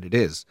childish, and it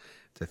is.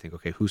 To think,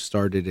 okay, who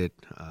started it?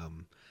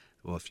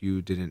 Well, if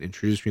you didn't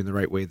introduce me in the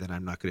right way, then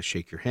I'm not going to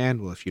shake your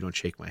hand. Well, if you don't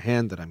shake my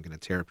hand, then I'm going to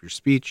tear up your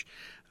speech.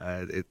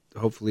 It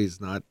hopefully is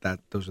not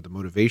that those are the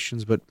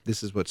motivations, but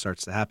this is what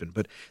starts to happen.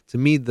 But to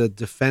me, the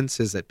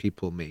defenses that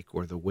people make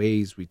or the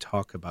ways we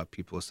talk about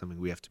people is something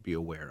we have to be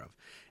aware of.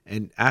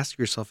 And ask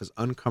yourself, as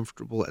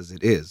uncomfortable as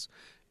it is,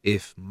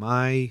 if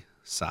my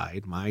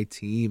side, my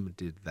team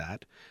did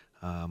that,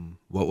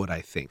 what would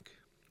I think?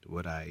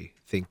 Would I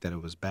think that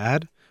it was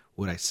bad?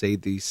 Would I say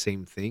these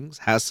same things?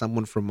 Has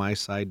someone from my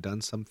side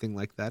done something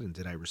like that, and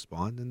did I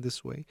respond in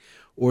this way?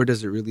 Or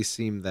does it really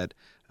seem that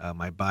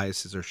my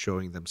biases are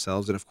showing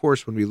themselves? And of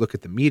course, when we look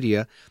at the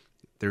media,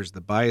 there's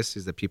the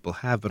biases that people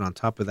have, but on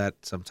top of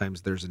that,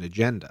 sometimes there's an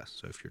agenda.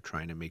 So if you're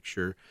trying to make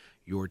sure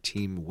your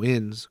team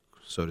wins,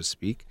 so to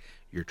speak,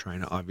 you're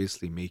trying to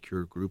obviously make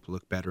your group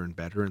look better and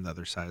better and the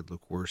other side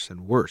look worse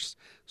and worse.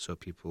 So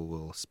people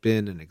will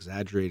spin and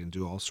exaggerate and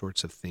do all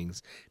sorts of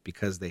things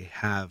because they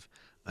have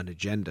an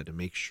agenda to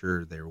make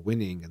sure they're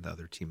winning and the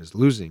other team is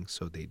losing,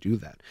 so they do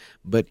that.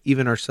 But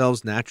even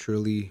ourselves,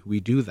 naturally,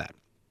 we do that.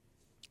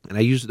 And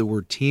I use the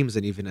word teams,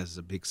 and even as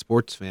a big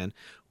sports fan,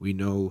 we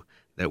know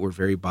that we're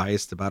very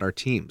biased about our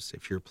teams.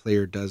 If your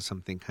player does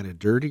something kind of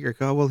dirty, you're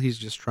like, oh, well, he's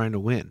just trying to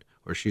win,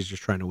 or she's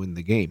just trying to win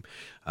the game.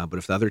 But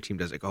if the other team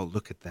does, like, oh,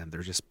 look at them,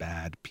 they're just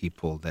bad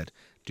people that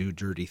do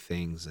dirty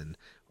things and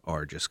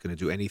are just going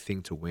to do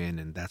anything to win,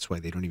 and that's why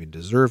they don't even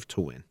deserve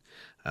to win.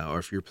 Or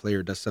if your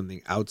player does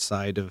something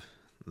outside of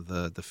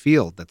the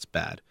field that's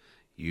bad,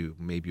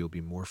 you'll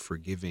be more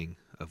forgiving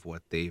of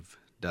what they've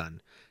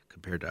done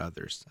compared to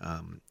others.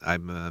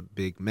 I'm a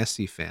big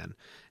Messi fan,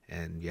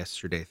 and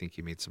yesterday I think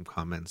he made some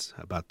comments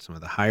about some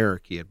of the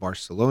hierarchy at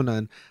Barcelona,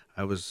 and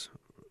I was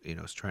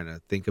trying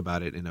to think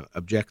about it in an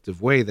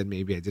objective way. Then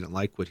maybe I didn't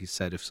like what he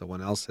said if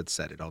someone else had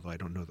said it, although I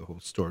don't know the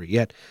whole story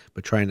yet,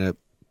 but trying to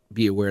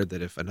be aware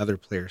that if another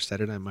player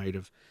said it, I might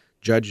have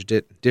judged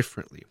it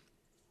differently.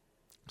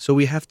 So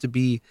we have to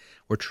be,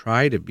 or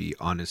try to be,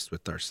 honest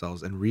with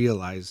ourselves and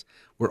realize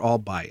we're all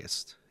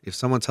biased. If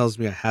someone tells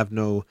me I have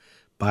no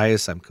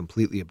bias, I'm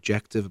completely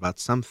objective about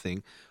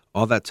something,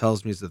 all that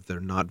tells me is that they're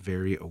not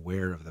very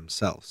aware of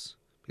themselves.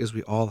 Because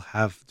we all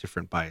have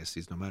different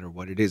biases, no matter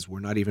what it is. We're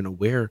not even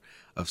aware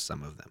of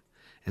some of them.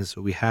 And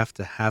so we have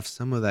to have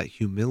some of that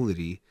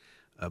humility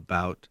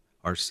about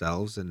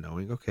ourselves and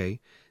knowing, okay,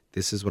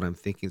 this is what I'm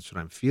thinking, it's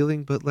what I'm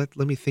feeling, but let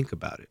me think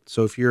about it.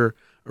 So if you're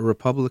a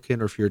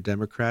Republican or if you're a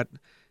Democrat,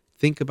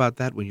 think about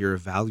that when you're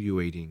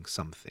evaluating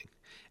something.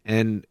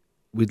 And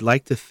we'd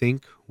like to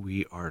think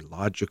we are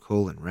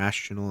logical and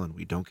rational and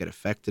we don't get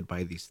affected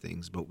by these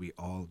things, but we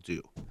all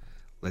do.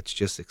 Let's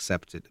just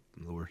accept it.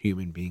 We're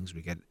human beings.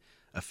 We get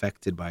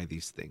affected by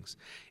these things.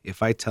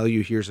 If I tell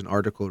you here's an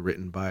article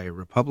written by a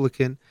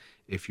Republican,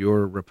 if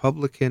you're a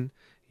Republican,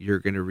 you're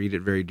going to read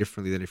it very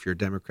differently than if you're a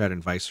Democrat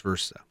and vice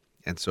versa.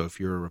 And so if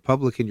you're a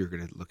Republican, you're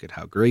going to look at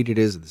how great it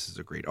is. And this is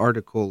a great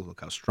article.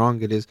 Look how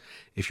strong it is.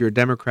 If you're a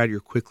Democrat, you're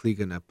quickly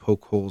going to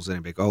poke holes in it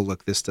and be like, oh,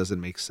 look, this doesn't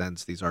make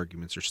sense. These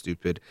arguments are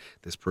stupid.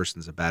 This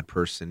person's a bad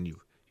person.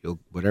 You'll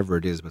whatever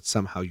it is, but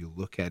somehow you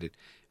look at it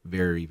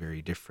very,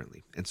 very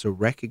differently. And so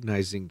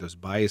recognizing those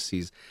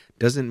biases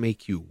doesn't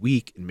make you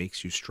weak. It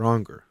makes you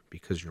stronger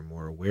because you're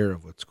more aware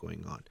of what's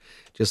going on.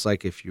 Just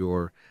like if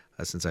you're,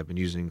 since I've been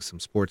using some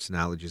sports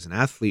analogies, an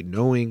athlete,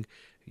 knowing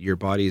your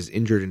body is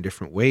injured in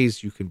different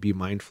ways, you can be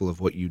mindful of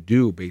what you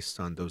do based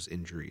on those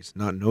injuries.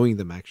 Not knowing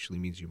them actually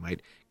means you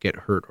might get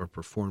hurt or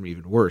perform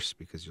even worse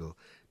because you'll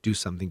do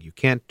something you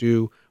can't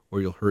do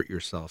or you'll hurt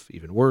yourself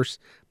even worse.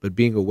 But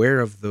being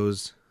aware of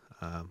those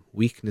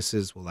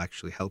weaknesses will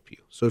actually help you.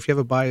 So if you have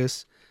a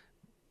bias,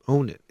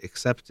 own it,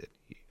 accept it.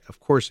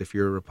 Of course, if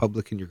you're a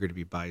Republican, you're going to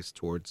be biased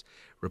towards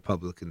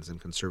Republicans and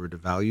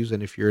conservative values.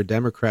 And if you're a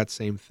Democrat,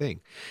 same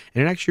thing.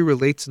 And it actually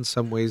relates in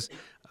some ways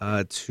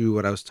to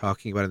what I was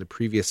talking about in the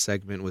previous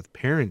segment with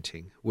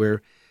parenting,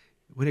 where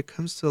when it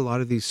comes to a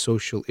lot of these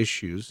social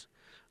issues,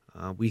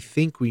 we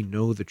think we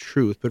know the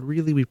truth, but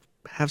really we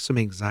have some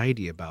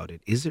anxiety about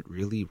it. Is it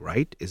really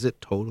right? Is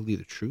it totally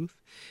the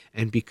truth?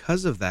 And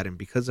because of that, and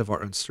because of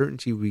our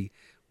uncertainty, we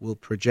will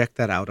project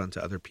that out onto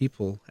other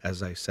people.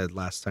 As I said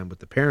last time with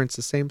the parents,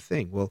 the same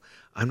thing. Well,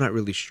 I'm not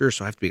really sure,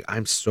 so I have to be,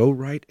 I'm so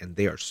right and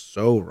they are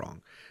so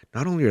wrong.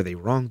 Not only are they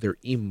wrong, they're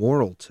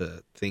immoral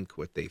to think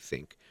what they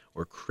think,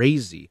 or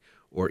crazy,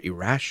 or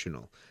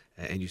irrational.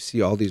 And you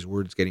see all these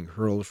words getting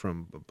hurled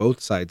from both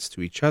sides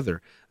to each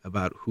other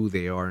about who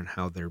they are and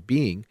how they're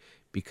being,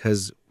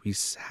 because we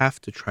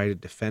have to try to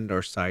defend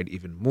our side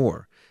even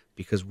more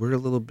because we're a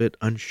little bit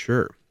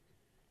unsure.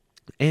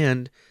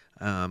 And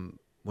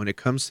when it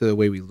comes to the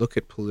way we look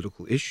at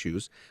political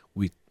issues,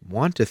 we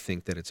want to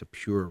think that it's a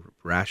pure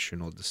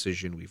rational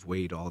decision. We've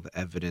weighed all the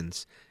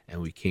evidence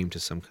and we came to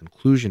some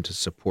conclusion to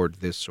support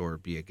this or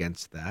be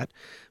against that.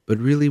 But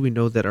really, we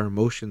know that our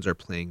emotions are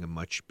playing a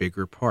much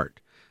bigger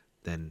part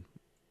than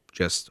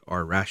just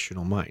our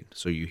rational mind.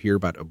 So you hear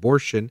about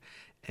abortion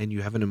and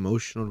you have an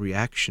emotional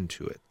reaction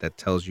to it that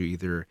tells you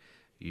either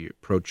you're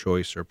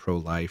pro-choice or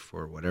pro-life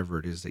or whatever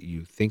it is that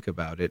you think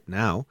about it.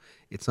 Now,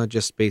 it's not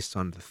just based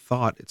on the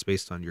thought, it's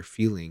based on your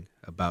feeling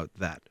about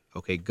that.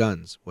 Okay,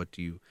 guns, what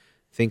do you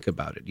think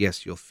about it?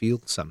 Yes, you'll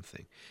feel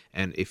something.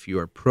 And if you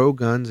are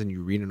pro-guns and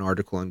you read an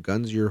article on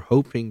guns, you're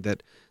hoping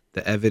that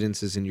the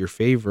evidence is in your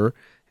favor.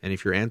 And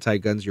if you're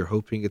anti-guns, you're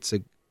hoping it's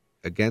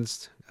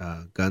against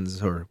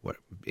guns or what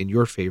in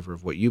your favor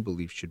of what you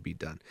believe should be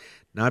done.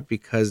 Not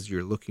because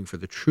you're looking for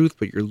the truth,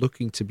 but you're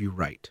looking to be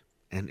right.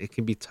 And it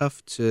can be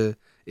tough to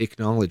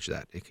acknowledge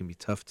that. It can be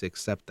tough to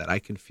accept that. I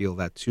can feel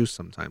that too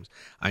sometimes.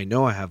 I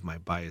know I have my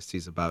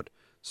biases about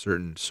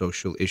certain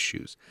social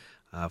issues.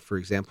 For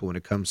example, when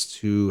it comes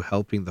to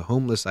helping the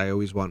homeless, I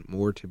always want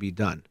more to be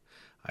done.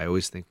 I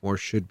always think more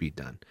should be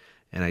done.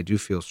 And I do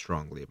feel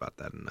strongly about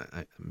that. And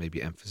I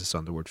maybe emphasis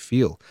on the word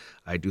feel.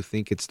 I do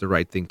think it's the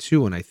right thing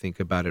too when I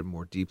think about it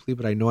more deeply,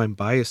 but I know I'm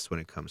biased when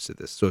it comes to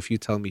this. So if you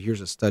tell me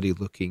here's a study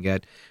looking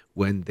at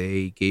when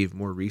they gave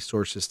more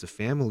resources to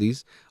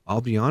families,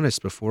 I'll be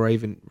honest, before I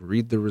even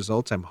read the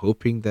results, I'm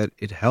hoping that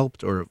it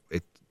helped or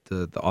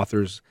the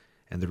authors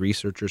and the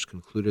researchers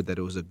concluded that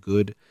it was a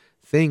good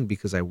thing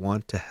because I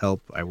want to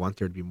help. I want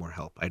there to be more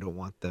help. I don't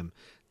want them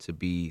to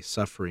be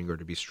suffering or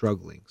to be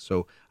struggling.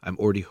 So I'm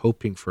already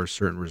hoping for a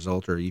certain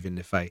result, or even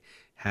if I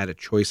had a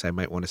choice, I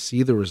might want to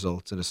see the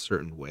results in a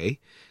certain way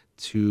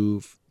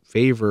to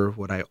favor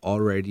what I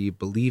already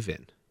believe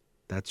in.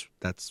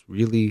 That's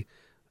really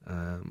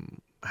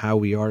how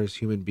we are as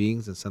human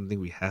beings and something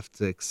we have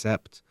to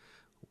accept.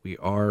 We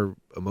are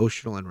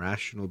emotional and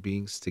rational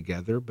beings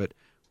together, but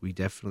we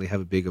definitely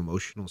have a big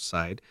emotional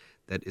side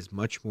that is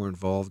much more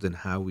involved in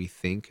how we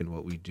think and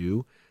what we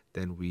do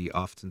than we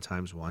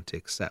oftentimes want to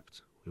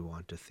accept. We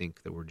want to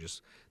think that we're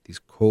just these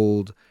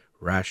cold,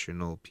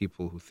 rational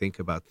people who think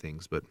about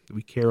things, but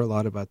we care a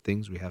lot about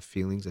things. We have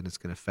feelings, and it's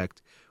going to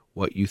affect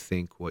what you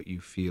think, what you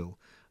feel,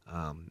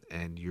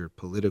 and your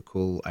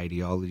political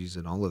ideologies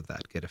and all of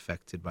that get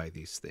affected by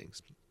these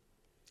things.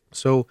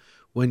 So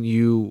when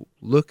you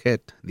look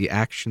at the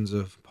actions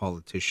of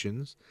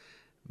politicians,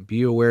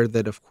 be aware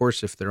that, of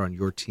course, if they're on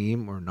your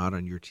team or not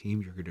on your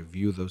team, you're going to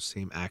view those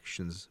same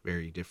actions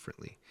very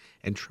differently.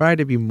 And try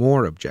to be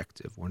more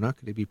objective. We're not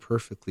going to be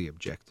perfectly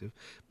objective,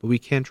 but we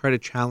can try to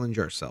challenge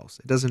ourselves.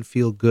 It doesn't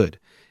feel good.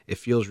 It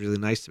feels really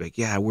nice to be like,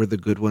 yeah, we're the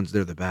good ones,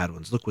 they're the bad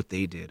ones. Look what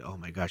they did. Oh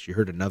my gosh, you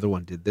heard another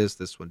one did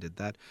this one did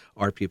that.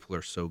 Our people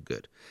are so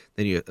good.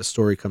 Then a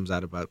story comes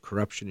out about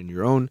corruption in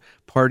your own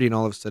party, and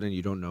all of a sudden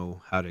you don't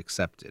know how to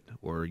accept it,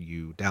 or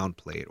you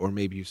downplay it, or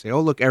maybe you say,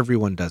 oh, look,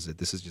 everyone does it.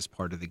 This is just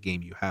part of the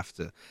game. You have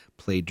to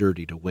play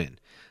dirty to win.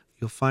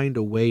 You'll find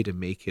a way to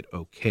make it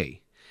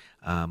okay.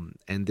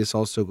 And this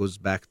also goes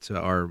back to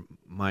our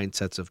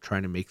mindsets of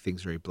trying to make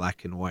things very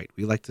black and white.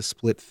 We like to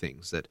split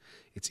things, that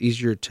it's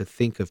easier to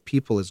think of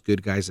people as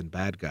good guys and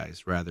bad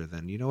guys rather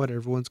than, you know what,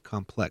 everyone's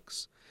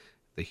complex.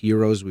 The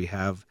heroes we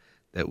have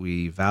that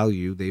we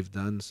value, they've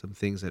done some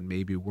things that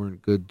maybe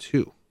weren't good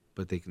too,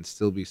 but they can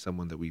still be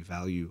someone that we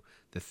value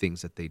the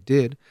things that they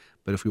did.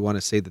 But if we want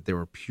to say that they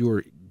were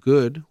pure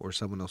good or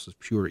someone else is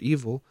pure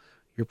evil,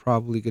 you're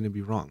probably going to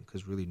be wrong,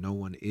 because really no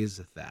one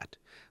is that.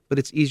 But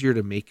it's easier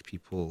to make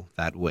people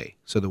that way.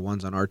 So the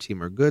ones on our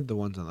team are good, the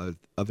ones on the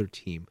other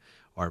team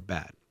are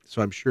bad.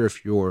 So I'm sure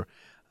if you're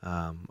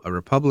a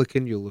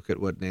Republican, you'll look at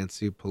what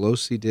Nancy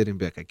Pelosi did and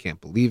be like, I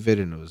can't believe it,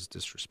 and it was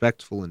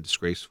disrespectful and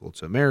disgraceful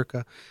to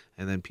America.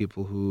 And then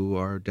people who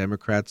are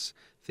Democrats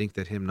think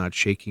that him not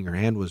shaking her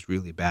hand was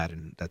really bad,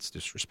 and that's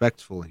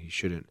disrespectful, and he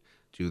shouldn't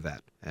do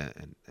that,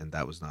 and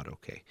that was not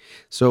okay.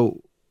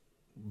 So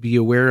be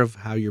aware of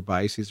how your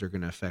biases are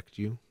going to affect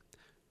you.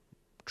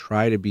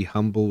 Try to be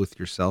humble with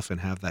yourself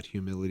and have that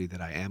humility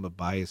that I am a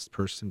biased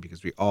person,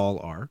 because we all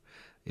are.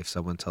 If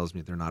someone tells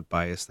me they're not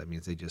biased, that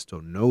means they just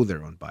don't know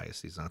their own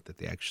biases, not that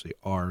they actually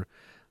are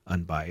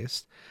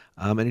unbiased.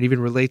 And it even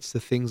relates to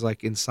things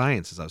like in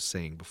science, as I was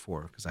saying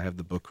before, because I have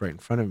the book right in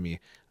front of me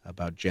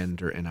about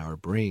gender and our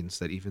brains,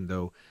 that even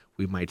though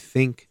we might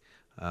think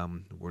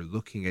we're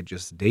looking at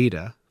just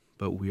data,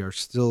 but we are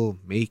still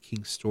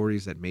making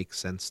stories that make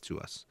sense to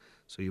us.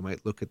 So you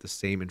might look at the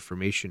same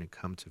information and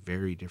come to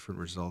very different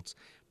results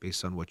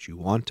based on what you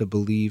want to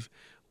believe,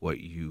 what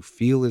you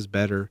feel is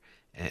better,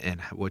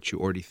 and what you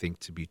already think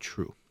to be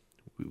true.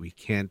 We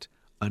can't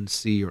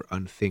unsee or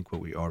unthink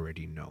what we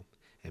already know,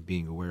 and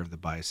being aware of the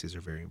biases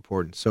are very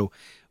important. So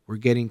we're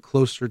getting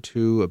closer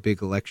to a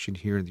big election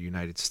here in the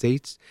United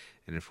States,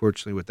 and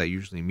unfortunately what that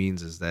usually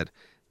means is that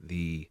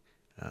the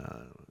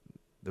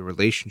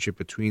relationship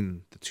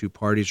between the two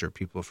parties or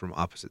people from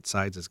opposite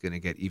sides is going to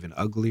get even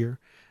uglier,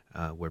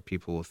 where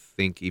people will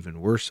think even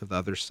worse of the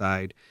other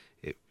side.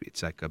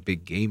 It's like a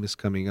big game is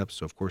coming up,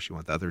 so of course you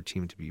want the other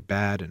team to be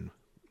bad and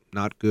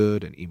not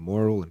good and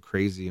immoral and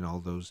crazy and all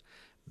those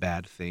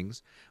bad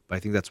things. But I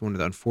think that's one of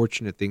the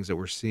unfortunate things that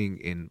we're seeing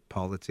in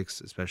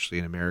politics, especially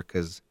in America,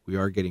 is we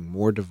are getting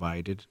more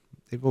divided.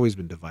 They've always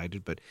been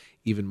divided, but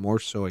even more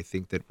so, I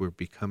think that we're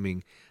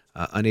becoming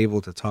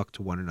unable to talk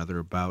to one another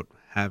about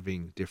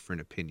having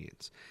different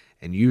opinions.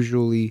 And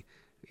usually,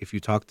 if you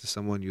talk to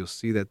someone, you'll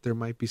see that there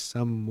might be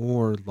some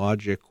more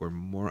logic or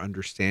more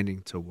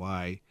understanding to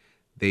why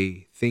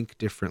they think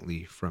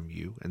differently from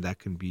you, and that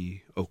can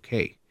be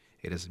okay.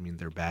 It doesn't mean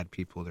they're bad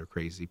people, they're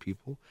crazy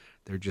people.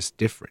 They're just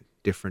different.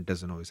 Different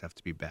doesn't always have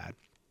to be bad.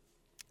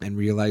 And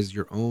realize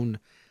your own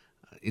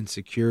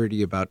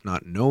insecurity about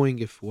not knowing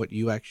if what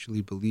you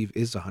actually believe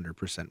is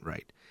 100%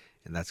 right.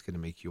 And that's going to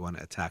make you want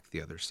to attack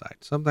the other side.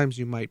 Sometimes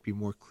you might be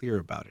more clear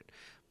about it,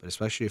 but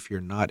especially if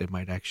you're not, it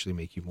might actually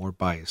make you more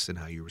biased in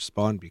how you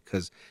respond,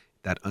 because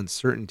that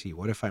uncertainty,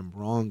 what if I'm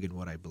wrong in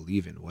what I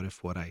believe in? What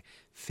if what I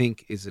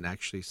think isn't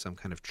actually some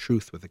kind of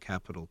truth with a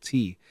capital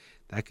T?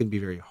 That can be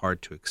very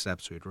hard to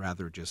accept, so we'd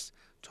rather just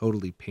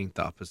totally paint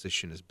the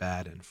opposition as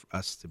bad and for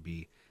us to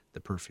be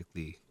the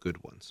perfectly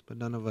good ones. But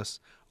none of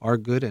us are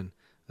good, and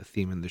the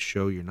theme in the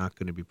show, you're not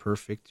going to be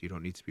perfect. You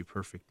don't need to be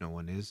perfect. No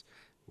one is.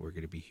 We're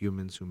going to be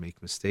humans who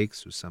make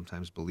mistakes, who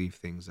sometimes believe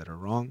things that are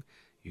wrong.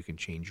 You can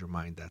change your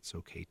mind. That's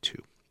okay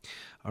too.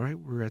 All right,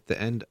 we're at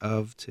the end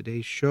of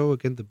today's show.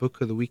 Again, the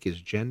book of the week is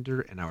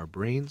Gender and Our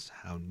Brains,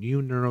 How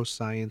New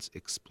Neuroscience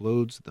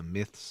Explodes the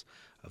Myths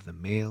of the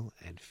Male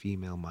and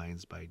Female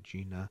Minds by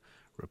Gina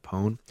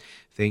Rapone.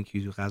 Thank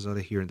you to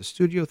Ghazaleh here in the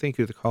studio. Thank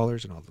you to the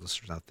callers and all the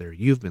listeners out there.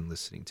 You've been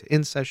listening to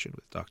In Session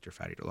with Dr.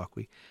 Farid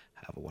Holakwi.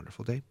 Have a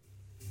wonderful day.